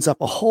opens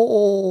up a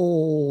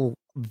whole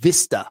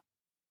vista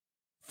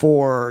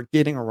for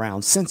getting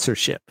around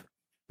censorship,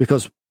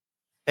 because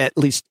at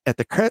least at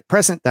the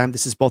present time,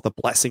 this is both a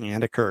blessing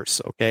and a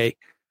curse. Okay.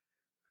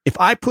 If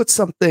I put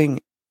something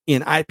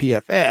in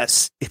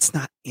IPFS, it's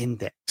not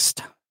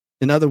indexed.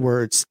 In other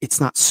words, it's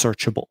not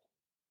searchable.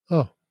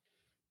 Oh.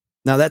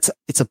 Now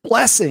it's a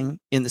blessing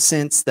in the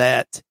sense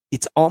that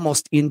it's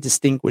almost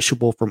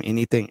indistinguishable from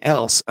anything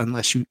else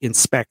unless you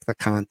inspect the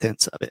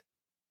contents of it.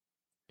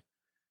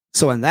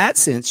 So in that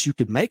sense, you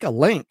could make a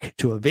link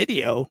to a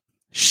video,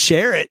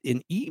 share it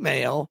in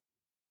email,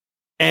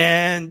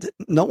 and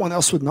no one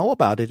else would know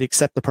about it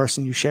except the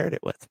person you shared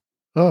it with.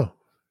 Oh.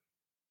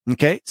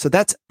 Okay, so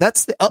that's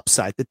the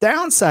upside. The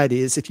downside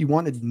is if you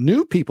wanted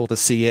new people to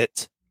see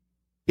it,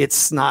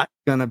 it's not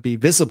going to be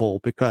visible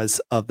because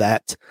of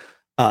that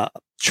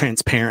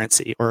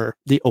transparency or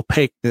the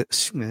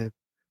opaqueness,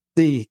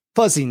 the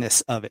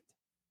fuzziness of it.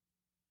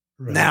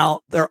 Right.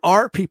 Now, there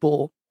are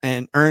people,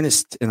 and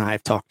Ernest and I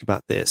have talked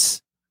about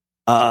this,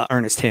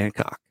 Ernest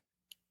Hancock,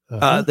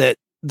 that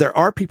there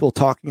are people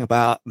talking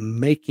about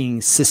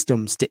making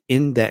systems to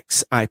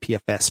index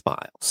IPFS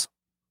files.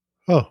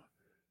 Oh.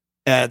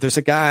 There's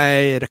a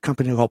guy at a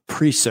company called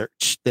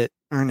Presearch that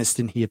Ernest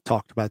and he have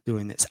talked about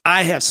doing this.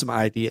 I have some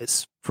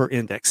ideas for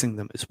indexing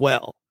them as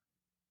well,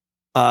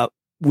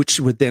 which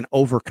would then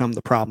overcome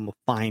the problem of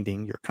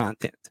finding your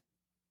content.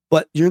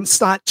 But it's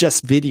not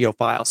just video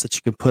files that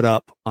you can put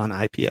up on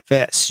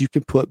IPFS. You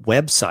can put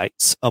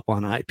websites up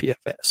on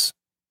IPFS.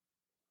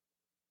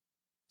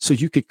 So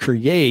you could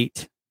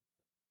create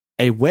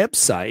a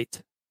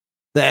website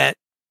that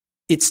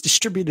it's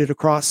distributed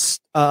across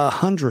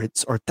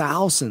hundreds or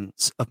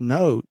thousands of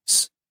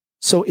nodes.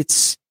 So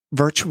it's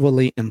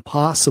virtually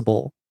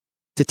impossible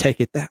to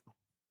take it down.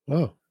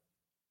 Oh,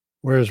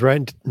 whereas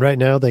right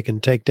now they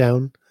can take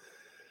down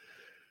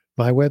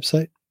my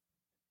website?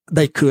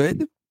 They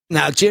could.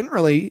 Now,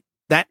 generally,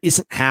 that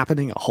isn't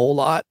happening a whole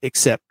lot,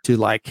 except to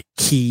like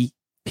key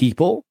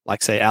people,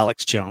 like say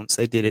Alex Jones.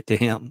 They did it to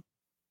him.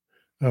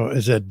 Oh,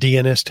 is it a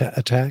DNS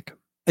attack?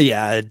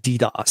 Yeah, a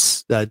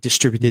DDoS,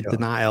 distributed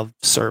denial of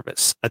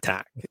service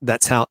attack.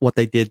 That's what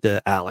they did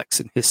to Alex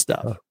and his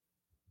stuff. Oh.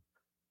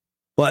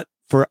 But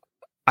for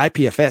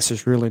IPFS,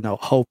 there's really no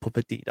hope of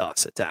a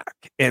DDoS attack.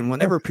 And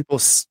whenever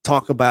people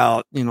talk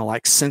about,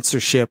 like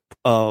censorship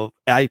of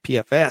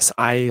IPFS,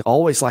 I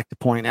always like to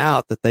point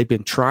out that they've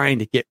been trying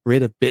to get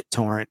rid of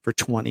BitTorrent for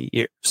 20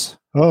 years.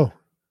 Oh,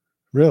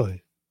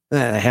 really?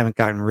 They haven't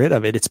gotten rid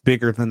of it. It's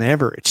bigger than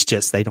ever. It's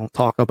just they don't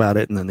talk about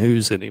it in the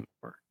news anymore.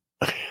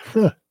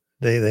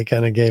 They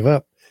kind of gave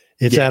up.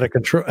 It's out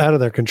of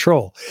their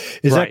control.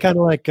 Is that kind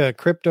of like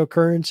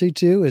cryptocurrency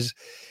too? Is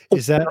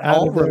that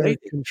out of their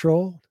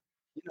control?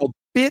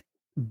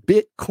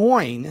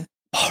 Bitcoin,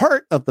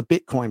 part of the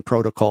Bitcoin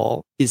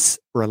protocol is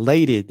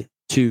related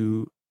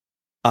to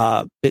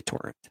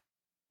BitTorrent.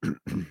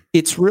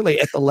 It's really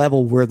at the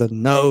level where the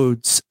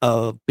nodes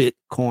of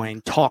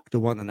Bitcoin talk to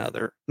one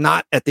another,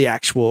 not at the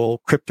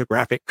actual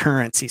cryptographic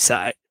currency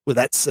side. Well,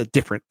 that's a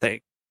different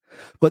thing.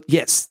 But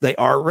yes, they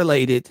are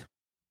related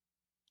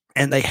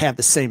and they have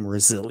the same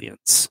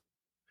resilience.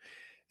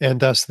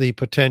 And thus the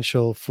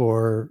potential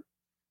for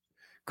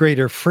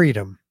greater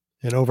freedom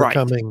in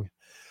overcoming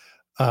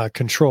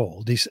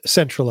control,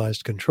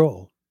 decentralized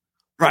control.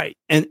 Right.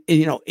 And,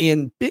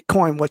 in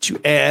Bitcoin, what you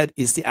add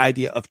is the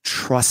idea of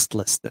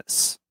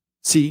trustlessness.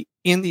 See,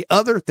 in the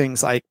other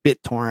things like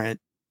BitTorrent,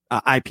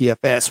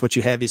 IPFS, what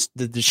you have is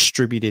the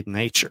distributed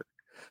nature.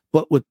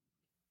 But with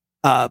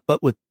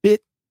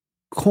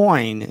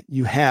Bitcoin,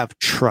 you have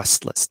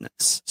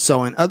trustlessness.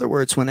 So in other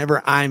words,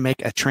 whenever I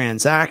make a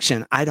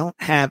transaction, I don't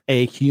have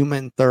a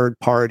human third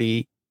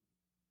party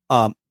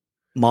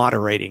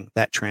moderating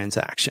that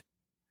transaction.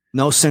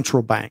 No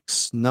central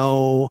banks,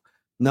 no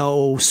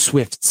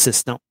SWIFT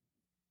system.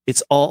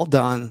 It's all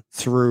done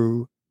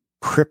through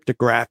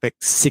cryptographic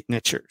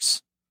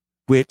signatures,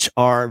 which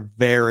are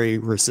very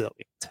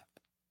resilient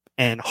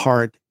and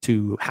hard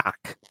to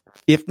hack,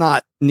 if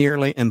not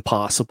nearly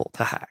impossible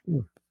to hack.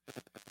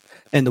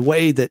 And the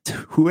way that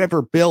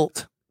whoever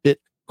built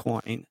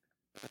Bitcoin,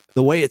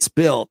 the way it's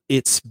built,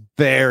 it's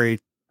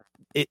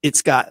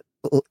got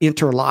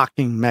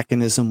interlocking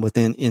mechanism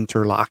within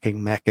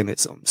interlocking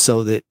mechanism,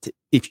 so that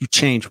if you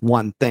change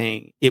one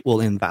thing, it will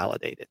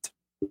invalidate it.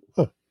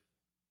 Huh.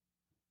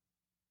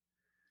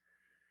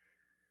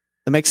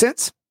 That makes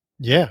sense?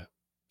 Yeah.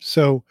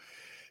 So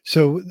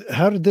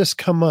how did this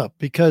come up?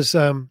 Because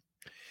can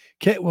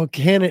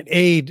it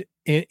aid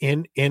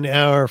in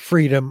our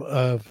freedom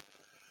of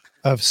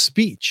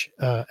speech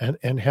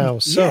and how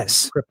so?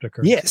 Yes.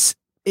 Cryptocurrency. Yes.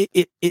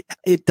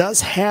 It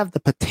does have the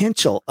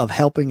potential of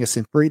helping us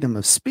in freedom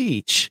of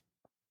speech,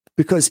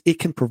 because it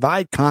can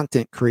provide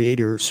content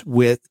creators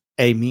with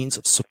a means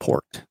of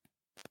support.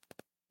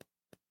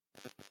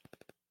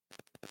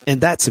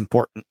 And that's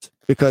important,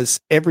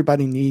 because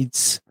everybody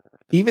needs,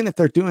 even if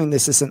they're doing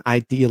this as an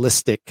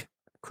idealistic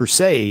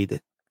crusade,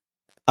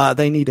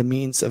 they need a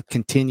means of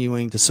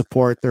continuing to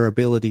support their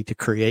ability to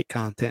create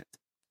content.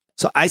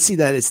 So I see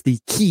that as the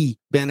key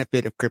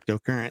benefit of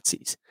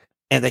cryptocurrencies.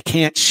 And they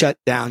can't shut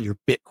down your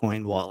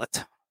Bitcoin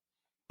wallet,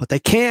 but they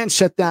can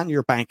shut down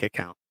your bank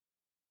account.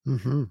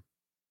 Mm-hmm.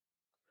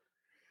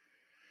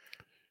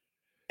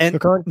 And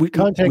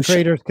content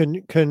creators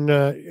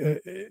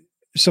can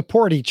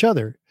support each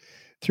other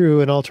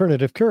through an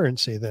alternative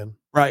currency then.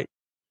 Right.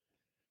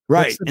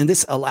 And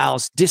this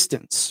allows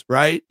distance,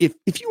 right?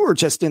 If you were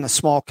just in a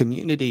small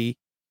community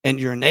and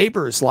your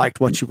neighbors liked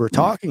what you were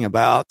talking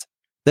about,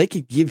 they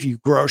could give you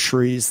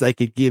groceries, they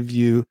could give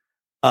you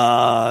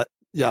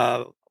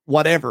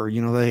whatever,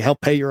 they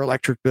help pay your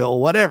electric bill,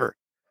 whatever.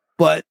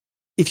 But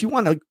if you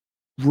want to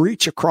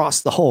reach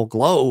across the whole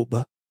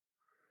globe,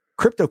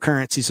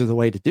 cryptocurrencies are the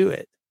way to do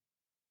it.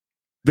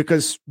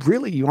 Because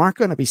really, you aren't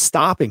going to be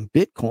stopping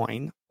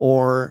Bitcoin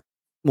or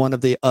one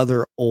of the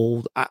other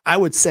old, I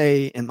would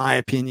say, in my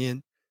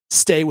opinion,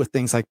 stay with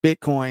things like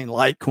Bitcoin,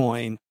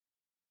 Litecoin.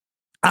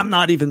 I'm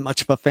not even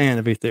much of a fan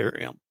of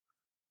Ethereum.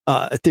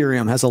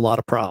 Ethereum has a lot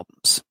of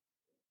problems.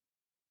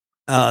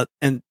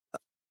 And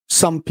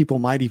some people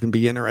might even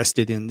be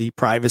interested in the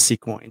privacy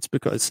coins,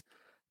 because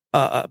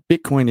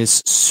Bitcoin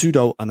is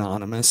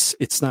pseudo-anonymous.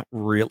 It's not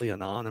really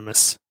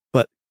anonymous,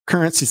 but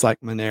currencies like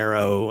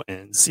Monero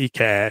and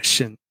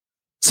Zcash and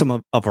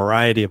a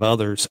variety of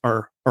others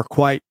are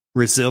quite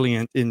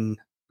resilient in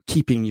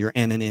keeping your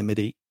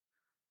anonymity.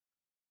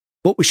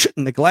 But we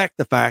shouldn't neglect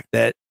the fact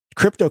that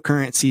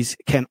cryptocurrencies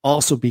can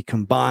also be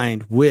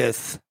combined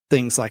with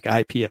things like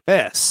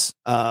IPFS.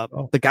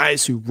 The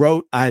guys who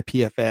wrote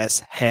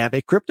IPFS have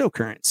a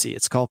cryptocurrency.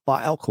 It's called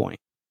Filecoin.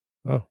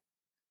 Oh.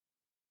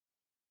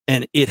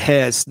 And it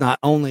has not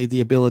only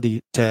the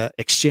ability to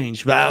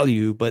exchange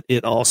value, but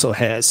it also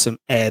has some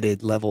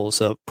added levels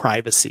of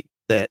privacy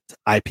that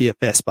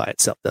IPFS by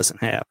itself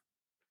doesn't have.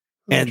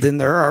 And then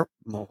there are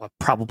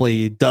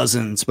probably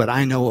dozens, but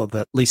I know of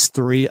at least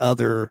 3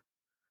 other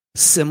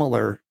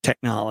similar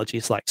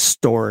technologies like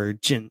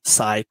Storage and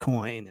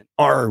Sidecoin and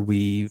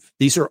Arweave.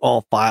 These are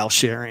all file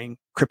sharing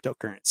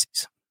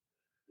cryptocurrencies.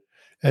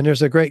 And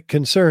there's a great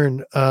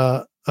concern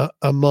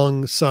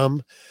among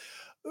some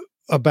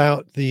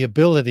about the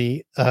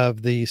ability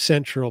of the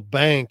central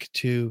bank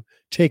to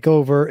take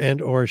over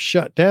and or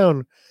shut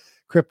down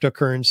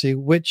cryptocurrency,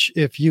 which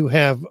if you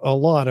have a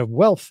lot of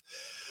wealth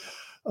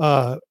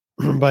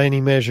by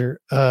any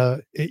measure,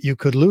 you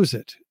could lose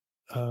it.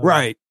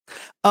 Right.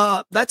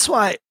 That's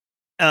why,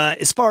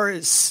 as far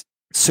as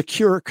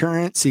secure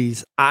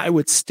currencies, I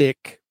would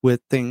stick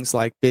with things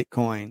like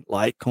Bitcoin,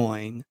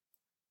 Litecoin.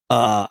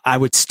 I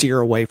would steer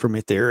away from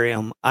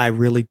Ethereum. I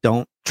really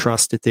don't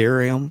trust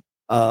Ethereum.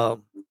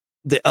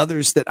 The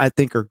others that I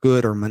think are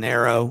good are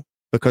Monero,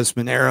 because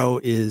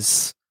Monero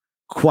is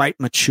quite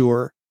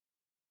mature.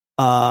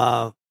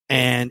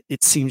 And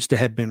it seems to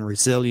have been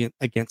resilient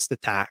against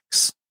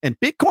attacks. And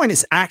Bitcoin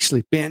has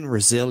actually been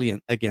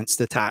resilient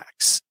against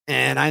attacks.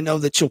 And I know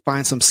that you'll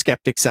find some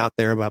skeptics out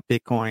there about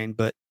Bitcoin,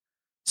 but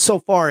so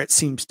far it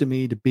seems to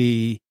me to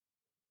be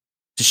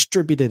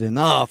distributed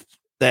enough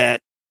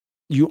that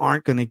you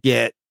aren't going to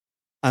get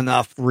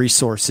enough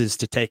resources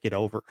to take it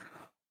over.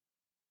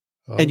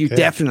 Okay. And you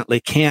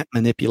definitely can't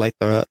manipulate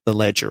the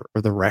ledger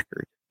or the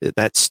record.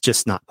 That's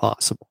just not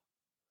possible.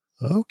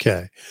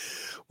 Okay.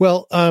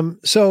 Well,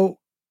 so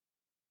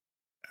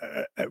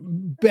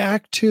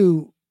back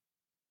to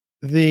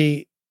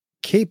the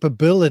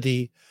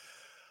capability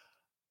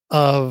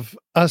of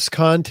us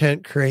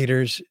content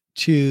creators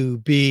to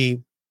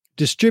be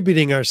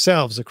distributing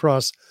ourselves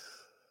across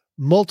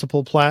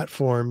multiple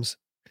platforms.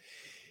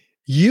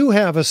 You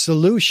have a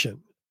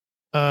solution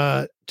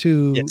to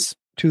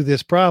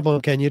this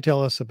problem. Can you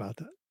tell us about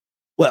that?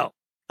 Well,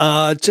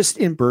 just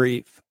in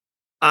brief,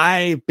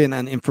 I've been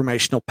an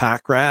informational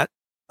pack rat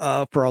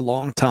for a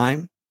long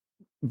time,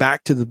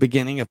 back to the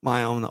beginning of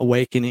my own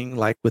awakening,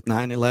 like with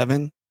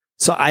 9/11.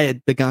 So I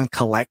had begun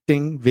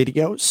collecting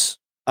videos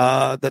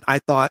that I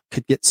thought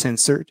could get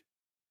censored.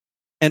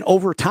 And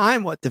over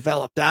time, what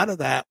developed out of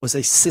that was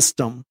a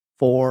system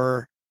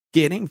for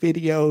getting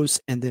videos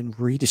and then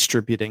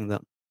redistributing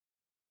them.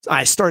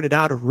 I started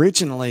out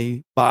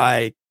originally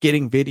by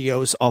getting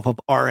videos off of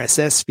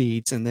RSS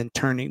feeds and then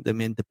turning them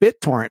into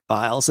BitTorrent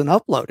files and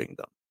uploading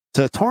them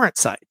to torrent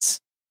sites.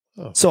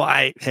 Oh. So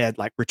I had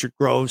like Richard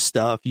Grove's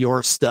stuff,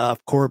 your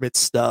stuff, Corbett's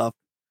stuff.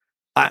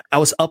 I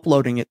was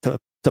uploading it to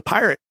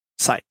pirate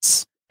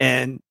sites,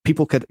 and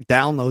people could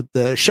download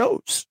the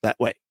shows that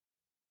way.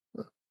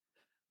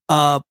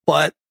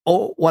 But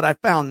what I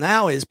found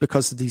now is,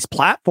 because of these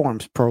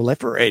platforms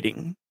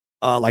proliferating,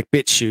 like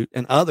BitChute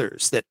and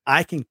others, that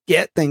I can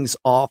get things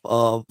off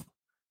of,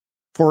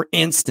 for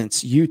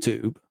instance,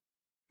 YouTube,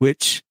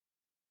 which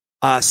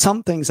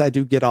some things I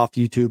do get off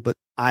YouTube, but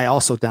I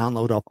also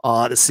download off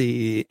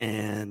Odyssey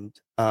and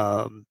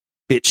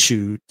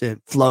BitChute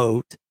and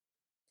Float.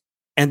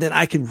 And then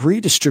I can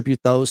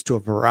redistribute those to a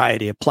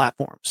variety of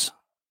platforms.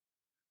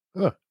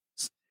 Huh.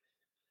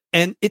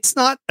 And it's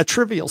not a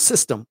trivial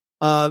system.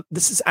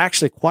 This is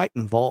actually quite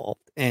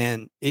involved,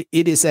 and it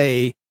is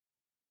a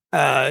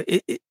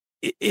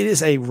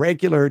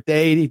regular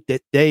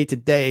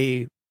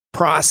day-to-day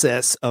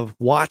process of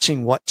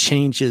watching what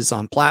changes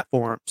on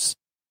platforms,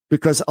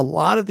 because a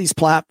lot of these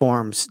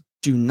platforms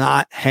do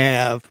not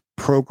have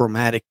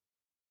programmatic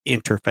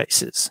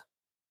interfaces.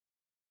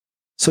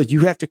 So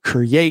you have to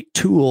create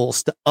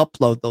tools to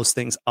upload those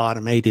things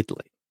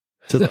automatedly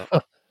to them.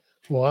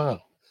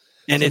 Wow.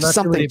 And so if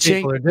something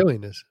people are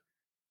doing this.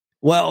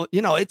 Well,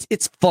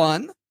 it's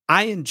fun.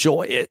 I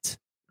enjoy it.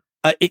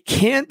 It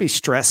can be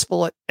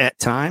stressful at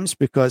times,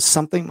 because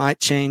something might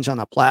change on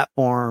a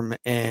platform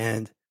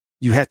and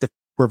you have to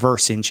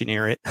reverse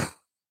engineer it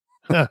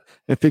and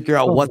figure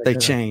out what they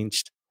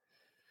changed.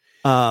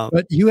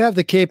 But you have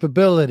the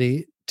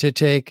capability to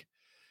take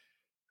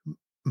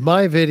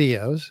my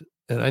videos,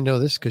 and I know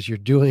this because you're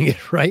doing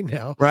it right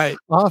now, right,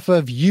 off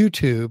of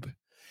YouTube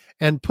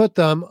and put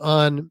them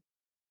on,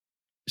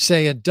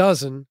 say, a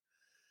dozen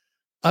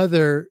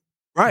other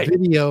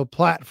video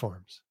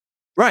platforms.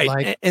 Right.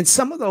 Like, and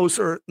some of those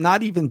are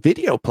not even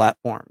video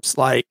platforms.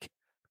 Like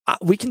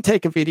we can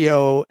take a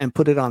video and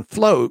put it on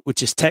Float,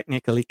 which is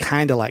technically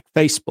kind of like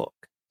Facebook.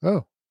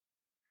 Oh.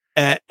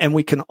 And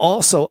we can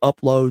also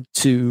upload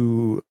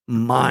to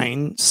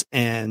Minds,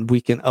 and we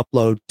can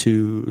upload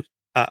to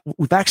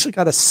we've actually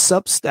got a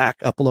Substack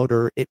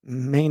uploader. It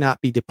may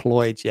not be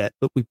deployed yet,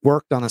 but we've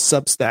worked on a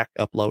Substack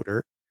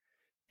uploader,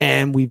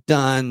 and we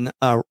can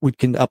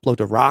upload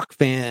to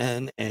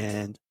Rockfin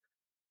and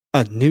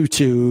a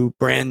NewTube,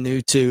 brand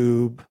new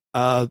tube.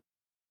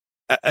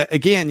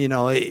 Again,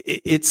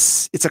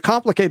 it's a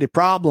complicated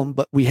problem,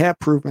 but we have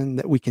proven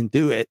that we can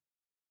do it.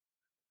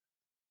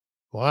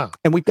 Wow.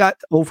 And we've got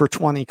over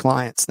 20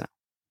 clients now.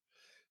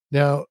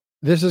 Now,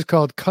 this is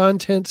called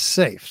Content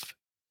Safe.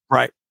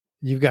 Right.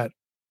 You've got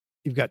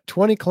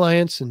 20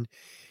 clients, and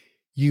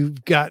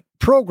you've got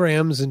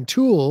programs and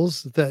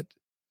tools that,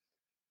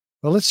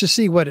 well, let's just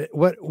see what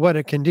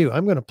it can do.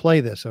 I'm going to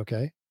play this,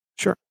 okay?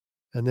 Sure.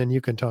 And then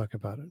you can talk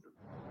about it.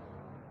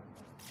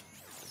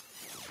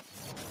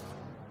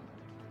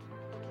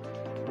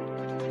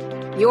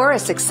 You're a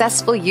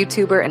successful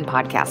YouTuber and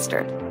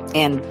podcaster,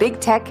 and big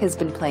tech has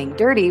been playing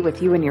dirty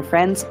with you and your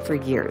friends for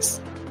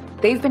years.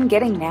 They've been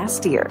getting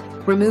nastier,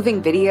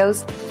 removing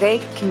videos,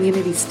 fake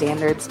community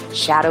standards,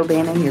 shadow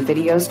banning your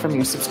videos from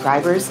your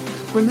subscribers,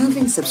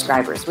 removing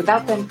subscribers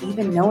without them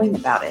even knowing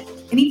about it,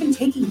 and even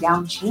taking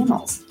down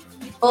channels.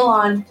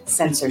 Full-on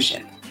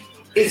censorship.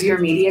 Is your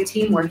media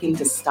team working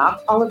to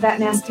stop all of that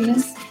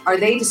nastiness? Are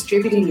they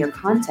distributing your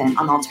content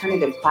on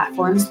alternative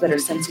platforms that are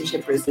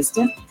censorship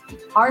resistant?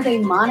 Are they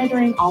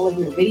monitoring all of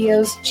your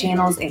videos,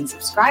 channels, and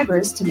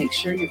subscribers to make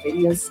sure your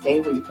videos stay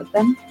where you put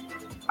them?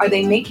 Are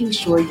they making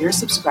sure your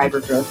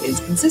subscriber growth is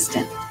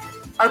consistent?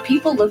 Are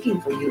people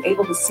looking for you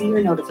able to see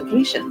your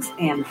notifications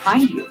and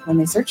find you when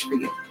they search for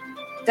you?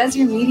 Does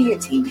your media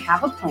team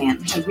have a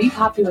plan to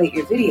repopulate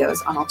your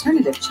videos on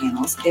alternative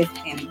channels if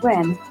and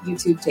when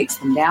YouTube takes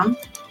them down?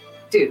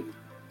 Dude,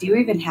 do you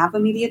even have a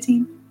media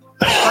team?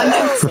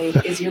 Content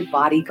Safe is your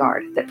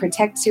bodyguard that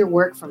protects your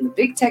work from the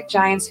big tech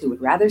giants who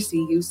would rather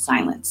see you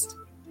silenced.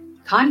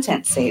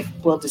 Content Safe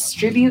will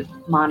distribute,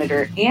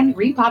 monitor, and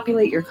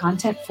repopulate your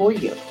content for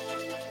you.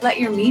 Let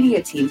your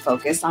media team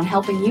focus on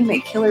helping you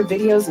make killer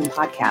videos and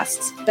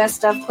podcasts,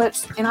 best of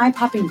clips, and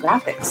eye-popping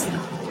graphics.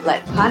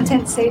 Let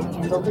Content Safe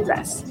handle the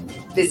rest.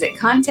 Visit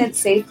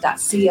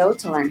contentsafe.co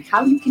to learn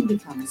how you can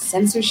become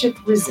censorship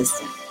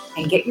resistant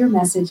and get your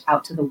message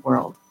out to the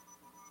world.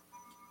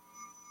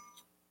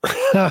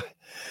 How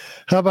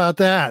about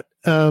that?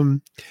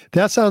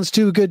 That sounds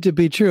too good to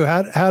be true.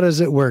 How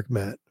does it work,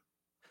 Matt?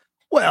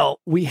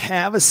 Well, we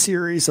have a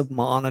series of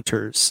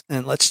monitors,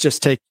 and let's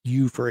just take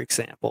you, for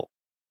example.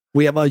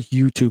 We have a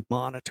YouTube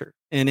monitor,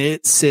 and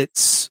it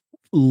sits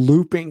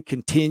looping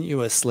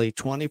continuously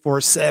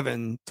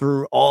 24/7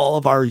 through all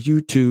of our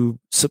YouTube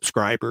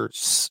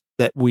subscribers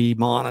that we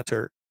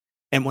monitor.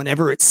 And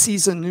whenever it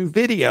sees a new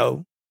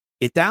video,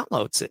 it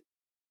downloads it,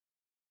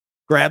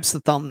 grabs the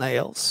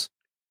thumbnails,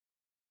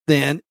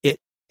 then it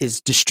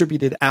is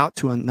distributed out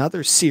to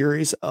another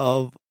series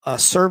of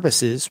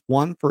services,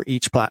 one for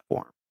each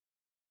platform.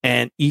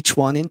 And each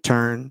one in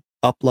turn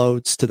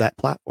uploads to that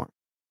platform.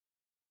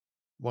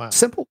 Wow.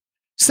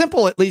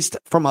 Simple, at least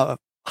from a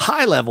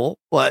high level,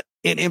 but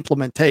in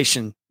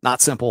implementation,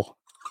 not simple.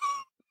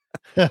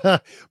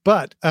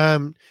 But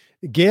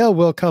Gail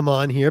will come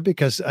on here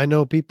because I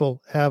know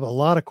people have a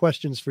lot of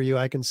questions for you.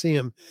 I can see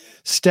them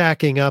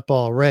stacking up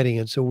already.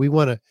 And so we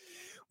want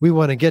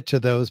to get to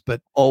those,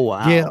 but oh,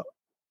 wow. Gail,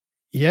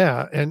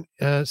 yeah. And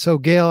so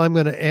Gail, I'm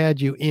going to add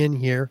you in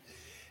here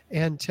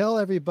and tell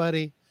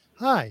everybody,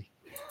 hi.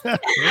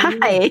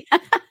 Hi.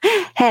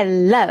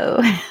 Hello.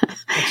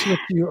 Let's look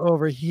you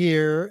over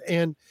here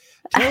and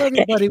tell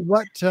everybody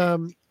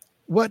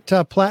what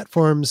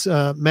platforms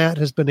Matt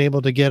has been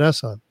able to get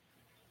us on.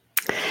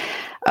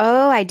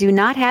 Oh, I do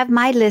not have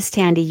my list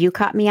handy. You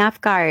caught me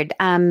off guard.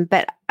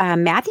 But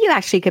Matthew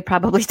actually could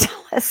probably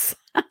tell us.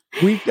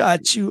 We've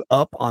got you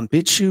up on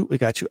BitChute. We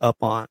got you up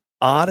on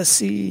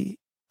Odyssey.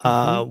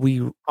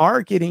 We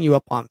are getting you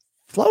up on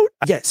Float.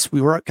 Yes,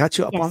 got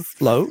you up on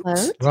Float.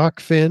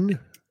 Rockfin.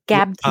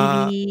 Gab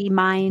TV,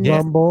 Minds.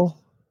 Rumble.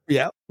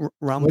 Yeah,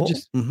 Rumble.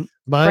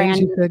 Minds,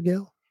 you said,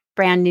 Gail?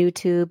 Brand new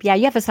tube. Yeah,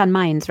 you have us on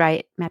Minds,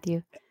 right,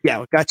 Matthew?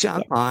 Yeah, we got you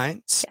on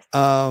Minds.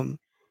 Yes.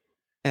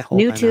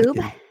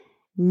 NewTube.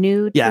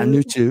 Yeah,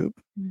 NewTube.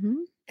 Mm-hmm.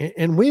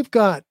 And we've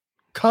got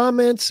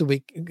comments.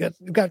 We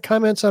got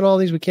comments on all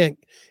these. We can't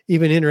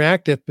even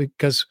interact it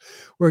because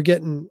we're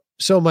getting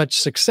so much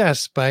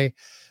success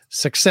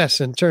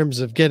in terms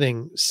of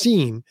getting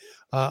seen.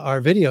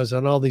 Our videos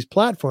on all these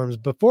platforms.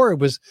 Before it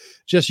was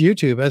just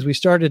YouTube. As we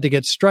started to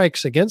get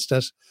strikes against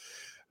us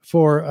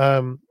for,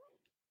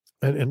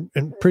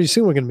 and pretty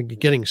soon we're going to be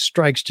getting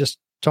strikes just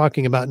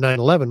talking about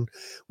 9/11,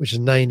 which is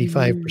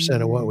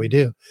 95% of what we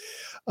do.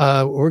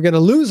 We're going to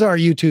lose our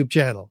YouTube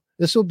channel.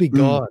 This will be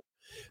gone.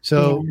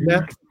 So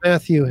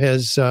Matthew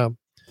has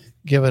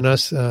given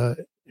us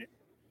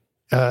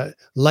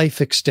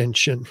life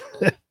extension,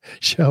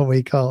 shall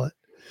we call it?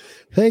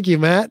 Thank you,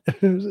 Matt.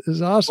 It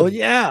was awesome. Well,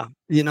 yeah.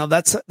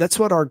 That's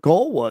what our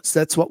goal was.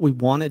 That's what we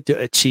wanted to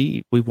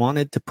achieve. We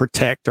wanted to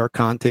protect our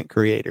content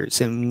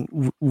creators.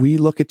 And we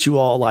look at you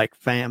all like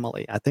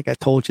family. I think I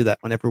told you that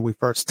whenever we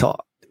first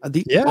talked.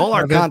 All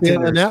our I've been feeling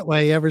content. that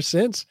way ever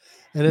since.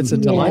 And it's a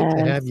delight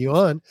to have you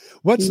on.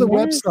 What's the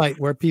website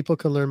where people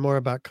can learn more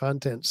about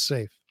Content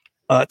Safe?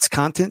 It's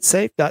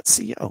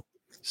contentsafe.co.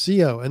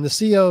 CO. And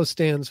the CO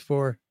stands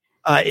for?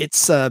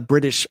 It's a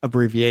British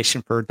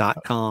abbreviation for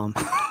 .com.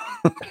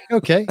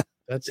 Okay.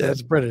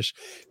 That's British.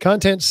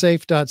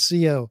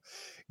 Contentsafe.co.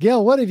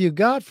 Gail, what have you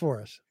got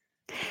for us?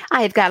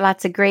 I've got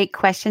lots of great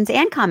questions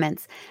and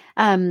comments.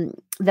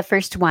 The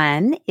first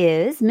one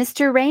is,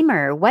 Mr.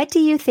 Raymer, what do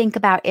you think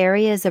about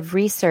areas of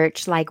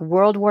research like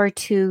World War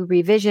II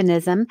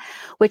revisionism,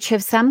 which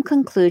have some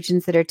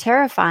conclusions that are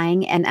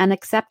terrifying and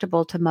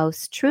unacceptable to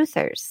most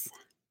truthers?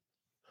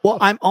 Well,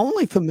 I'm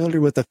only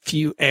familiar with a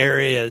few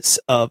areas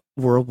of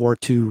World War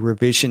II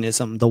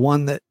revisionism. The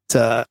one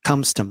that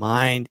comes to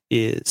mind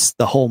is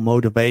the whole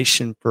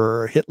motivation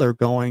for Hitler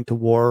going to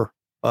war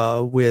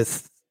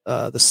with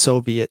the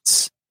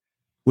Soviets,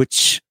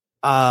 which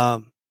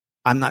I'm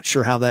not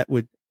sure how that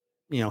would,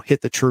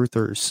 hit the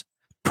truthers.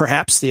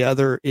 Perhaps the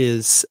other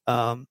is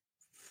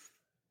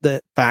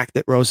the fact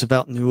that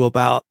Roosevelt knew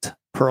about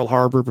Pearl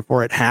Harbor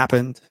before it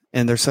happened.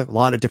 And there's a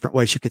lot of different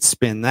ways you could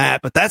spin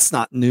that, but that's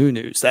not new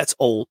news. That's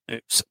old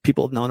news.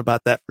 People have known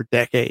about that for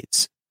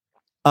decades.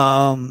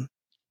 I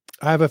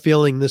have a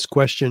feeling this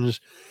question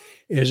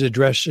is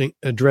addressing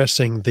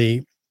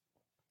the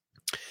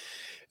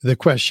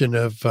question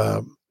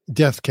of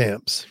death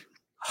camps.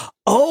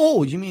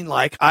 Oh, you mean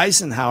like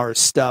Eisenhower's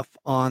stuff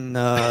on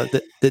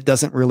that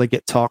doesn't really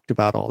get talked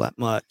about all that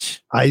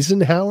much?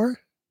 Eisenhower?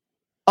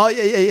 Oh,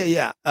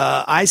 yeah.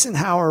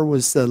 Eisenhower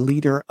was the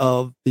leader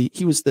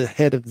he was the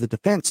head of the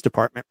Defense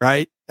Department,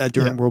 right?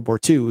 During World War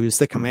II. He was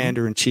the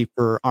commander in chief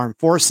for armed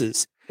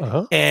forces.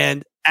 Uh-huh.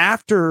 And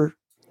after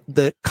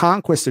the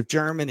conquest of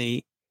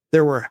Germany,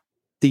 there were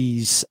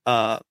these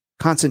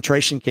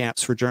concentration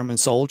camps for German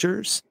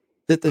soldiers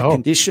that the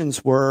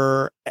conditions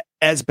were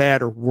as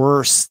bad or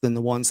worse than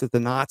the ones that the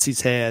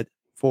Nazis had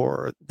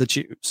for the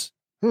Jews.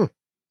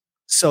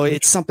 So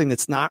it's something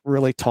that's not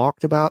really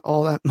talked about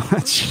all that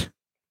much.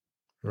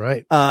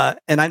 Right.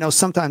 And I know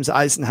sometimes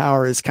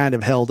Eisenhower is kind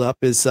of held up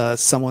as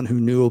someone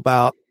who knew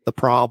about the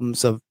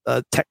problems of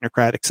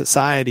technocratic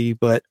society,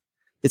 but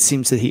it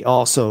seems that he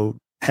also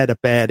had a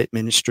bad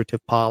administrative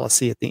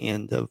policy at the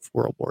end of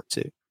World War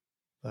II.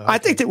 Okay. I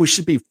think that we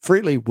should be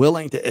freely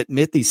willing to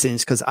admit these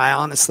things because I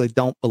honestly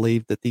don't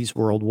believe that these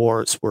world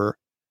wars were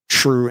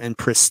true and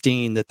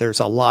pristine, that there's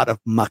a lot of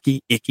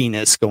mucky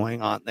ickiness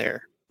going on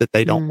there that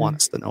they don't want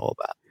us to know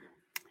about.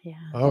 Yeah.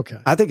 Okay.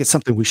 I think it's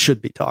something we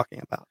should be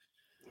talking about.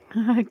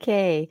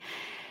 Okay.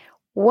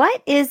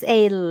 What is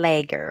a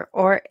lagger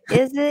or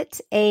is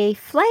it a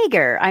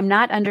flagger? I'm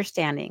not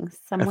understanding.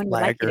 Someone would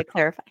like you to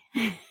clarify.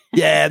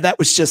 Yeah, that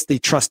was just the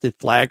Trusted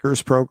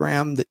Flaggers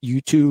program that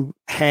YouTube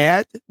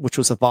had, which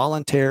was a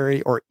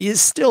voluntary or is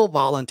still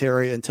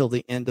voluntary until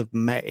the end of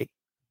May.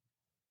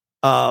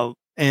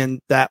 And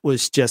that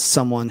was just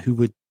someone who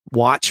would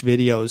watch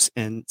videos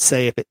and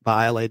say if it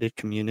violated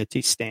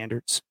community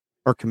standards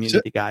or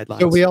community guidelines.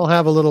 So we all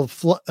have a little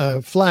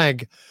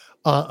flag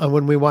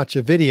when we watch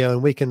a video,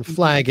 and we can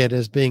flag it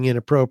as being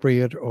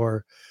inappropriate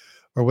or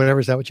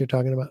whatever. Is that what you're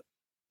talking about?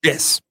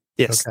 Yes,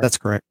 okay. That's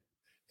correct.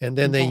 And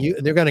then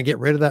they're going to get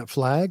rid of that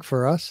flag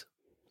for us?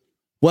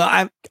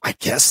 Well, I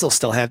guess they'll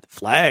still have the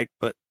flag,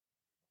 but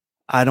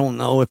I don't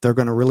know if they're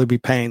going to really be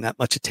paying that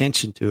much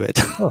attention to it.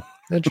 Oh,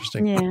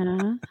 interesting.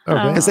 Yeah.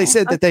 Because they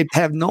said that they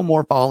have no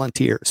more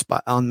volunteers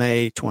on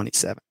May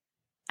 27th.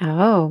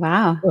 Oh,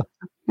 wow.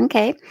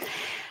 Okay.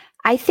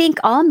 I think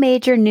all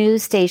major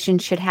news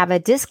stations should have a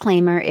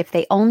disclaimer if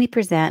they only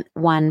present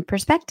one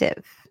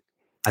perspective.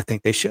 I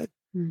think they should.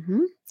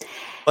 Mm-hmm.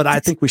 But I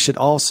think we should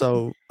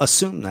also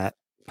assume that.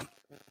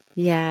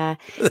 Yeah.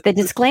 The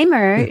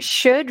disclaimer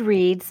should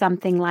read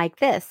something like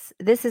this.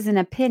 This is an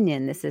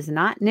opinion. This is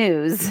not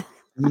news.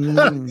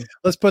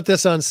 Let's put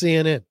this on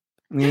CNN.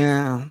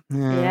 Yeah.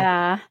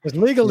 Because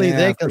legally,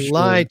 they can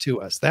lie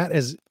to us. That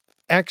is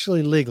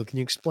actually legal. Can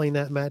you explain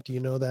that, Matt? Do you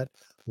know that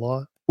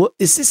law? Well,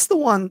 is this the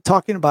one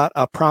talking about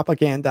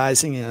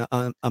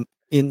propagandizing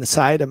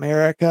inside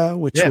America,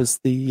 which was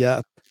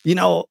the,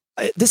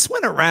 this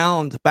went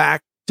around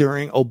back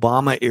during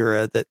Obama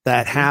era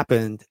that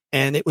happened.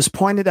 And it was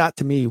pointed out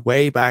to me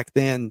way back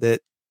then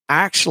that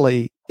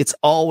actually it's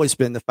always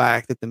been the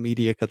fact that the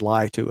media could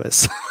lie to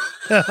us.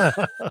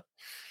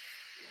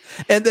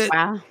 And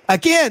that,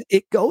 again,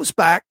 it goes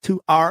back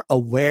to our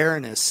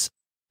awareness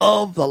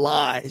of the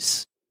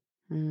lies.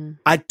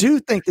 I do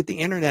think that the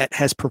internet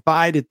has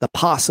provided the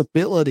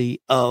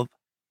possibility of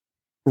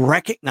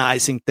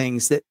recognizing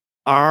things that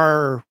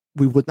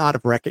we would not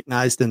have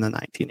recognized in the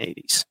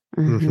 1980s.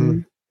 Mm-hmm.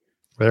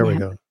 There we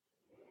go.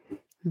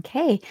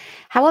 Okay.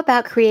 How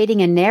about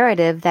creating a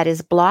narrative that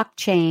is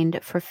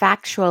blockchained for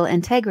factual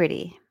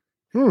integrity?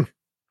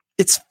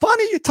 It's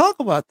funny you talk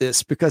about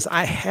this because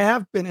I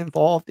have been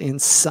involved in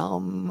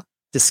some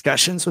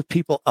discussions with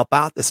people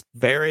about this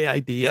very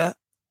idea.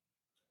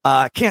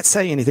 I can't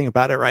say anything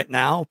about it right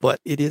now, but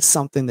it is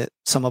something that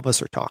some of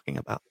us are talking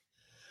about.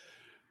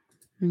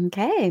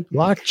 Okay.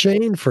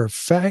 Blockchain for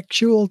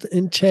factual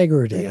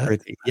integrity.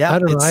 Yeah, I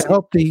don't know. I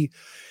hope the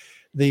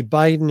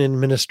Biden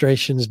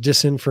administration's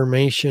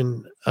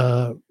disinformation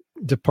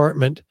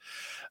department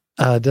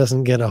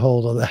doesn't get a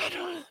hold of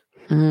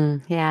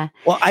that. Yeah.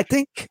 Well, I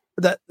think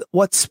that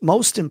what's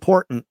most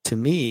important to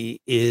me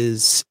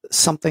is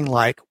something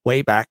like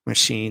Wayback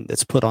Machine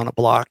that's put on a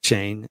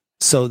blockchain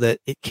so that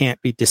it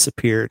can't be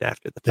disappeared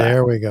after the fact.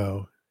 There we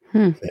go.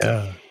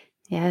 Yeah.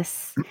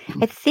 Yes.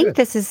 I think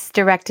this is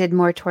directed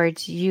more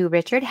towards you,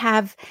 Richard.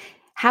 How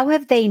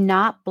have they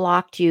not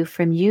blocked you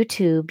from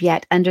YouTube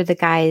yet under the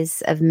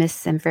guise of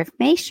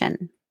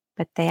misinformation?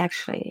 But they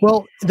actually...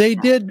 Well, they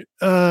did,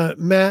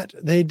 Matt,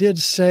 they did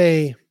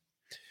say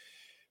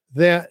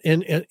that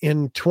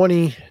in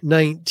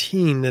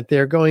 2019 that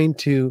they're going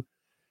to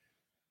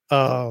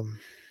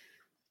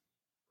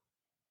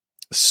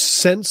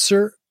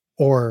censor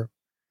or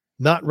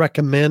not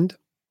recommend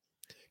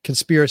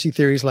conspiracy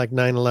theories like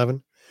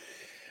 9/11.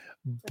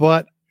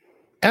 But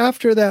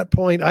after that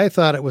point, I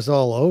thought it was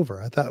all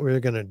over. I thought we were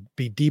going to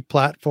be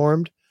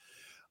deplatformed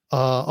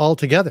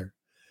altogether.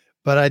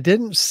 But I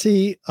didn't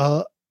see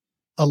a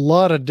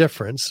lot of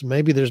difference.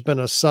 Maybe there's been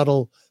a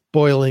subtle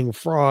boiling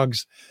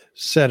frogs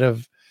set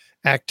of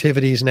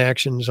activities and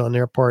actions on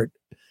their part.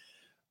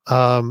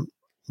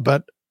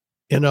 But,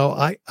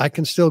 I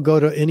can still go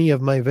to any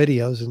of my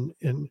videos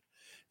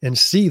and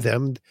see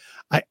them.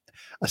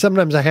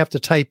 Sometimes I have to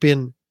type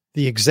in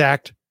the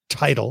exact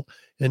title,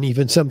 and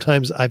even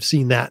sometimes I've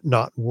seen that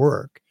not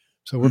work.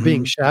 So we're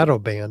being shadow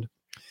banned.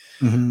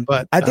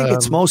 But I think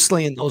it's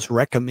mostly in those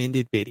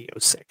recommended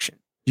videos section.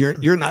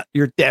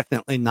 You're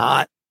definitely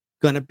not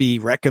going to be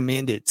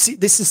recommended. See,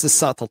 this is the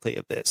subtlety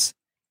of this.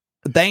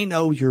 They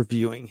know you're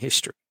viewing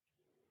history.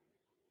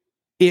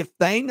 If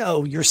they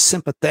know you're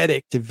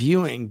sympathetic to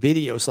viewing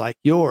videos like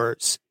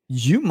yours,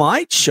 you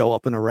might show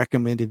up in a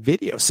recommended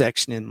video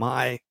section in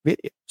my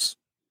videos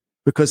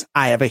because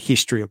I have a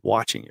history of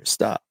watching your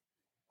stuff.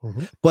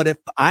 But if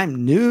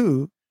I'm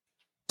new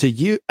to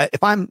you,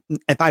 if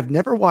I've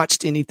never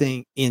watched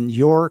anything in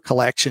your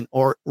collection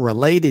or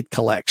related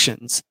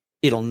collections,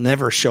 it'll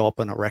never show up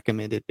in a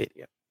recommended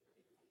video.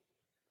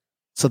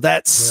 So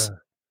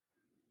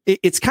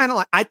it's kind of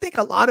like, I think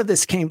a lot of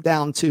this came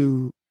down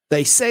to,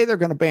 they say they're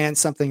going to ban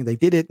something. They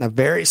did it in a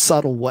very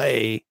subtle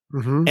way.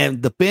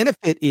 And the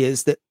benefit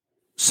is that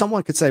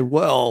someone could say,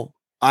 well,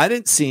 I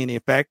didn't see any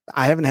effect.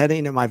 I haven't had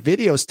any of my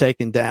videos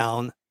taken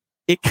down.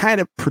 It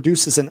kind of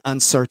produces an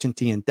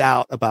uncertainty and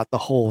doubt about the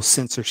whole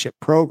censorship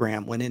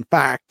program when in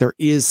fact there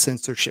is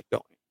censorship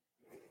going.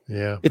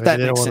 Yeah. If that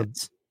makes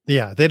sense.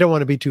 They don't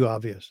want to be too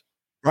obvious.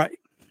 Right.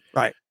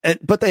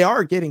 But they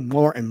are getting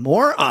more and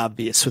more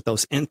obvious with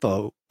those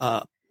info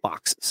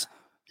boxes.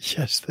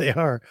 Yes, they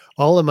are.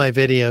 All of my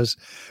videos,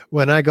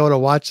 when I go to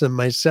watch them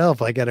myself,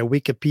 I got a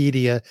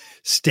Wikipedia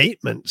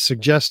statement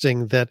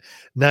suggesting that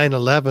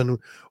 9/11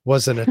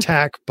 was an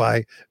attack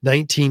by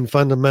 19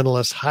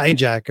 fundamentalist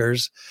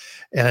hijackers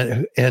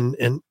and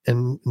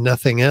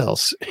nothing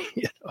else.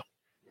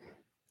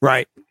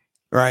 Right.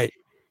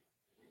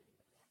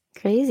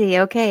 Crazy.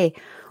 Okay.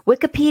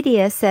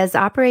 Wikipedia says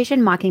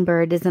Operation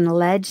Mockingbird is an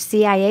alleged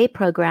CIA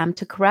program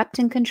to corrupt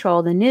and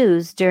control the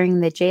news during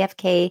the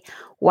JFK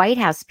White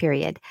House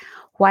period.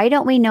 Why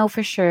don't we know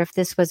for sure if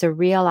this was a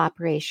real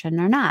operation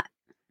or not?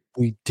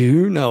 We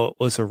do know it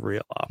was a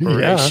real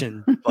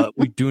operation, but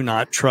we do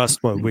not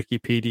trust what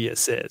Wikipedia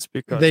says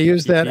because they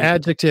use that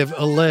adjective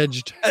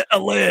alleged.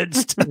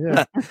 Alleged.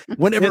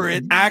 Whenever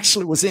it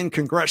actually was in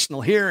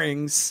congressional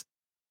hearings,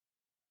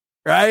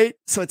 right?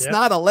 So it's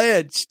not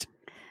alleged.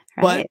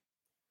 Right. But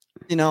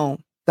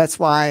that's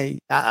why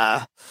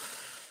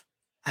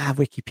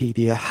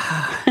Wikipedia.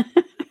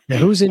 Now,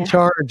 who's in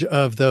charge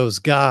of those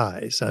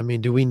guys? I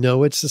mean, do we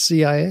know it's the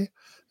CIA?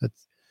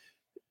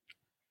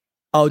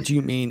 Do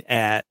you mean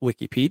at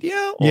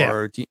Wikipedia?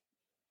 Or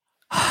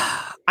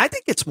I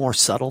think it's more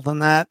subtle than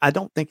that. I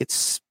don't think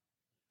it's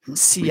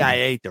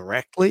CIA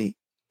directly.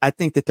 I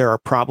think that there are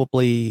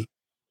probably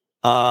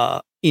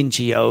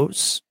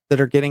NGOs that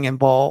are getting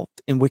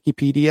involved in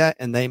Wikipedia,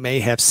 and they may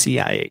have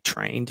CIA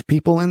trained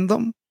people in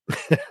them.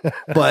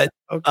 But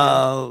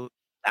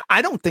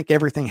I don't think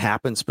everything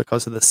happens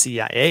because of the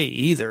CIA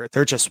either.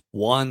 They're just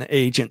one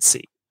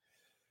agency.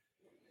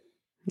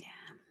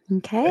 Yeah.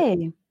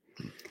 Okay.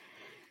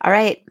 All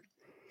right.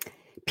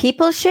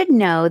 People should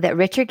know that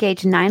Richard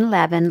Gage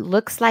 9/11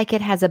 looks like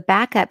it has a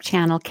backup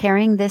channel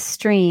carrying this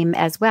stream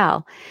as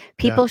well.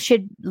 People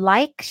should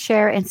like,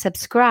 share, and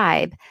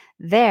subscribe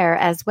there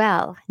as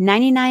well.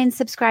 99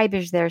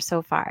 subscribers there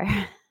so far.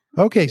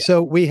 Okay,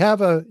 so we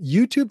have a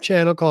YouTube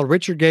channel called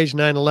Richard Gage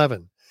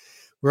 9/11.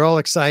 We're all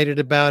excited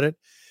about it.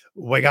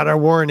 We got our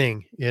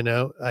warning.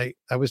 I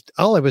was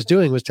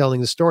doing was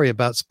telling the story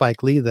about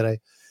Spike Lee that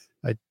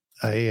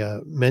I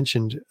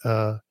mentioned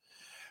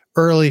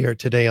earlier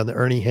today on the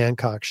Ernie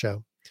Hancock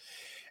show,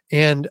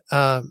 and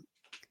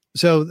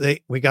so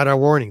we got our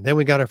warning. Then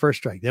we got our first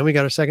strike. Then we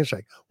got our second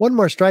strike. One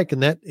more strike,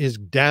 and that is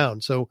down.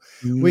 So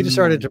we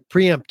decided to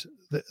preempt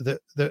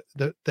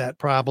that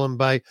problem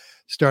by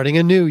starting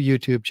a new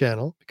YouTube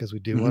channel, because we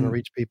do want to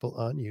reach people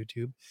on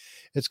YouTube.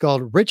 It's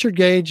called Richard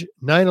Gage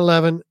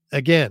 9/11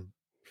 Again.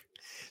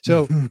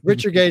 So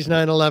Richard Gage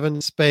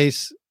 9/11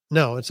 space.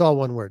 No, it's all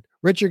one word.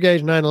 Richard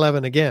Gage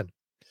 9/11 Again.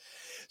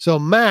 So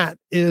Matt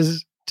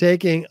is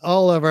taking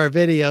all of our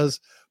videos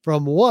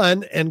from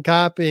one and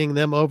copying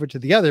them over to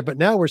the other, but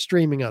now we're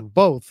streaming on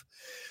both.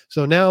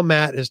 So now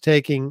Matt is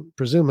taking,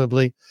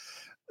 presumably,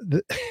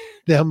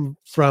 them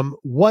from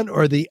one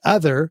or the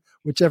other,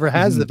 whichever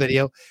has the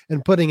video,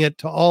 and putting it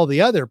to all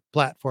the other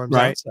platforms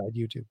outside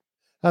YouTube.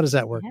 How does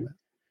that work, Matt?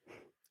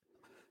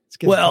 It's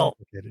getting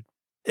complicated.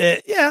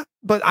 Yeah,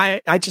 but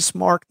I just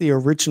mark the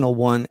original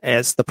one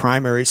as the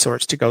primary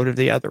source to go to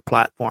the other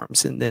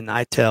platforms, and then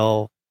I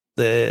tell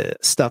the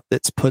stuff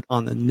that's put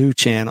on the new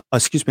channel, on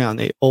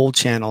the old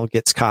channel,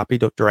 gets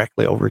copied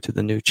directly over to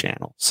the new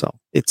channel. So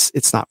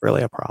it's not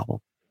really a problem.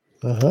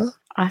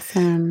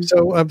 Awesome.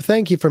 So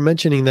thank you for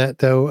mentioning that,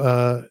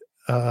 though,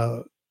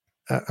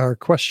 our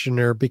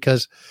questioner,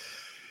 because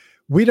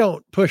we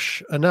don't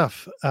push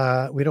enough.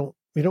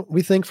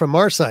 We think from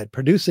our side,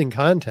 producing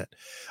content,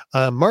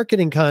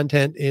 marketing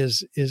content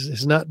has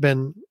not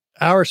been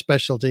our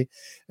specialty,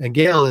 and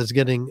Gail is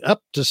getting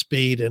up to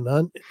speed and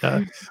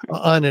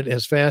on it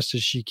as fast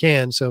as she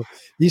can. So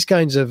these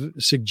kinds of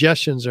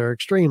suggestions are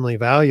extremely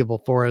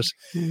valuable for us.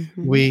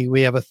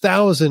 We have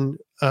 1,000.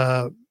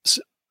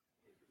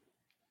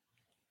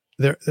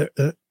 They're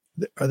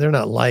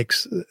not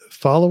likes,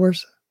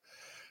 followers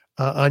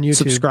on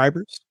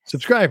YouTube.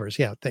 Subscribers.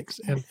 Yeah. Thanks.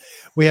 And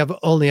we have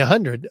only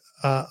 100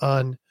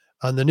 on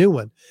the new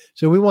one.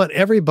 So we want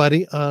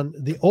everybody on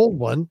the old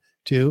one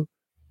to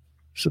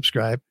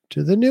subscribe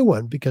to the new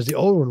one, because the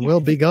old one will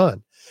be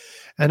gone.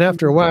 And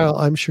after a while,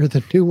 I'm sure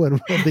the new one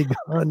will be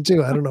gone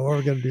too. I don't know what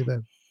we're going to do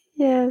then.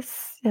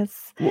 Yes.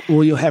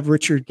 Will you have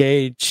Richard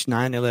Gage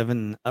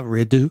 9/11 a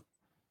redo?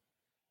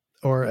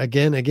 Or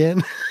again?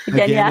 Again.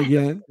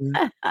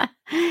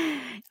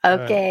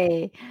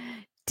 Okay.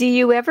 Do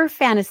you ever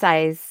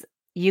fantasize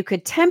you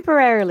could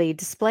temporarily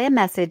display a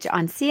message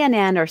on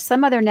CNN or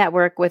some other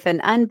network with an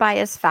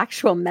unbiased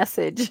factual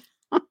message?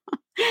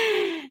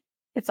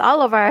 It's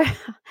all of our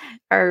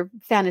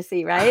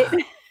fantasy, right?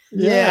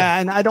 Yeah,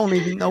 and I don't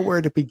even know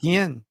where to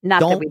begin.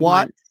 Don't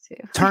want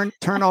to.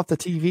 Turn off the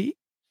TV.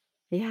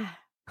 Yeah.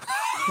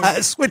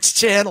 Switch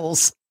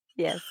channels.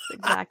 Yes,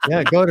 exactly.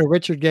 Yeah, go to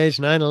Richard Gage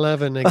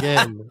 9/11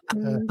 again.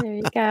 There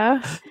you go.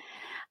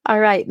 All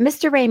right,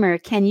 Mr. Raymer,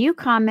 can you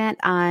comment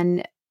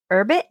on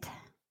Urbit?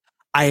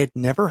 I had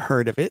never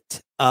heard of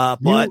it,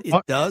 but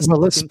it does. Well,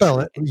 let's spell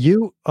it.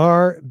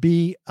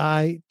 URBIT.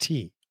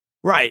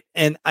 Right.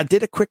 And I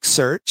did a quick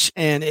search,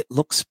 and it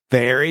looks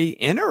very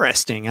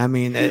interesting. I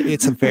mean,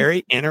 it's a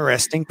very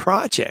interesting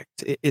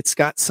project. It's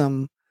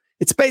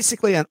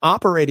basically an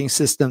operating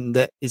system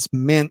that is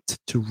meant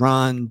to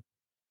run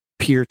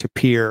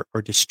peer-to-peer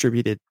or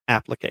distributed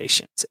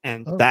applications.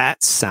 And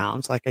that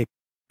sounds like a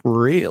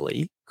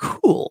really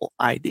cool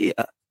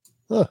idea.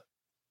 Huh.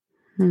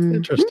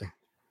 Interesting.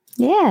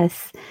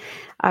 Yes.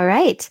 All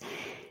right.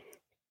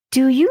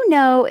 Do you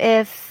know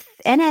if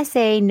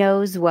NSA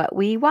knows what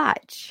we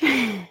watch?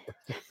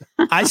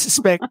 I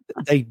suspect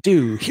they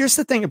do. Here's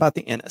the thing about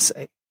the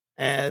NSA.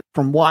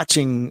 From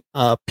watching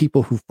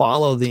people who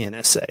follow the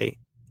NSA,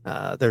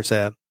 there's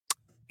a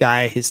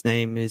guy, his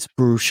name is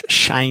Bruce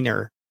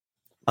Shiner.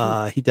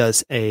 He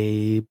does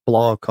a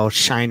blog called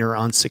Shiner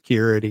on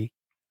Security,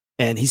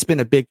 and he's been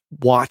a big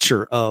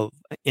watcher of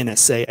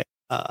NSA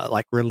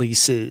like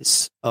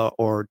releases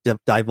or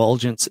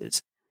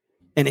divulgences.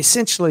 And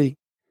essentially,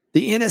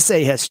 the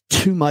NSA has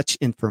too much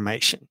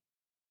information.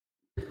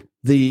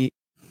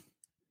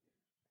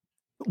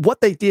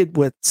 What they did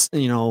with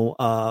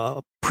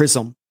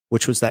Prism,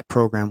 which was that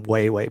program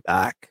way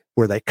back,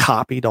 where they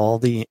copied all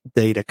the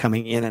data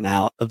coming in and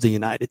out of the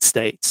United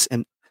States,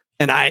 and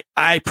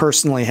I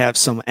personally have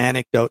some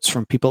anecdotes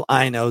from people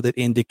I know that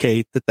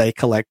indicate that they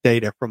collect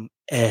data from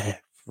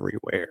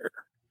everywhere.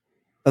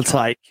 It's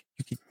like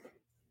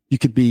they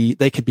could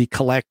be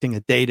collecting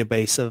a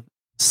database of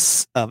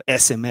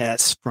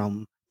SMS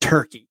from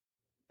Turkey,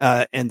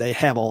 and they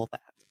have all that.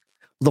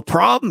 The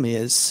problem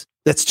is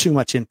that's too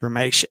much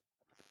information.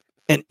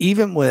 And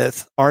even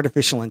with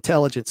artificial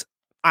intelligence,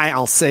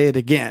 I'll say it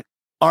again,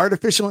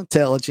 artificial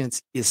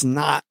intelligence is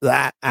not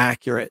that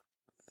accurate.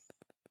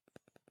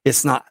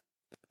 It's not.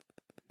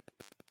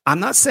 I'm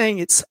not saying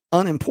it's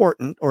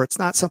unimportant or it's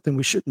not something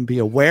we shouldn't be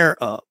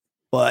aware of,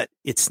 but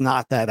it's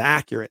not that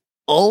accurate.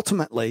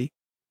 Ultimately,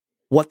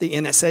 what the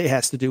NSA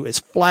has to do is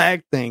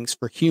flag things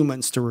for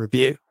humans to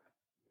review.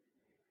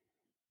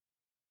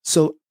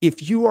 So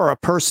if you are a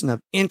person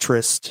of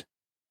interest,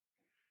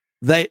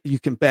 you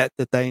can bet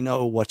that they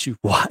know what you've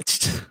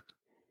watched.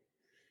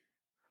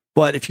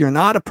 But if you're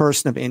not a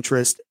person of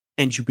interest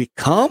and you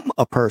become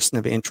a person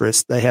of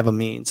interest, they have a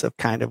means of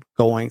kind of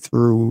going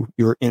through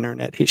your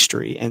internet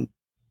history and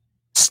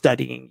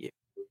studying you.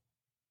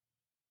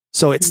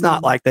 So it's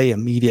not like they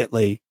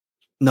immediately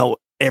know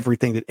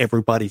everything that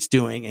everybody's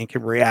doing and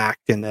can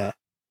react in a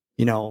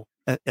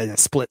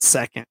split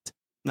second.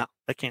 No,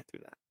 they can't do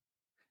that.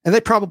 And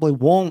they probably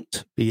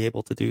won't be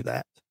able to do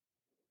that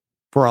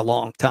for a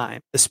long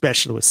time,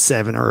 especially with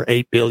 7 or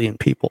 8 billion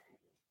people.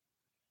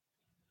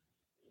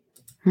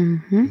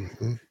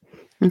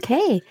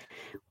 Okay.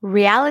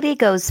 Reality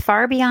goes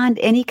far beyond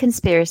any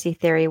conspiracy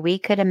theory we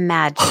could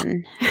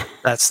imagine.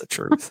 That's the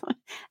truth.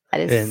 That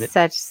is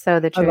so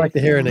the truth. I'd like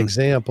to hear an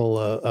example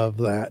of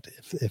that.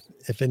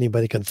 If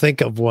anybody can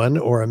think of one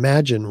or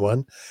imagine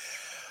one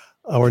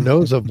or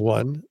knows of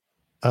one.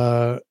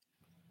 I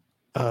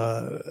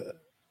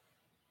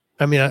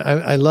mean,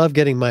 I love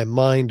getting my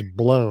mind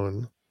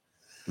blown.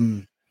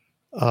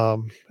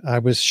 I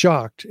was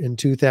shocked in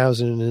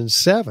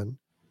 2007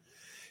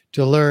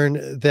 to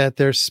learn that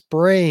they're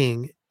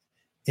spraying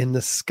in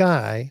the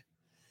sky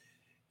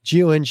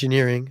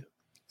geoengineering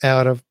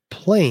out of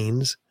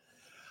planes.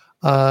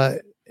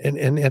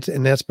 And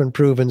that's been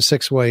proven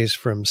 6 ways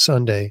from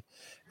Sunday.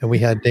 And we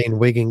had Dane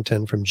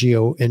Wigington from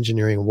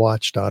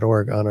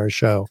geoengineeringwatch.org on our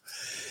show.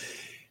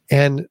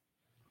 And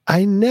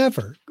I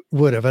never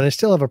would have, and I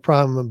still have a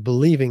problem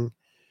believing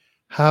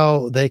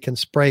how they can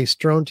spray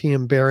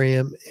strontium,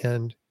 barium,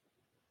 and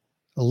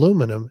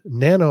aluminum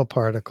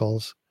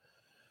nanoparticles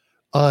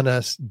on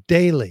us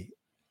daily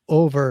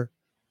over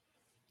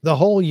the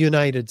whole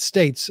United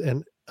States,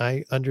 and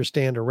I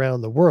understand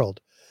around the world.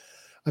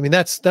 I mean,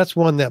 that's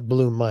one that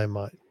blew my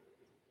mind.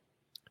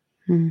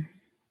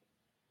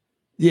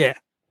 Yeah.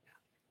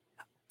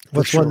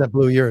 What's one that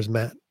blew yours,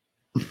 Matt?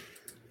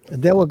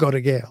 And then we'll go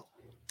to Gail.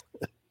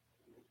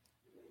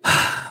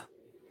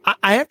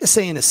 I have to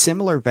say, in a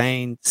similar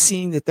vein,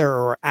 seeing that there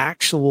are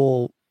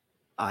actual,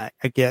 I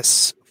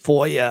guess,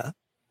 FOIA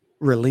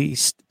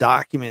released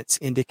documents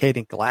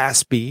indicating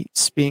glass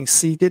beads being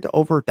seeded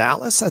over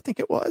Dallas, I think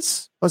it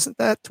was. Wasn't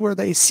that where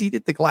they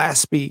seeded the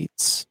glass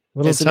beads?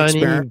 Little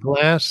tiny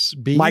glass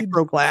beads?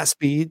 Micro glass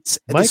beads.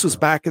 This was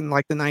back in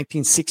like the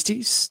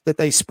 1960s that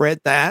they spread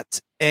that,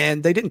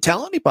 and they didn't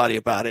tell anybody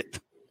about it.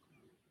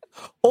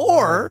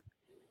 Or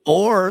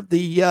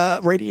the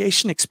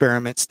radiation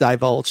experiments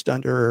divulged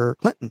under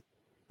Clinton,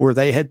 where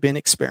they had been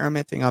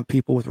experimenting on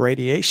people with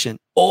radiation,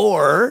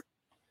 or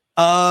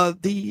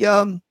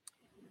the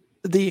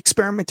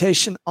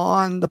experimentation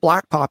on the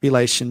black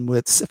population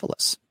with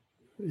syphilis.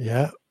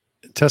 Yeah.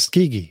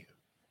 Tuskegee.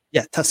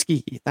 Yeah,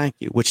 Tuskegee. Thank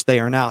you. Which they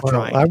are now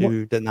trying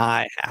to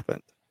deny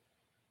happened.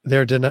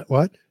 They're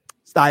what?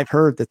 I've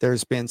heard that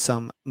there's been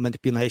some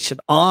manipulation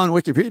on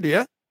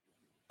Wikipedia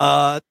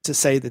to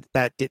say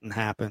that didn't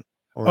happen.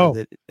 Or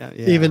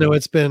even though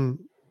it's been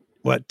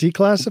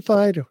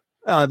declassified?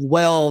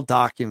 Well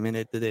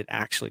documented that it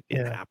actually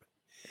did happen.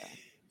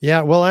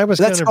 Yeah. Well, I was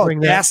going to bring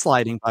that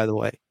gaslighting, by the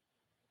way,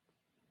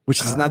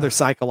 which is another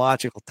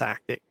psychological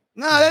tactic.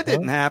 No, that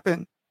didn't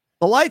happen.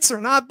 The lights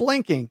are not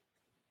blinking.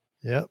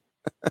 Yep.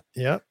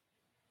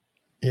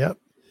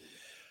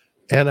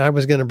 And I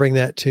was going to bring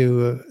that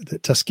to the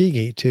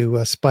Tuskegee,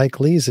 to Spike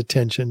Lee's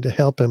attention, to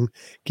help him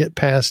get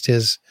past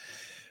his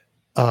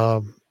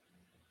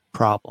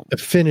problem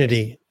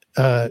affinity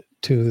to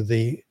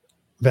the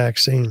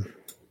vaccine.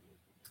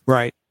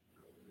 Right.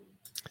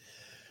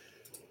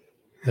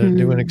 They're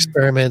doing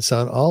experiments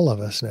on all of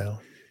us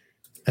now.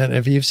 And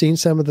if you've seen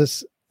some of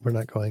this, we're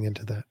not going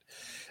into that.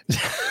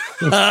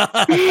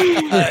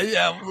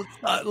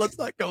 Let's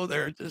not go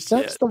there.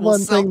 That's the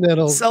one thing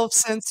that'll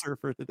self-censor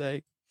for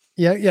today.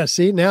 Yeah.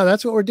 See, now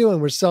that's what we're doing.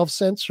 We're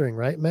self-censoring,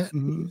 right, Matt?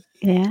 Mm-hmm.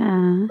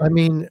 Yeah. I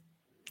mean,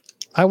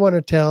 I want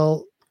to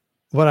tell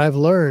what I've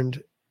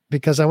learned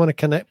because I want to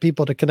connect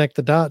people to connect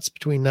the dots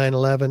between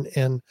 9/11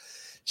 and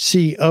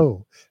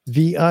COVID.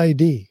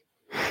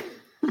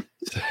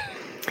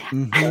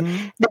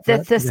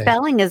 The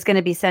spelling is going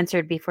to be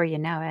censored before you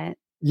know it.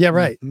 Yeah,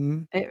 right.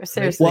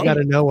 Seriously. We got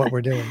to know what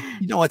we're doing.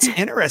 You know, it's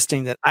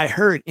interesting that I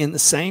heard in the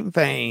same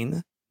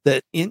vein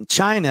that in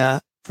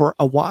China for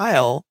a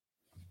while,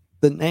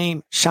 the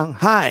name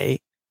Shanghai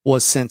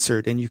was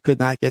censored and you could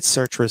not get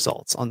search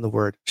results on the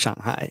word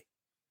Shanghai.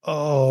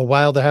 Oh,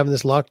 while they're having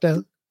this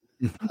lockdown?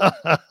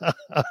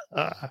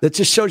 That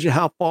just shows you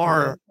how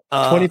far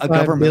 25 a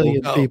government million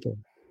will go. people.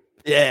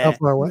 Yeah. How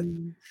far what?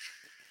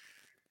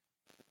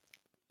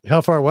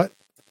 How far what?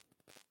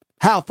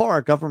 How far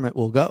a government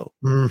will go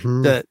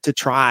to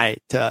try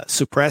to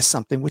suppress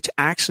something, which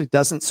actually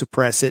doesn't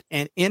suppress it.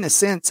 And in a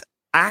sense,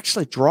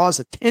 actually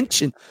draws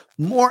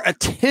more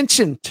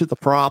attention to the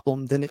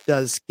problem than it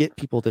does get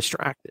people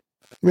distracted.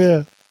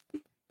 Yeah.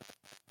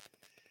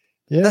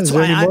 Yeah. That's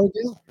why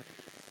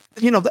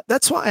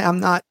that's why I'm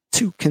not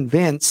too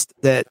convinced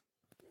that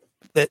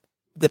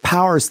the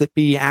powers that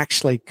be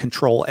actually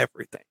control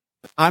everything.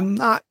 I'm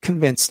not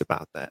convinced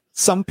about that.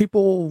 Some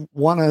people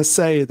want to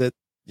say that,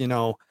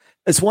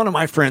 as one of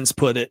my friends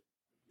put it,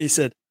 he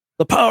said,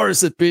 the powers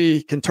that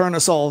be can turn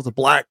us all to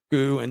black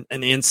goo in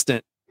an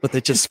instant, but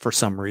they just for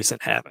some reason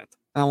haven't.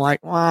 And I'm like,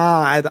 well,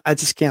 I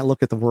just can't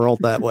look at the world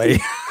that way.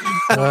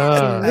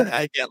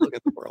 I can't look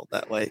at the world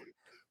that way.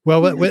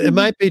 Well, it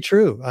might be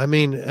true. I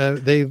mean,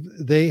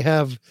 they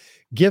have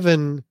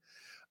given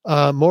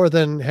more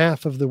than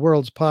half of the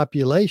world's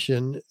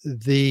population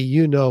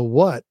the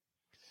what,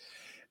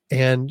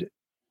 and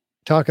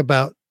talk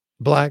about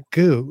black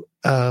goo,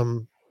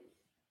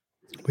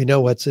 we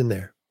know what's in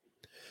there.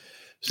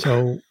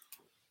 So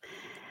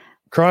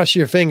cross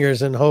your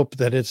fingers and hope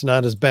that it's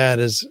not as bad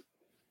as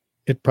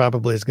it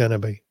probably is going to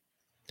be.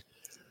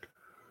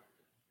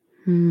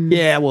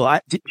 Yeah, well,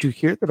 did you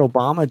hear that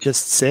Obama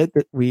just said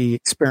that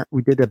we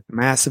did a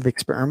massive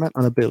experiment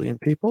on 1 billion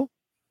people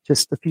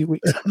just a few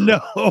weeks ago?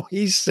 No,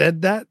 he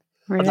said that.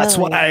 Really? That's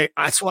what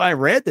I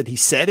read, that he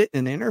said it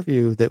in an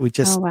interview, that we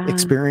just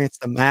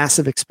experienced a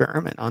massive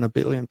experiment on 1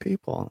 billion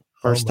people.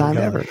 First time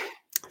ever.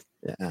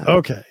 Yeah.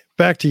 Okay.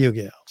 Back to you,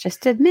 Gail.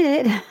 Just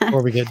admit it.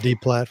 Before we get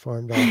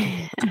deplatformed.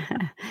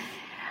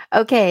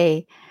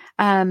 Okay.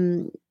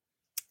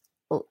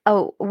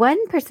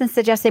 One person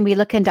suggesting we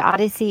look into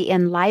Odyssey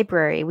in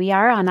library. We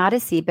are on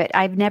Odyssey, but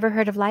I've never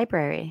heard of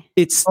library.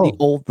 It's the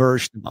old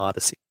version of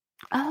Odyssey.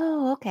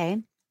 Oh, okay.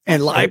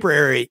 And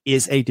library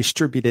is a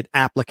distributed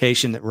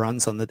application that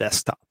runs on the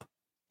desktop.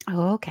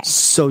 Oh, okay.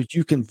 So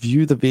you can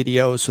view the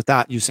videos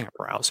without using a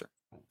browser.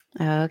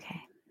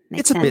 Okay.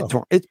 It's a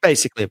BitTorrent. It's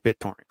basically a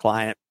BitTorrent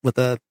client with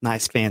a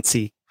nice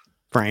fancy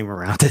frame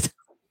around it.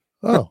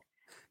 Oh,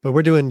 but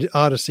we're doing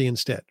Odyssey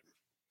instead.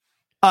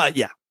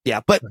 Yeah.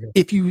 But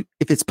if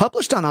it's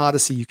published on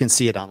Odyssey, you can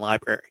see it on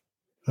library.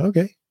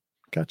 Okay.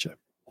 Gotcha.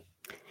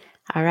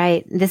 All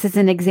right. This is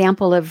an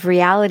example of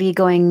reality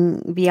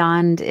going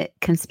beyond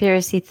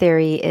conspiracy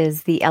theory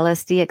is the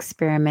LSD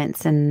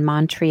experiments in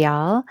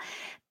Montreal.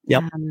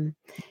 Yep.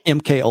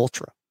 MK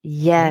Ultra.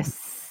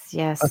 Yes.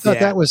 I thought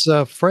that was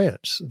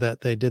France that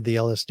they did the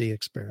LSD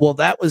experiment. Well,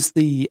 that was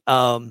the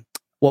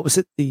what was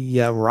it? The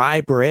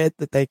rye bread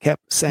that they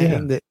kept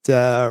saying that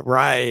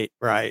right.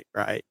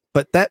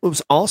 But that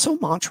was also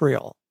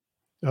Montreal.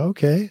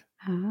 Okay.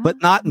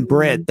 But not in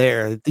bread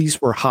there.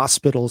 These were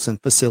hospitals and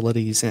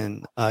facilities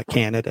in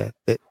Canada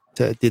that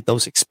did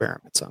those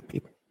experiments on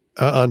people.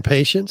 On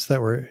patients that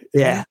were...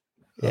 Yeah.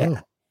 Oh,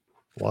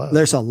 wow.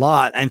 There's a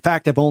lot. In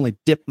fact, I've only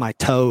dipped my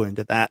toe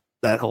into that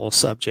whole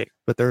subject,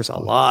 but there's a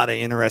lot of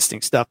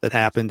interesting stuff that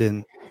happened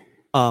in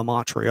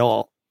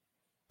Montreal.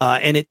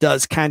 And it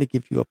does kind of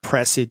give you a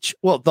presage.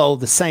 Well, though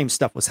the same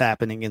stuff was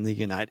happening in the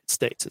United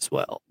States as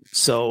well.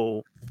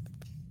 So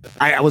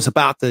I was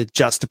about to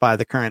justify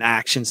the current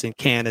actions in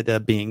Canada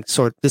being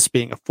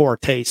being a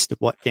foretaste of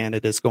what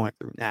Canada is going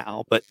through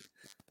now, but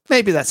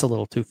maybe that's a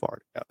little too far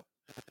to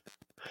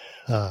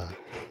go.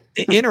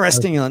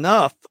 Interesting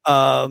enough,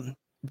 the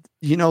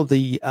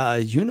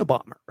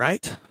Unabomber,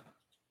 right?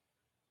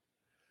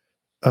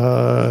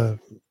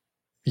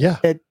 Yeah.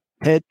 Ted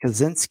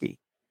Kaczynski.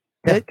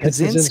 Ted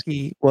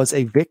Kaczynski was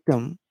a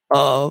victim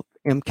of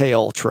MK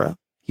Ultra.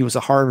 He was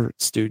a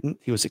Harvard student.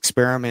 He was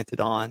experimented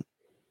on.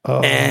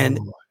 And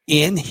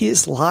in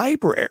his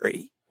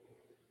library,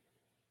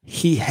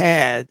 he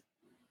had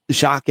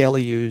Jacques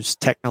Elliott's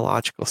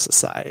Technological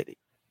Society.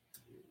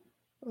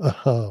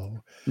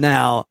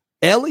 Now,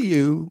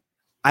 Elliott,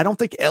 I don't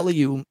think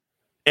Elliott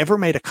ever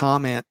made a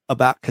comment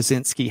about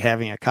Kaczynski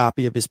having a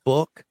copy of his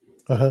book,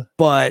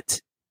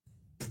 but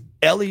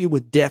Elliott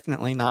would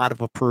definitely not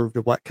have approved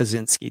of what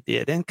Kaczynski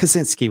did, and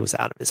Kaczynski was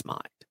out of his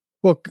mind.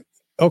 Well,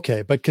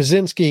 okay, but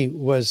Kaczynski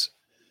was,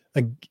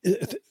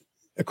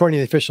 according to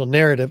the official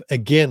narrative,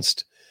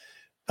 against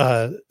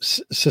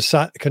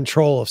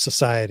control of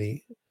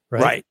society,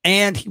 right? Right,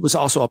 and he was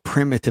also a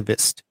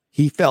primitivist.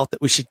 He felt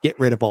that we should get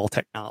rid of all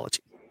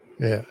technology.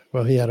 Yeah,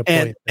 well, he had a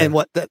point. And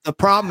what the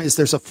problem is,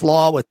 there's a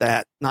flaw with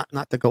that. Not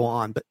to go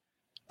on, but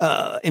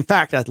in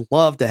fact, I'd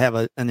love to have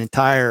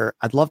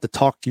I'd love to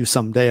talk to you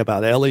someday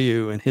about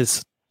Elliott and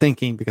his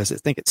thinking, because I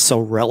think it's so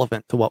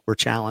relevant to what we're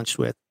challenged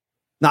with,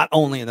 not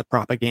only in the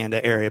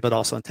propaganda area, but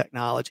also in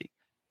technology.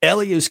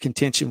 Elliott's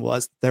contention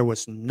was that there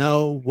was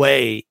no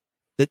way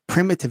that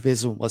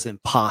primitivism was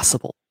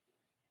impossible.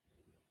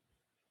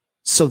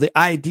 So the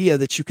idea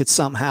that you could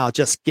somehow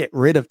just get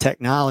rid of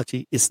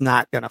technology is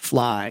not going to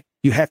fly.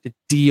 You have to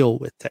deal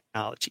with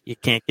technology. You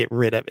can't get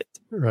rid of it.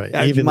 Right.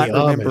 Even the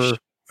Amish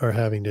are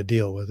having to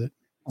deal with it.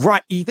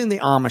 Right. Even the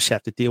Amish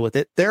have to deal with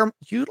it. They're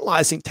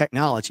utilizing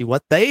technology.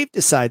 What they've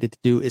decided to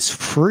do is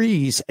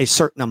freeze a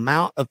certain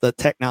amount of the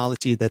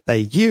technology that they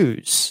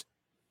use,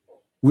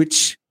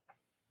 which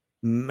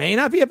may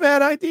not be a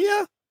bad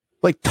idea.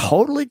 Like,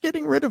 totally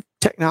getting rid of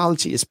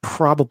technology is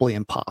probably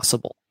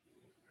impossible.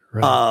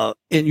 Right.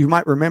 And you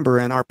might remember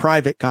in our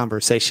private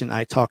conversation,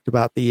 I talked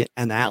about the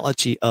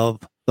analogy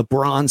of the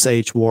Bronze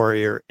Age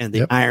warrior and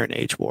the Iron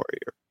Age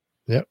warrior.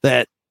 Yep.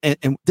 That,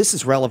 and this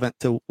is relevant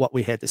to what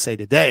we had to say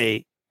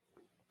today.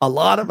 A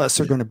lot of us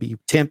are going to be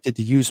tempted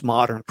to use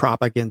modern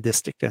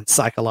propagandistic and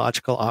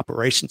psychological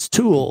operations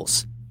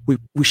tools.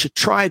 We should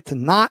try to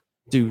not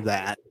do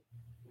that,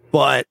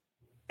 but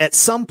at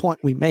some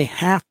point we may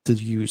have to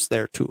use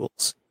their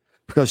tools,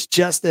 because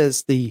just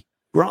as the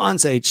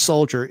Bronze Age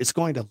soldier is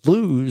going to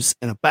lose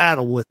in a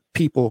battle with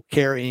people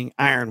carrying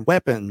iron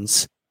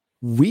weapons,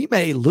 we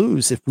may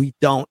lose if we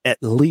don't at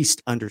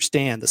least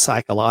understand the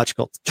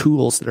psychological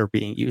tools that are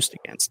being used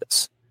against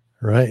us.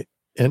 Right.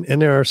 And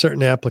there are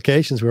certain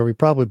applications where we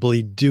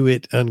probably do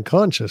it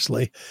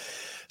unconsciously,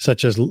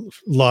 such as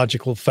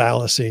logical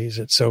fallacies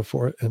and so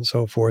forth.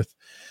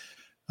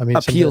 I mean,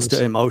 appeals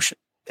to emotion.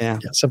 Yeah.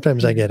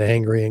 Sometimes I get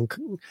angry and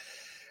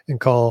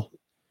call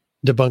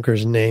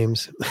debunkers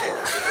names.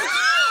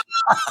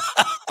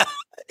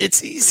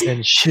 It's easy.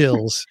 And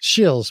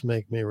shills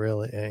make me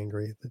really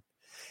angry.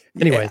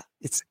 Anyway,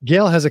 Yeah,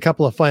 Gail has a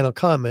couple of final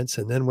comments,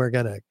 and then we're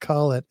going to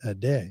call it a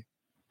day.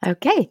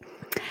 Okay.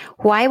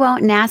 Why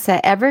won't NASA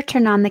ever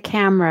turn on the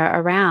camera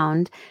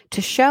around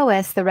to show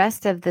us the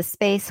rest of the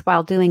space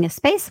while doing a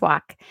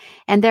spacewalk?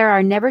 And there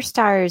are never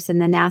stars in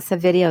the NASA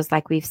videos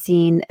like we've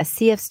seen a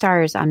sea of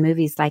stars on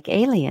movies like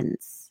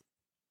Aliens.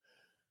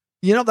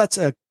 That's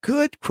a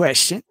good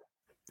question.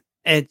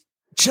 And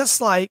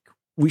just like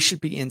we should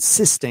be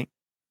insisting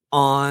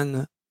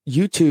on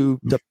YouTube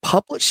to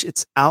publish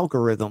its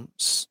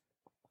algorithms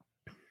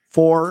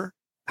for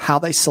how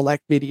they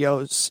select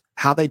videos,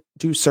 how they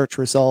do search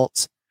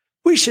results,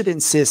 we should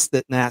insist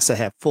that NASA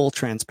have full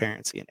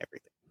transparency in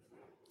everything.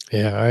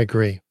 Yeah, I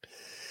agree.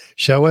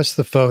 Show us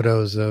the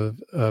photos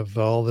of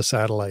all the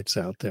satellites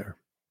out there.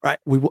 Right.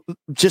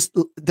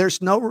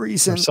 There's no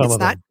reason.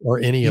 Or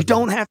any of them. You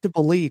don't have to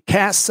believe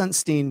Cass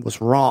Sunstein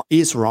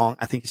is wrong.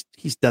 I think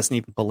he doesn't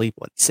even believe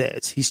what he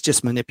says. He's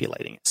just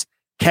manipulating us.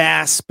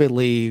 Cass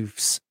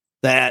believes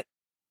that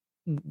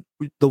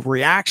the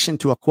reaction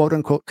to a quote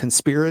unquote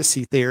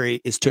conspiracy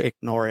theory is to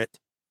ignore it.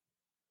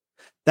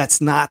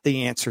 That's not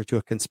the answer to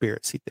a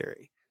conspiracy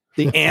theory.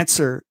 The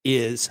answer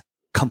is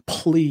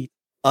complete,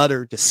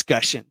 utter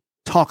discussion.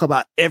 Talk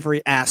about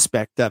every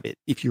aspect of it.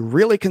 If you're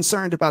really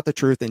concerned about the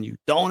truth and you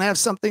don't have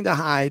something to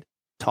hide,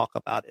 talk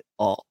about it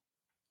all.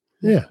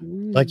 Yeah.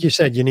 Like you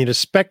said, you need a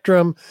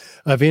spectrum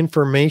of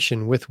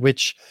information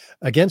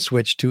against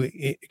which to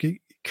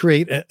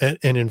create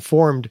an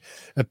informed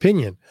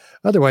opinion.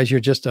 Otherwise, you're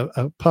just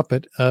a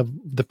puppet of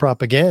the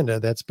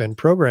propaganda that's been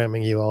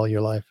programming you all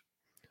your life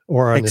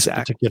or on this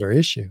particular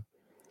issue.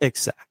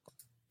 Exactly.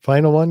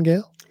 Final one,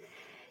 Gail?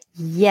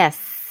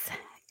 Yes.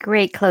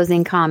 Great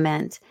closing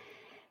comment.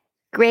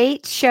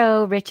 Great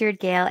show, Richard,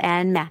 Gail,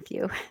 and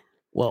Matthew.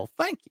 Well,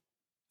 thank you.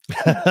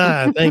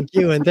 Thank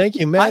you. And thank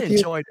you, Matthew. I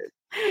enjoyed it.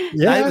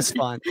 Yeah. It was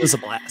fun. It was a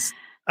blast.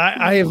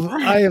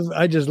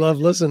 I just love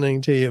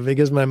listening to you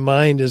because my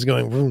mind is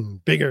going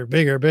boom, bigger.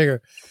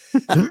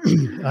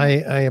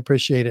 I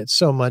appreciate it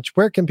so much.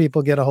 Where can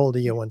people get a hold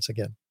of you once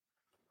again?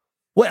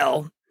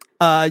 Well,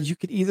 you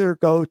could either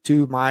go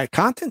to my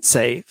content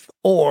safe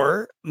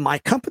or my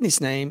company's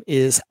name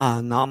is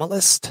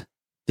Anomalist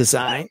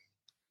Design.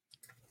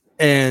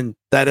 And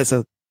that is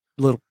a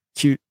little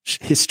cute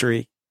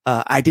history.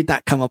 I did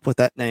not come up with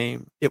that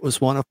name. It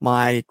was one of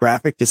my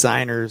graphic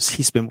designers.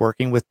 He's been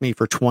working with me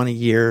for 20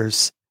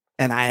 years.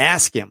 And I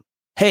asked him,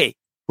 hey,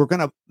 we're going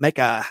to make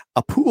a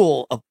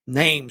pool of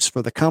names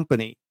for the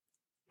company.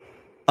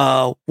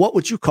 What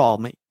would you call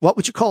me? What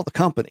would you call the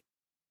company?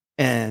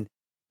 And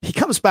he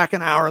comes back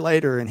an hour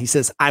later and he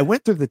says, I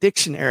went through the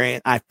dictionary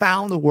and I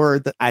found the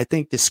word that I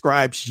think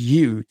describes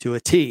you to a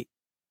T.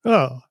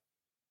 Oh.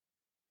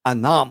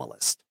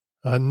 Anomalist.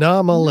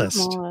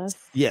 Anomalist.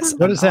 Yes.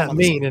 What does that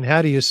mean and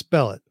how do you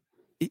spell it?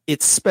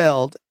 It's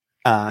spelled,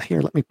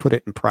 here, let me put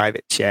it in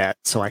private chat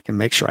so I can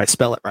make sure I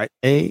spell it right.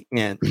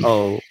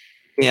 Anomalist.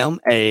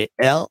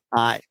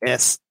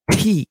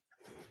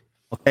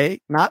 Okay.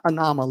 Not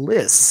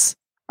anomalous.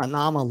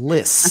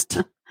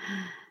 Anomalist.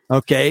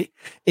 Okay.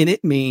 And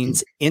it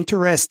means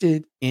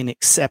interested in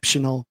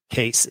exceptional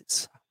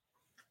cases.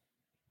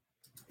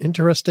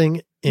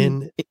 Interesting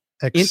in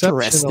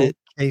exceptional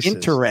cases.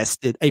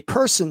 Interested. A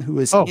person who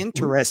is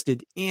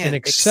interested in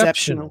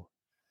exceptional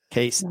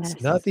cases.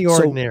 Yes. Not the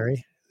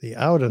ordinary, the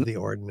out of the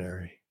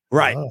ordinary.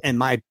 Right. Oh. And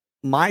my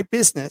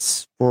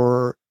business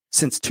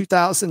since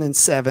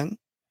 2007,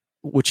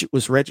 which it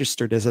was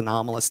registered as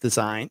Anomalous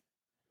Design,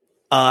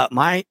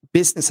 my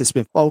business has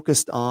been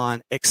focused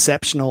on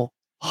exceptional,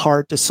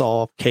 hard to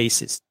solve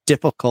cases,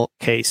 difficult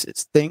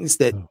cases, things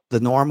that the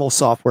normal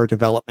software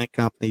development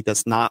company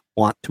does not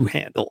want to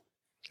handle.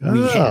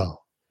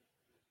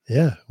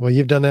 Yeah. Well,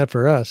 you've done that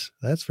for us.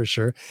 That's for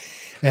sure.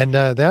 And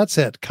that's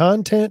at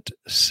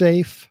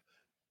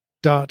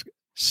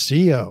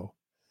contentsafe.co.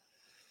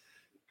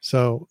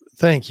 So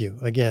thank you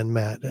again,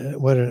 Matt.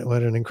 What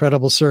an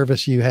incredible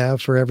service you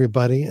have for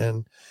everybody.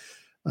 And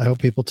I hope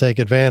people take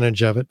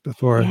advantage of it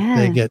before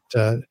they get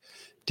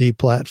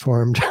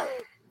deplatformed.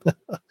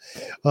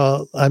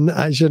 Well,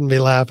 I shouldn't be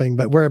laughing,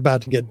 but we're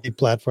about to get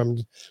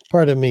deplatformed.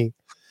 Pardon me.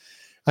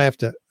 I have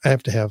to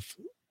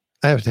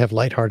have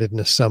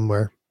lightheartedness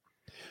somewhere.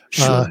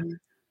 Sure.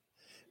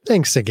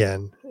 Thanks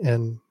again.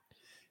 And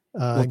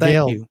thank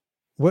Gail, you.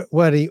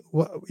 What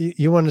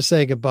you want to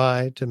say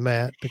goodbye to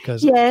Matt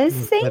because yes,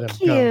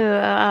 thank you.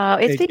 Oh,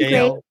 it's been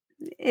great.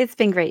 It's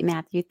been great,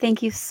 Matthew.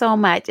 Thank you so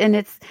much. And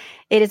it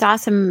is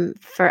awesome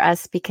for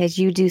us because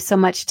you do so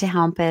much to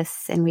help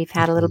us. And we've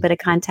had a little bit of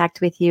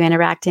contact with you,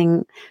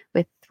 interacting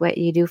with what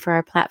you do for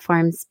our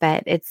platforms.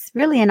 But it's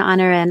really an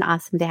honor and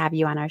awesome to have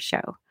you on our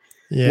show.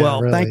 Yeah,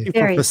 well, really. Thank you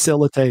for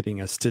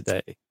facilitating us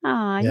today.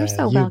 Oh, you're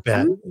so welcome.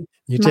 Bet.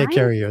 You take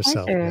care of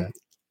yourself. Yeah.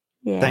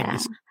 Thank you.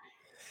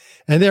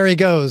 And there he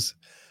goes.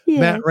 Yes.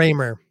 Matt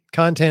Raymer,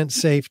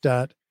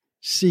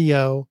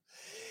 contentsafe.co.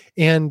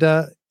 And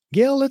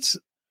Gail, let's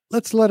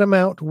let him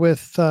out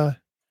with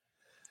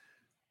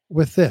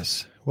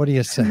this. What do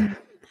you say?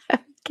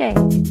 Okay.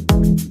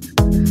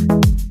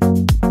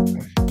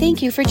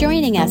 Thank you for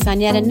joining us on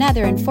yet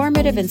another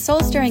informative and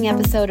soul-stirring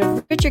episode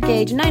of Richard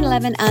Gage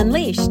 9/11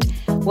 Unleashed.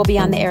 We'll be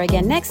on the air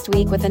again next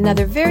week with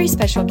another very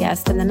special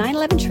guest in the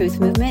 9/11 Truth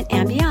Movement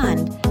and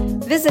beyond.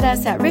 Visit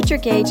us at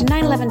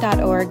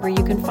richardgage911.org, where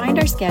you can find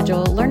our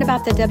schedule, learn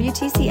about the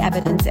WTC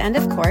evidence, and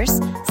of course,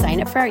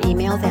 sign up for our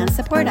emails and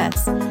support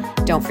us.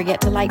 Don't forget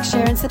to like,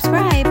 share, and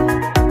subscribe.